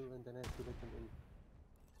a whale and then I have to let them in.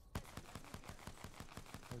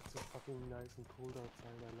 It's so fucking nice and cold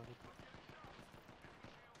outside, I love it.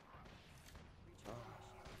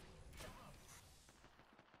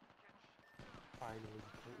 Finally,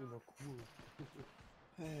 you know, cool.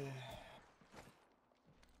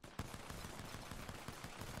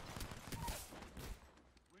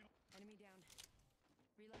 Enemy down.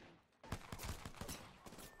 Reloading.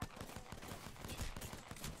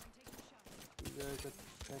 I'm taking a shot. Yeah, that's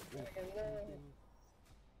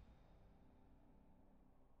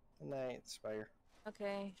Night, Spire.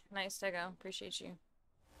 Okay, nice, Tego. Appreciate you.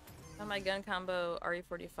 On my gun combo,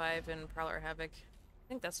 RE45 and Prowler Havoc. I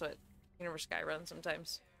think that's what Universe Guy runs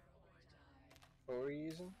sometimes. What were you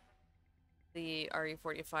using? The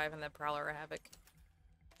RE45 and the Prowler Havoc.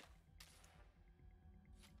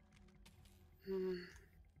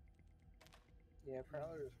 Yeah,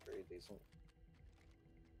 Prowler is pretty decent.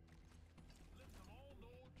 Let them all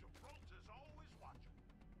know Gibraltar's always watching.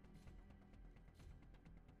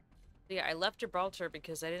 Yeah, I left Gibraltar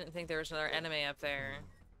because I didn't think there was another enemy up there.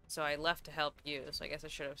 So I left to help you, so I guess I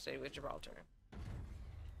should have stayed with Gibraltar.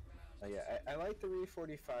 Yeah, I like the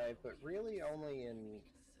Re-45, but really only in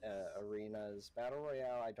arenas. Battle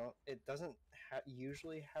Royale, it doesn't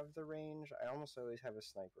usually have the range. I almost always have a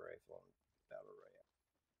sniper rifle in Battle Royale.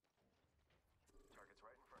 Target's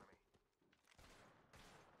right in front of me.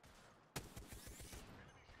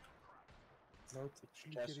 Now it's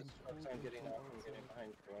actually Just getting focus on getting off and getting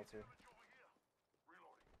behind Gibraltar.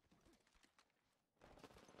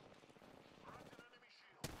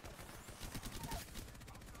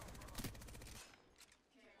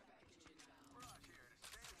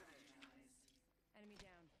 Enemy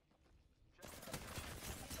down.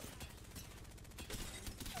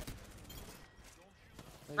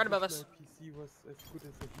 Right above us. My PC was as good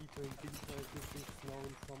as a heater in winter as it is now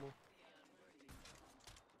in summer.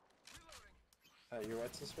 Your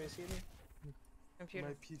what's the space heater? Computer.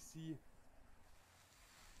 My PC,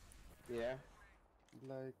 Yeah.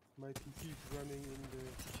 like my PC is running in the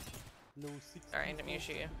low 60s. Sorry, I didn't mean to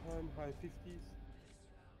shoot you. Time, high 50s.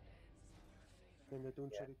 And I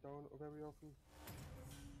don't shut it down very often.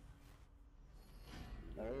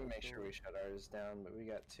 Now, we make sure we shut ours down, but we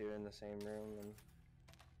got two in the same room, and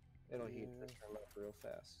it'll heat this room up real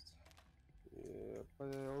fast. Yeah,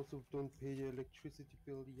 but I also don't pay the electricity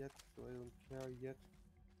bill yet, so I don't care yet.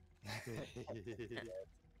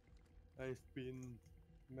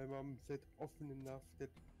 My mom said often enough that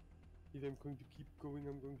if I'm going to keep going,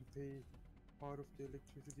 I'm going to pay part of the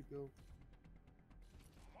electricity bill.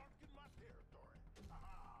 Marking my territory.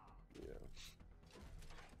 Yeah.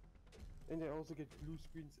 And I also get blue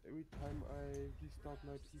screens every time I restart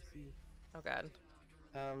my PC. Oh god.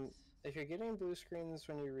 If you're getting blue screens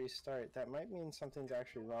when you restart, that might mean something's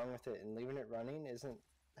actually wrong with it, and leaving it running isn't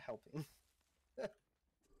helping.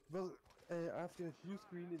 Well, after a blue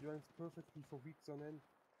screen, it runs perfectly for weeks on end.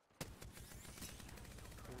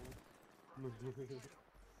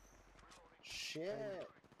 Shit!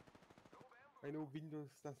 I know Windows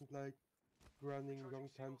doesn't like running long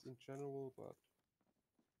times in general, but...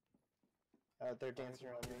 They're dancing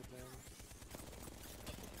around me.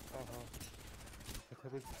 What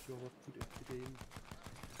happens if you're not good at the game?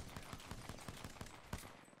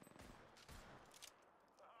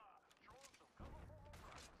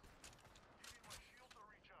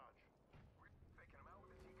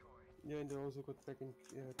 Yeah, and I also got back in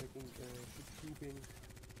cubing,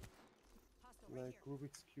 like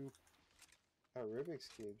Rubik's Cube. Oh, Rubik's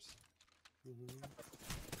Cubes.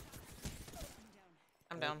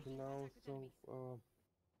 I'm down. I can now solve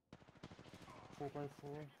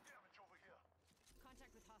 4x4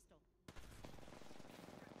 Contact with hostile.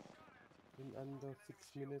 in under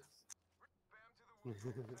 6 minutes.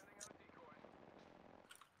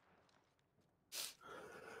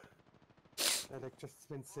 I like just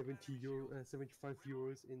spent 75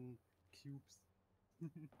 euros in cubes.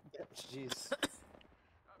 Jeez.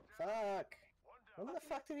 Fuck! When the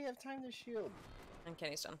fuck did he have time to shield? And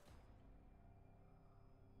Kenny's done.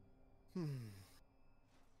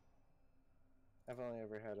 I've only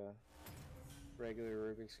ever had a regular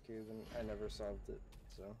Rubik's Cube, and I never solved it,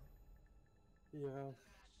 so... Yeah.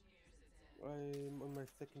 I'm on my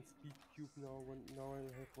second speed cube now. Now I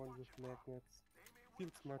have one with magnets.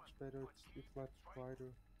 Feels much better, it's much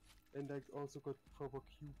brighter. And I also got proper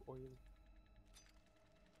cube oil.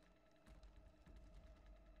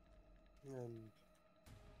 And...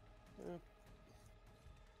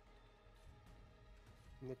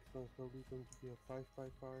 next one's probably going to be a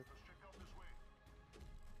 5x5.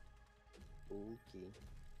 Okay.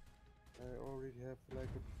 I already have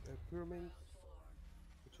like a pyramid,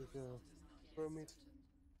 which is a pyramid.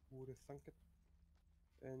 Who would have thunk it?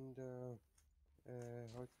 And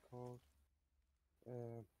how it's called?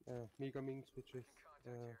 Mega Minx, which is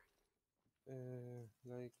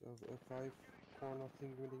like a 5-corner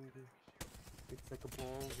thingy. It's like a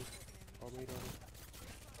ball with are made out of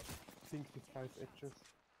things with 5 edges.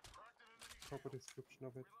 Proper description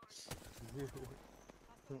of it.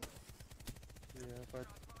 Yeah, but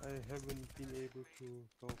I haven't been able to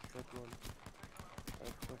solve that one.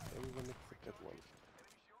 I've lost everyone except that one.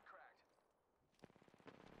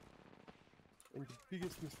 And the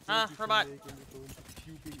biggest mistake you robot. can make when you go into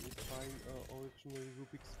cubing is buying original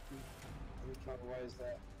Rubik's Cube. Why is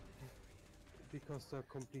that? Because they're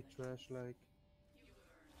complete trash, like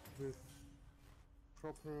with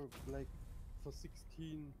proper, like for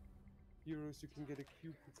 16 euros you can get a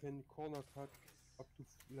cube who can corner cut up to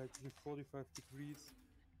like with 45 degrees.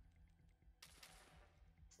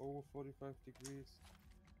 Over 45 degrees.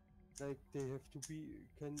 Like they have to be,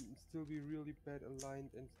 can still be really bad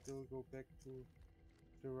aligned and still go back to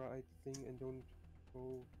the right thing and don't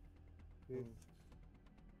go with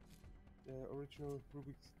the original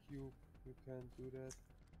Rubik's Cube. You can't do that.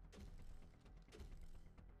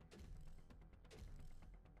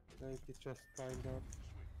 Like it just bind up.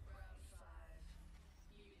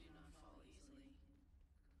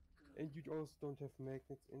 And you also don't have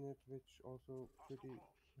magnets in it, which also pretty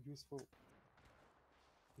useful.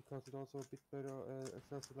 Because it also a bit better,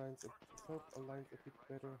 self-aligns a bit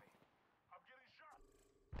better.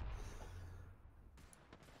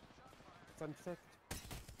 Fun fact,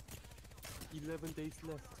 11 days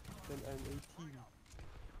left, then I'm 18.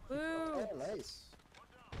 Woo! Oh, nice.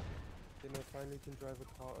 Then I finally can drive a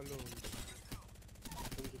car alone.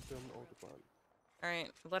 On the German Autobahn.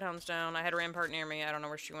 Alright, Bloodhound's down. I had a Rampart near me. I don't know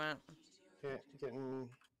where she went. Okay, getting...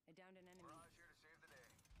 I downed an enemy.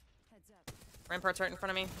 Heads up. Rampart's right in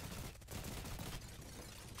front of me.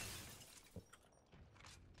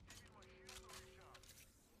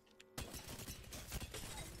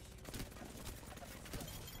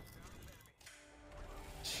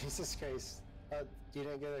 Jesus Christ. You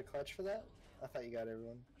didn't get a clutch for that? I thought you got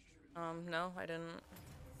everyone. No, I didn't.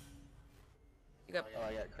 You got... Oh,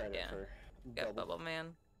 I got credit for You got Bubble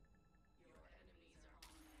Man.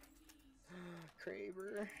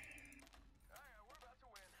 Kraber.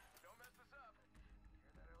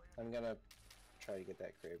 I'm gonna try to get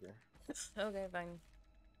that Kraber. Okay, fine.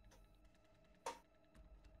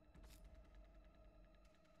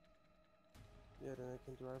 Yeah, then I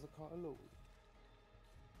can drive a car alone.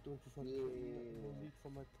 Don't just want no need for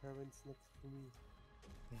my parents next to me.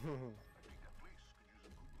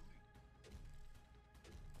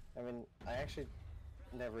 I mean, I actually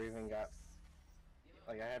never even got,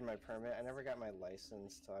 like, I had my permit. I never got my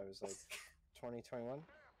license till I was like 20, 21.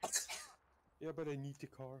 Yeah, but I need the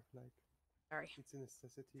car, like, sorry. It's a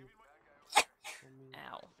necessity for me.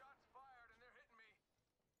 Ow.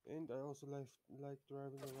 And I also like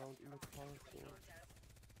driving around in a car, so...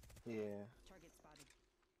 Yeah. Target spotted.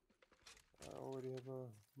 I already have a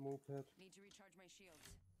moped. Need to recharge my shields.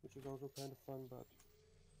 Which is also kind of fun, but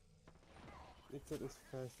it's not as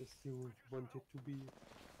fast as you want it to be.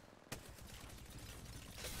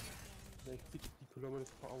 Like 60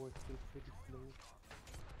 kilometers per hour is still pretty slow.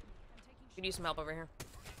 Could use some help over here.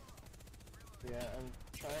 Yeah, I'm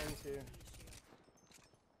trying to.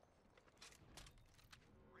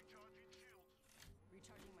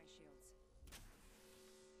 Recharging my shields.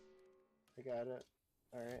 I got it.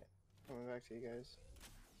 Alright, coming back to you guys.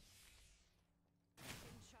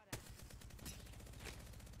 Getting shot at.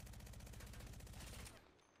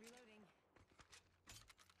 Reloading.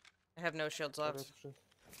 I have no shields left.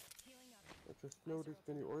 Healing up. I just noticed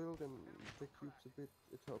when you oil them, the cubes a bit,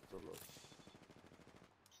 it helps a lot.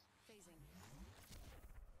 Phasing.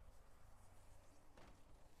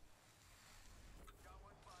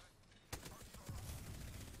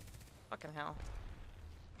 Fucking hell.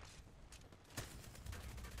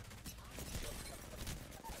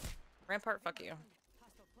 Rampart, fuck you.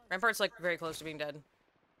 Rampart's like very close to being dead.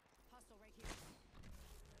 Hostile right Yeah.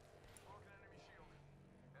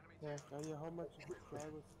 here. Yeah, how much is the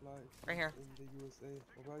driver's license Right here. in the USA?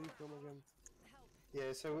 Or where are you from again?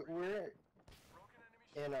 Yeah, so we're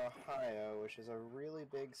in Ohio, which is a really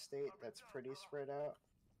big state that's pretty spread out.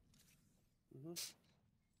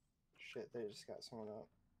 Shit, they just got someone up.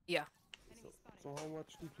 Yeah. So how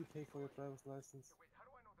much did you pay for your driver's license?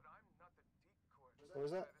 What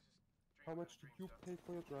was that? How much did you pay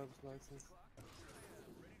for your driver's license?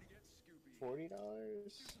 $40?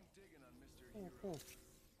 Oh, cool.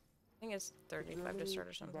 I think it's 35 to start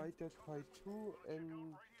or something. Divide that by 2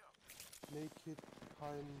 and make it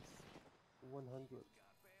times 100.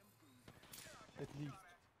 At least.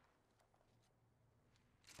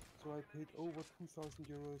 So I paid over 2,000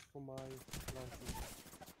 euros for my license.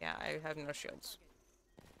 Yeah, I have no shields.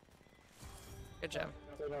 Good job.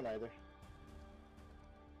 They don't either.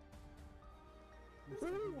 Mr.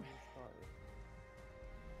 Bean is high.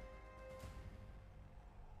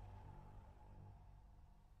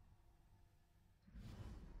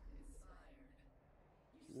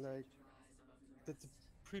 Like, that's a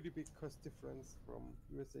pretty big cost difference from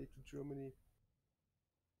USA to Germany.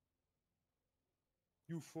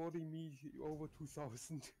 U40 me over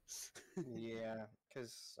 2,000. Yeah,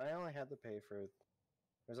 because I only had to pay for, it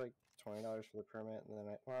was like $20 for the permit, and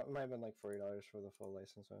then well, it might have been like $40 for the full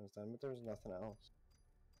license when it was done, but there was nothing else.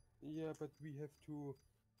 Yeah, but we have to,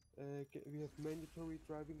 we have mandatory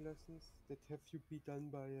driving lessons that have to be done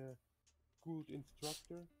by a schooled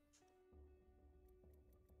instructor.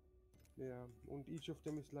 Yeah, and each of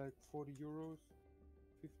them is like 40 euros,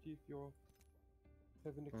 50 if you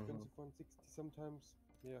have an expensive one, 60 sometimes.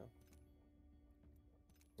 Yeah.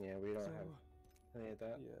 Yeah, we don't So, have any of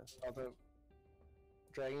that. yeah. Although,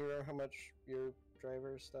 Dragon, you know how much your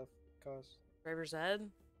driver stuff costs? Driver's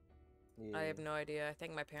ed? Yeah. I have no idea. I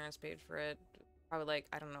think my parents paid for it. Probably like,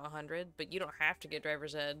 I don't know, 100. But you don't have to get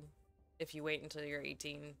driver's ed if you wait until you're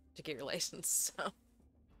 18 to get your license, so.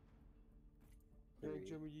 Yeah, in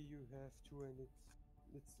Germany you have to, and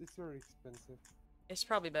it's very expensive. It's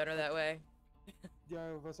probably better that way. Yeah,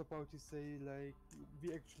 I was about to say, like,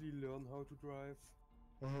 we actually learn how to drive.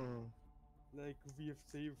 Like, we have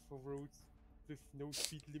saved for roads with no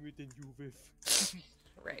speed limit and you with.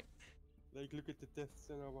 Right. Like, look at the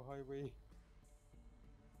deaths on our highway.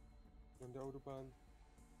 On the Autobahn.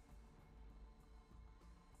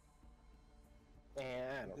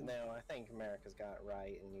 Yeah, I don't know. I think America's got it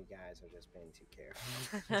right, and you guys are just being too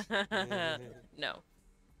careful. No.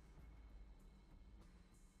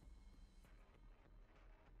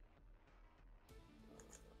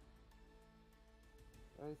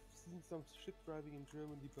 I've seen some shit driving in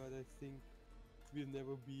Germany, but I think we'll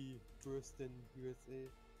never be worse than USA.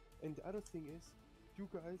 And the other thing is, you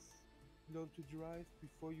guys learn to drive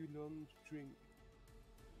before you learn to drink.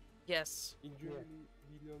 Yes. In Germany,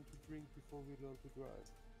 we learn to drink before we learn to drive.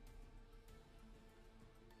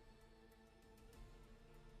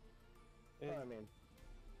 And, Well, I mean,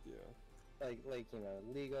 yeah. like you know,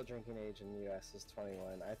 legal drinking age in the U.S. is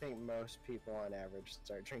 21. I think most people on average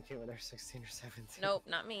start drinking when they're 16 or 17. Nope,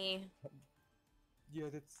 not me. Yeah,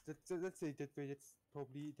 let's say that way. That's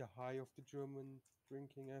probably the high of the German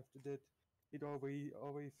drinking. After that, it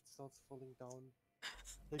always starts falling down.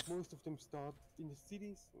 Like most of them start in the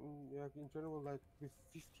cities, yeah, in general, like with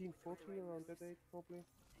 15, 14 around that age probably.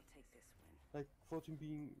 Take this win. Like 14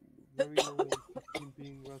 being very low and 15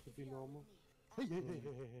 being relatively normal.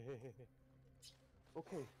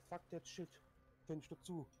 Okay, fuck that shit. Fenster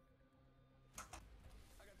zu. I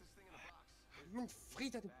got this thing in a box. Mann,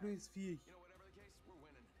 Frieda, du blödes Viech. You know, whatever the case, we're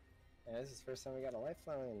winning. Yeah, this is the first time we got a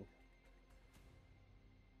lifeline.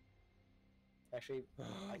 Actually,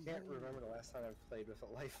 I can't remember the last time I've played with a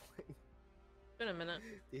lifeline. Been a minute.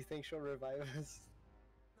 Do you think she'll revive us?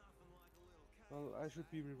 Well, I should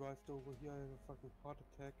be revived over here. I have a fucking heart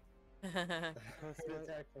attack. Because Heart my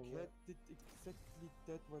attack from cat did exactly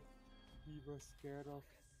that what we were scared of.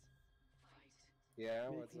 Yeah,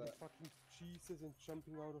 what's Making that? fucking cheeses and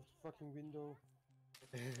jumping out of the fucking window.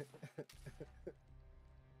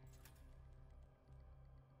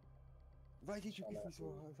 Why did you give me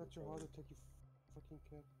such a heart attack, you fucking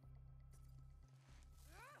cat?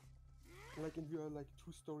 Like, and we are like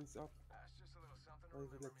 2 stories up. That's just a little something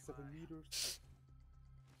to Like 7 meters.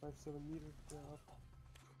 5-7 meters, yeah, up.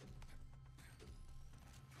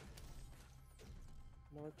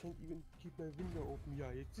 Now I can't even keep my window open.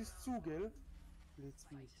 Ja, jetzt ist zu, gell? Let's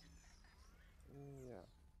see. Ja.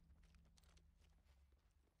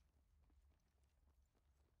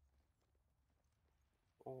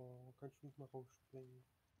 Oh, kannst du nicht mal rausspringen?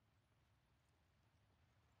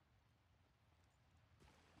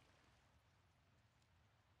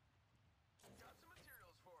 Got some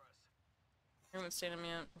materials for us. I haven't seen him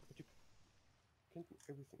yet. But you can't do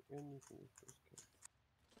everything, anything with this cat.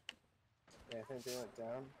 Yeah, I think they went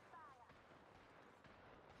down.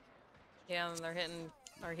 Yeah, and they're hitting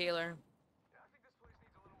our healer. Yeah, I think this place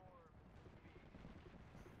needs a little more.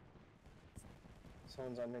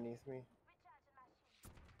 Someone's underneath me.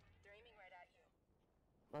 They're aiming right at you.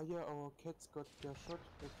 Ah yeah, our cats got their shot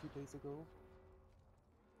a few days ago.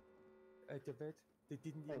 At the vet. They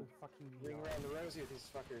didn't even fucking Ring know. around the rosy with these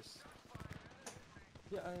fuckers.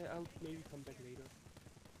 Yeah, I'll maybe come back later.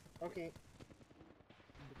 Okay.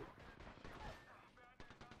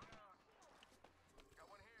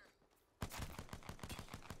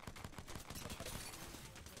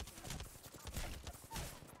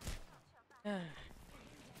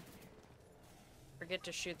 Forget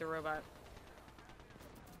to shoot the robot.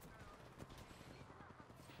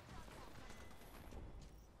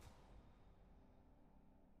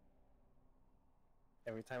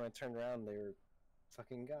 Every time I turned around, they were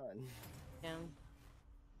fucking gone. Yeah.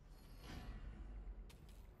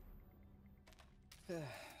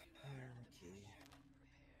 Key.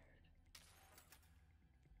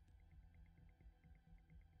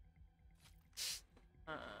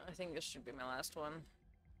 I think this should be my last one.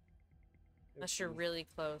 Unless you're really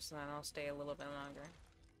close, and then I'll stay a little bit longer.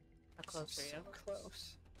 How close are you? So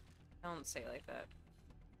close. Don't say it like that.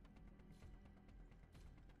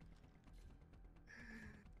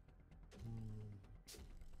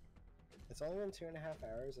 It's only been 2.5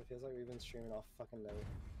 hours. It feels like we've been streaming all fucking night.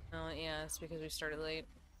 Oh, yeah, it's because we started late.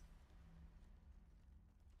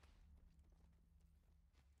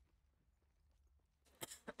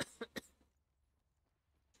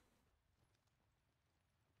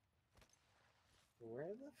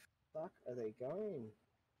 Where the fuck are they going?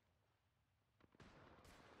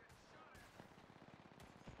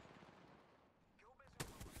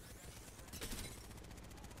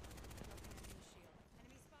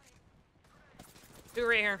 Do it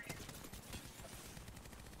right here.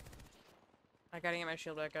 I gotta get my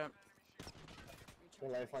shield back up.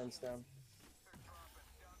 Your lifeline's down.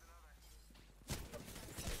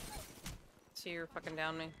 See, you're fucking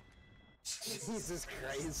down me. Jesus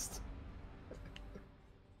Christ.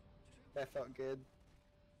 That felt good.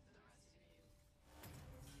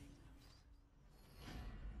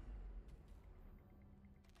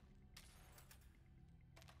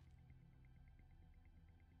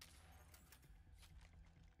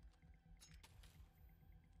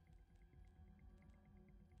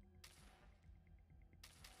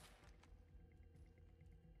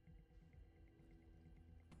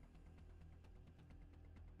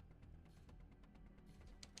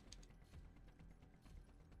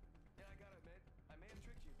 Yeah, I gotta admit, I may have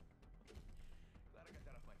tricked you. Glad I got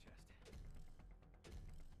that off my chest.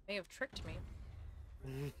 May have tricked me.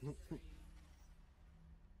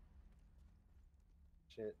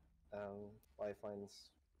 Shit.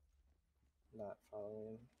 Lifeline's not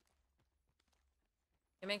following.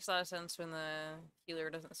 It makes a lot of sense when the healer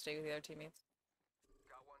doesn't stay with the other teammates.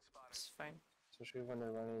 Got one spotted. It's fine. Especially when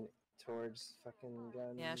they're running towards fucking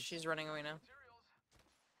guns. Yeah, she's running away now.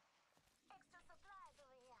 Extra supplies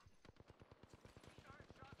over here.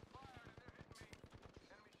 Shots fired and they're hitting me.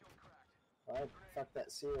 Enemy shield cracked. I fucked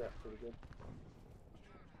that seer up pretty good.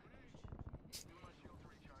 Doing my shield to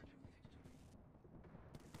recharge.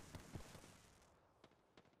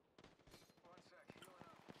 One sec, healing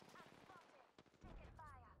up. Taking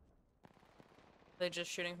fire. They're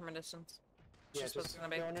just shooting from a distance. Yeah, She's supposed just to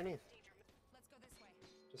be. go underneath. Let's go this way.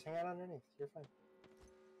 Just hang out underneath. You're fine.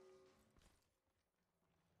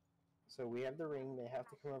 So we have the ring. They have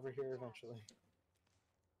to come over here eventually.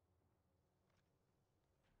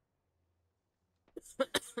 Decoy.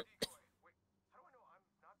 Wait, how do I know I'm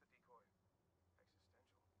not the decoy? Existential.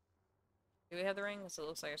 Do we have the ring? Because it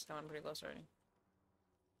looks like it's coming pretty close already.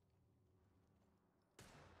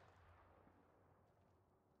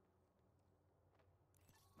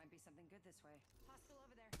 Might be something good this way. Hostile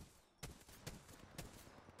over there.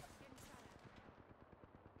 Getting shot at.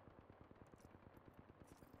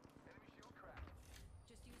 Enemy shield cracked.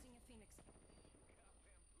 Just using a phoenix. Got bamboozled.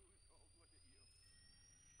 Look at you.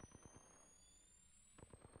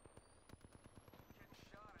 Getting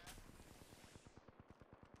shot at.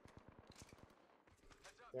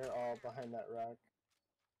 Heads up. They're all behind that rock.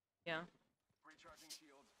 Yeah. Recharging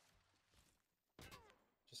shields.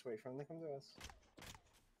 Just wait for them to come to us.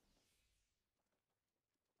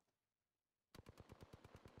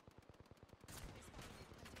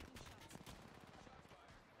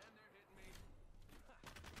 And they're hitting me. Ha.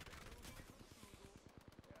 Bamboozled.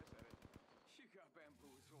 Yeah, I said it. You got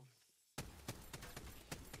bamboozled.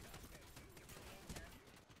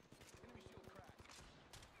 Enemy shield cracked.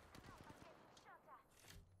 Shot at.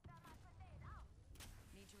 Thermite grenade out.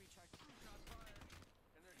 Need to recharge. Shots fired.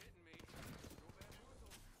 And they're hitting me. Go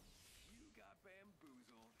bamboozled. You got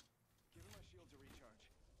bamboozled. Giving my shield to recharge.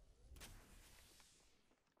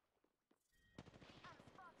 I'm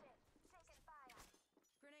spotted. Taking fire.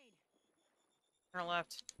 Grenade. Turn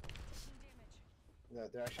left. Taking damage. Yeah,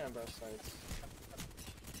 they're actually on both sides.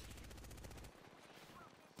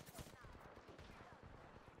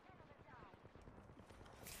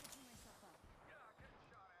 Switching myself up. Yeah, getting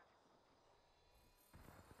shot at.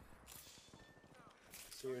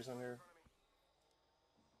 Seer's under.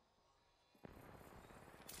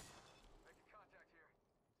 Making contact here.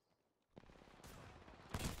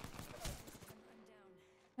 I'm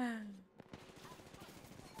down.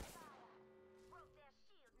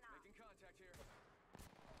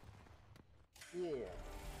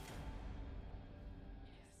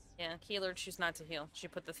 Yeah, healer choose not to heal. She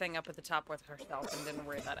put the thing up at the top with herself and didn't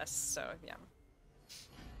worry about us, so yeah.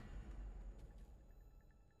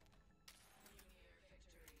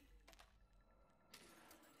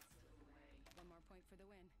 One more point for the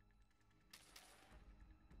win.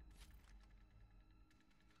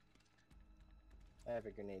 I have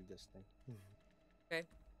a grenade this thing. Okay.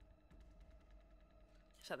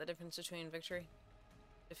 Is that the difference between victory?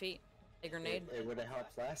 Defeat? A grenade? It would have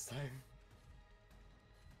helped last time.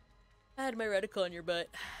 I had my reticle on your butt.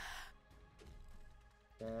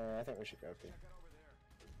 I think we should go up here.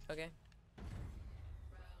 Okay.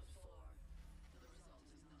 Round 4. The result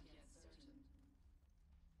is not yet certain.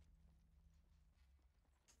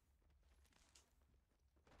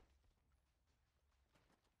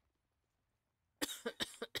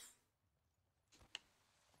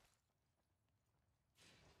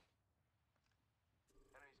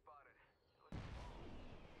 Enemy spotted.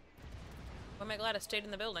 Well, am I glad I stayed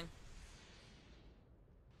in the building?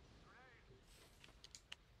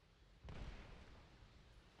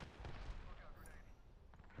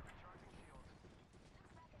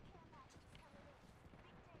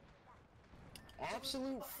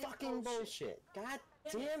 Absolute fucking bullshit. God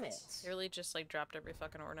damn it. They really just like dropped every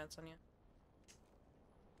fucking ordnance on you.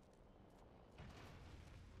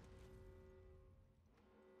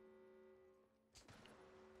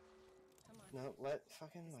 No, let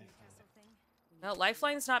fucking lifeline. No,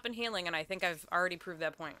 Lifeline's not been healing, and I think I've already proved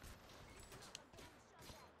that point.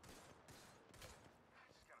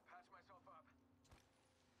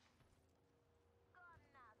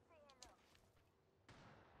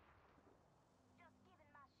 Just gotta patch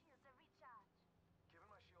myself up. Giving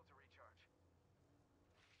my shields a recharge.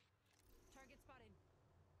 Target spotted.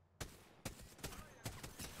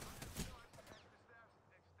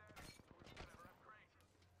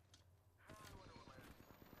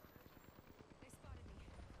 They spotted me.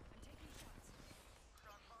 I'm taking shots.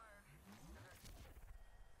 Shot fired.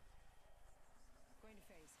 Going to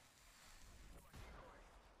phase.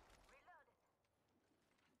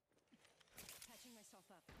 Patching myself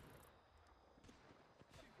up.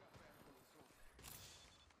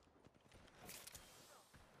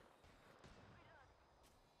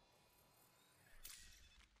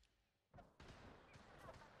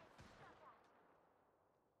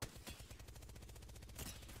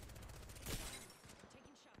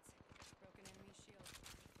 Taking shots. Broken enemy shield.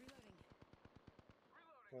 Reloading.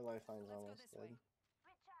 Your lifeline's Let's go almost this dead. way.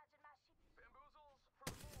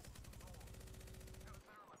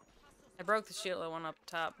 I broke the shield one up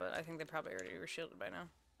top, but I think they probably already were shielded by now.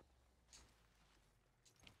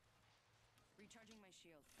 Recharging my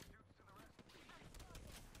shield.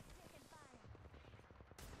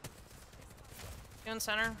 You in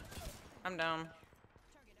center? I'm down.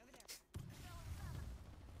 Target over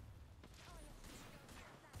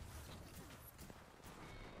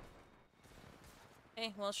there.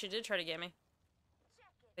 Hey, well, she did try to get me.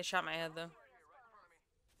 They shot my head, though.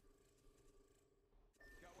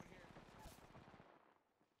 Got one here.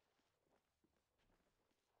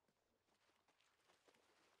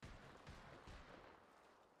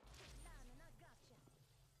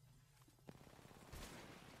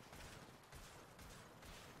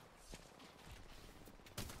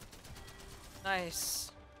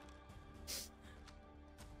 Nice.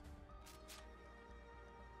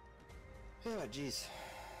 Oh, jeez.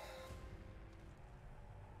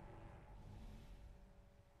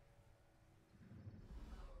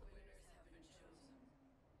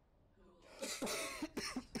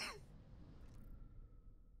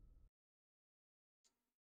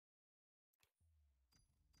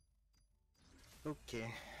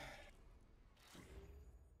 Okay.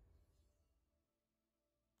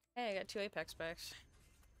 Hey, I got 2 Apex packs.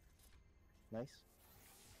 Nice.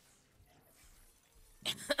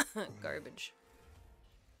 Garbage.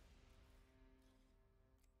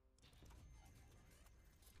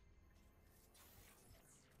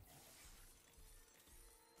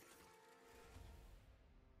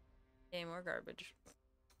 Hey, more garbage.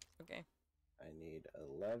 Okay. I need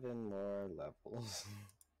 11 more levels.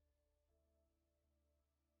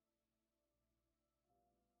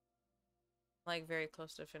 Like, very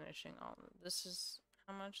close to finishing all of this. Is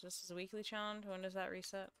how much? This is a weekly challenge? When does that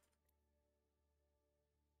reset?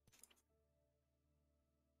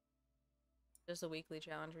 Does the weekly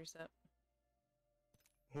challenge reset?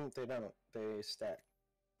 They don't. They stack.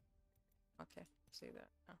 Okay, see that.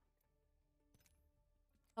 Oh.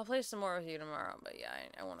 I'll play some more with you tomorrow, but yeah,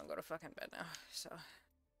 I want to go to fucking bed now, so.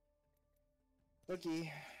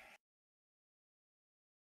 Okay.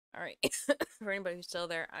 Alright. For anybody who's still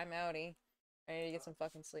there, I'm outie. I need to get some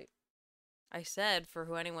fucking sleep. I said for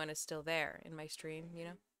who anyone is still there in my stream, you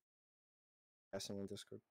know? Passing in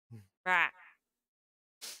Discord. Right.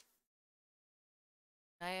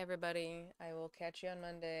 Bye, everybody. I will catch you on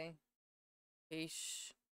Monday.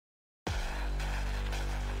 Peace.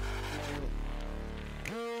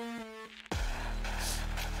 Mm.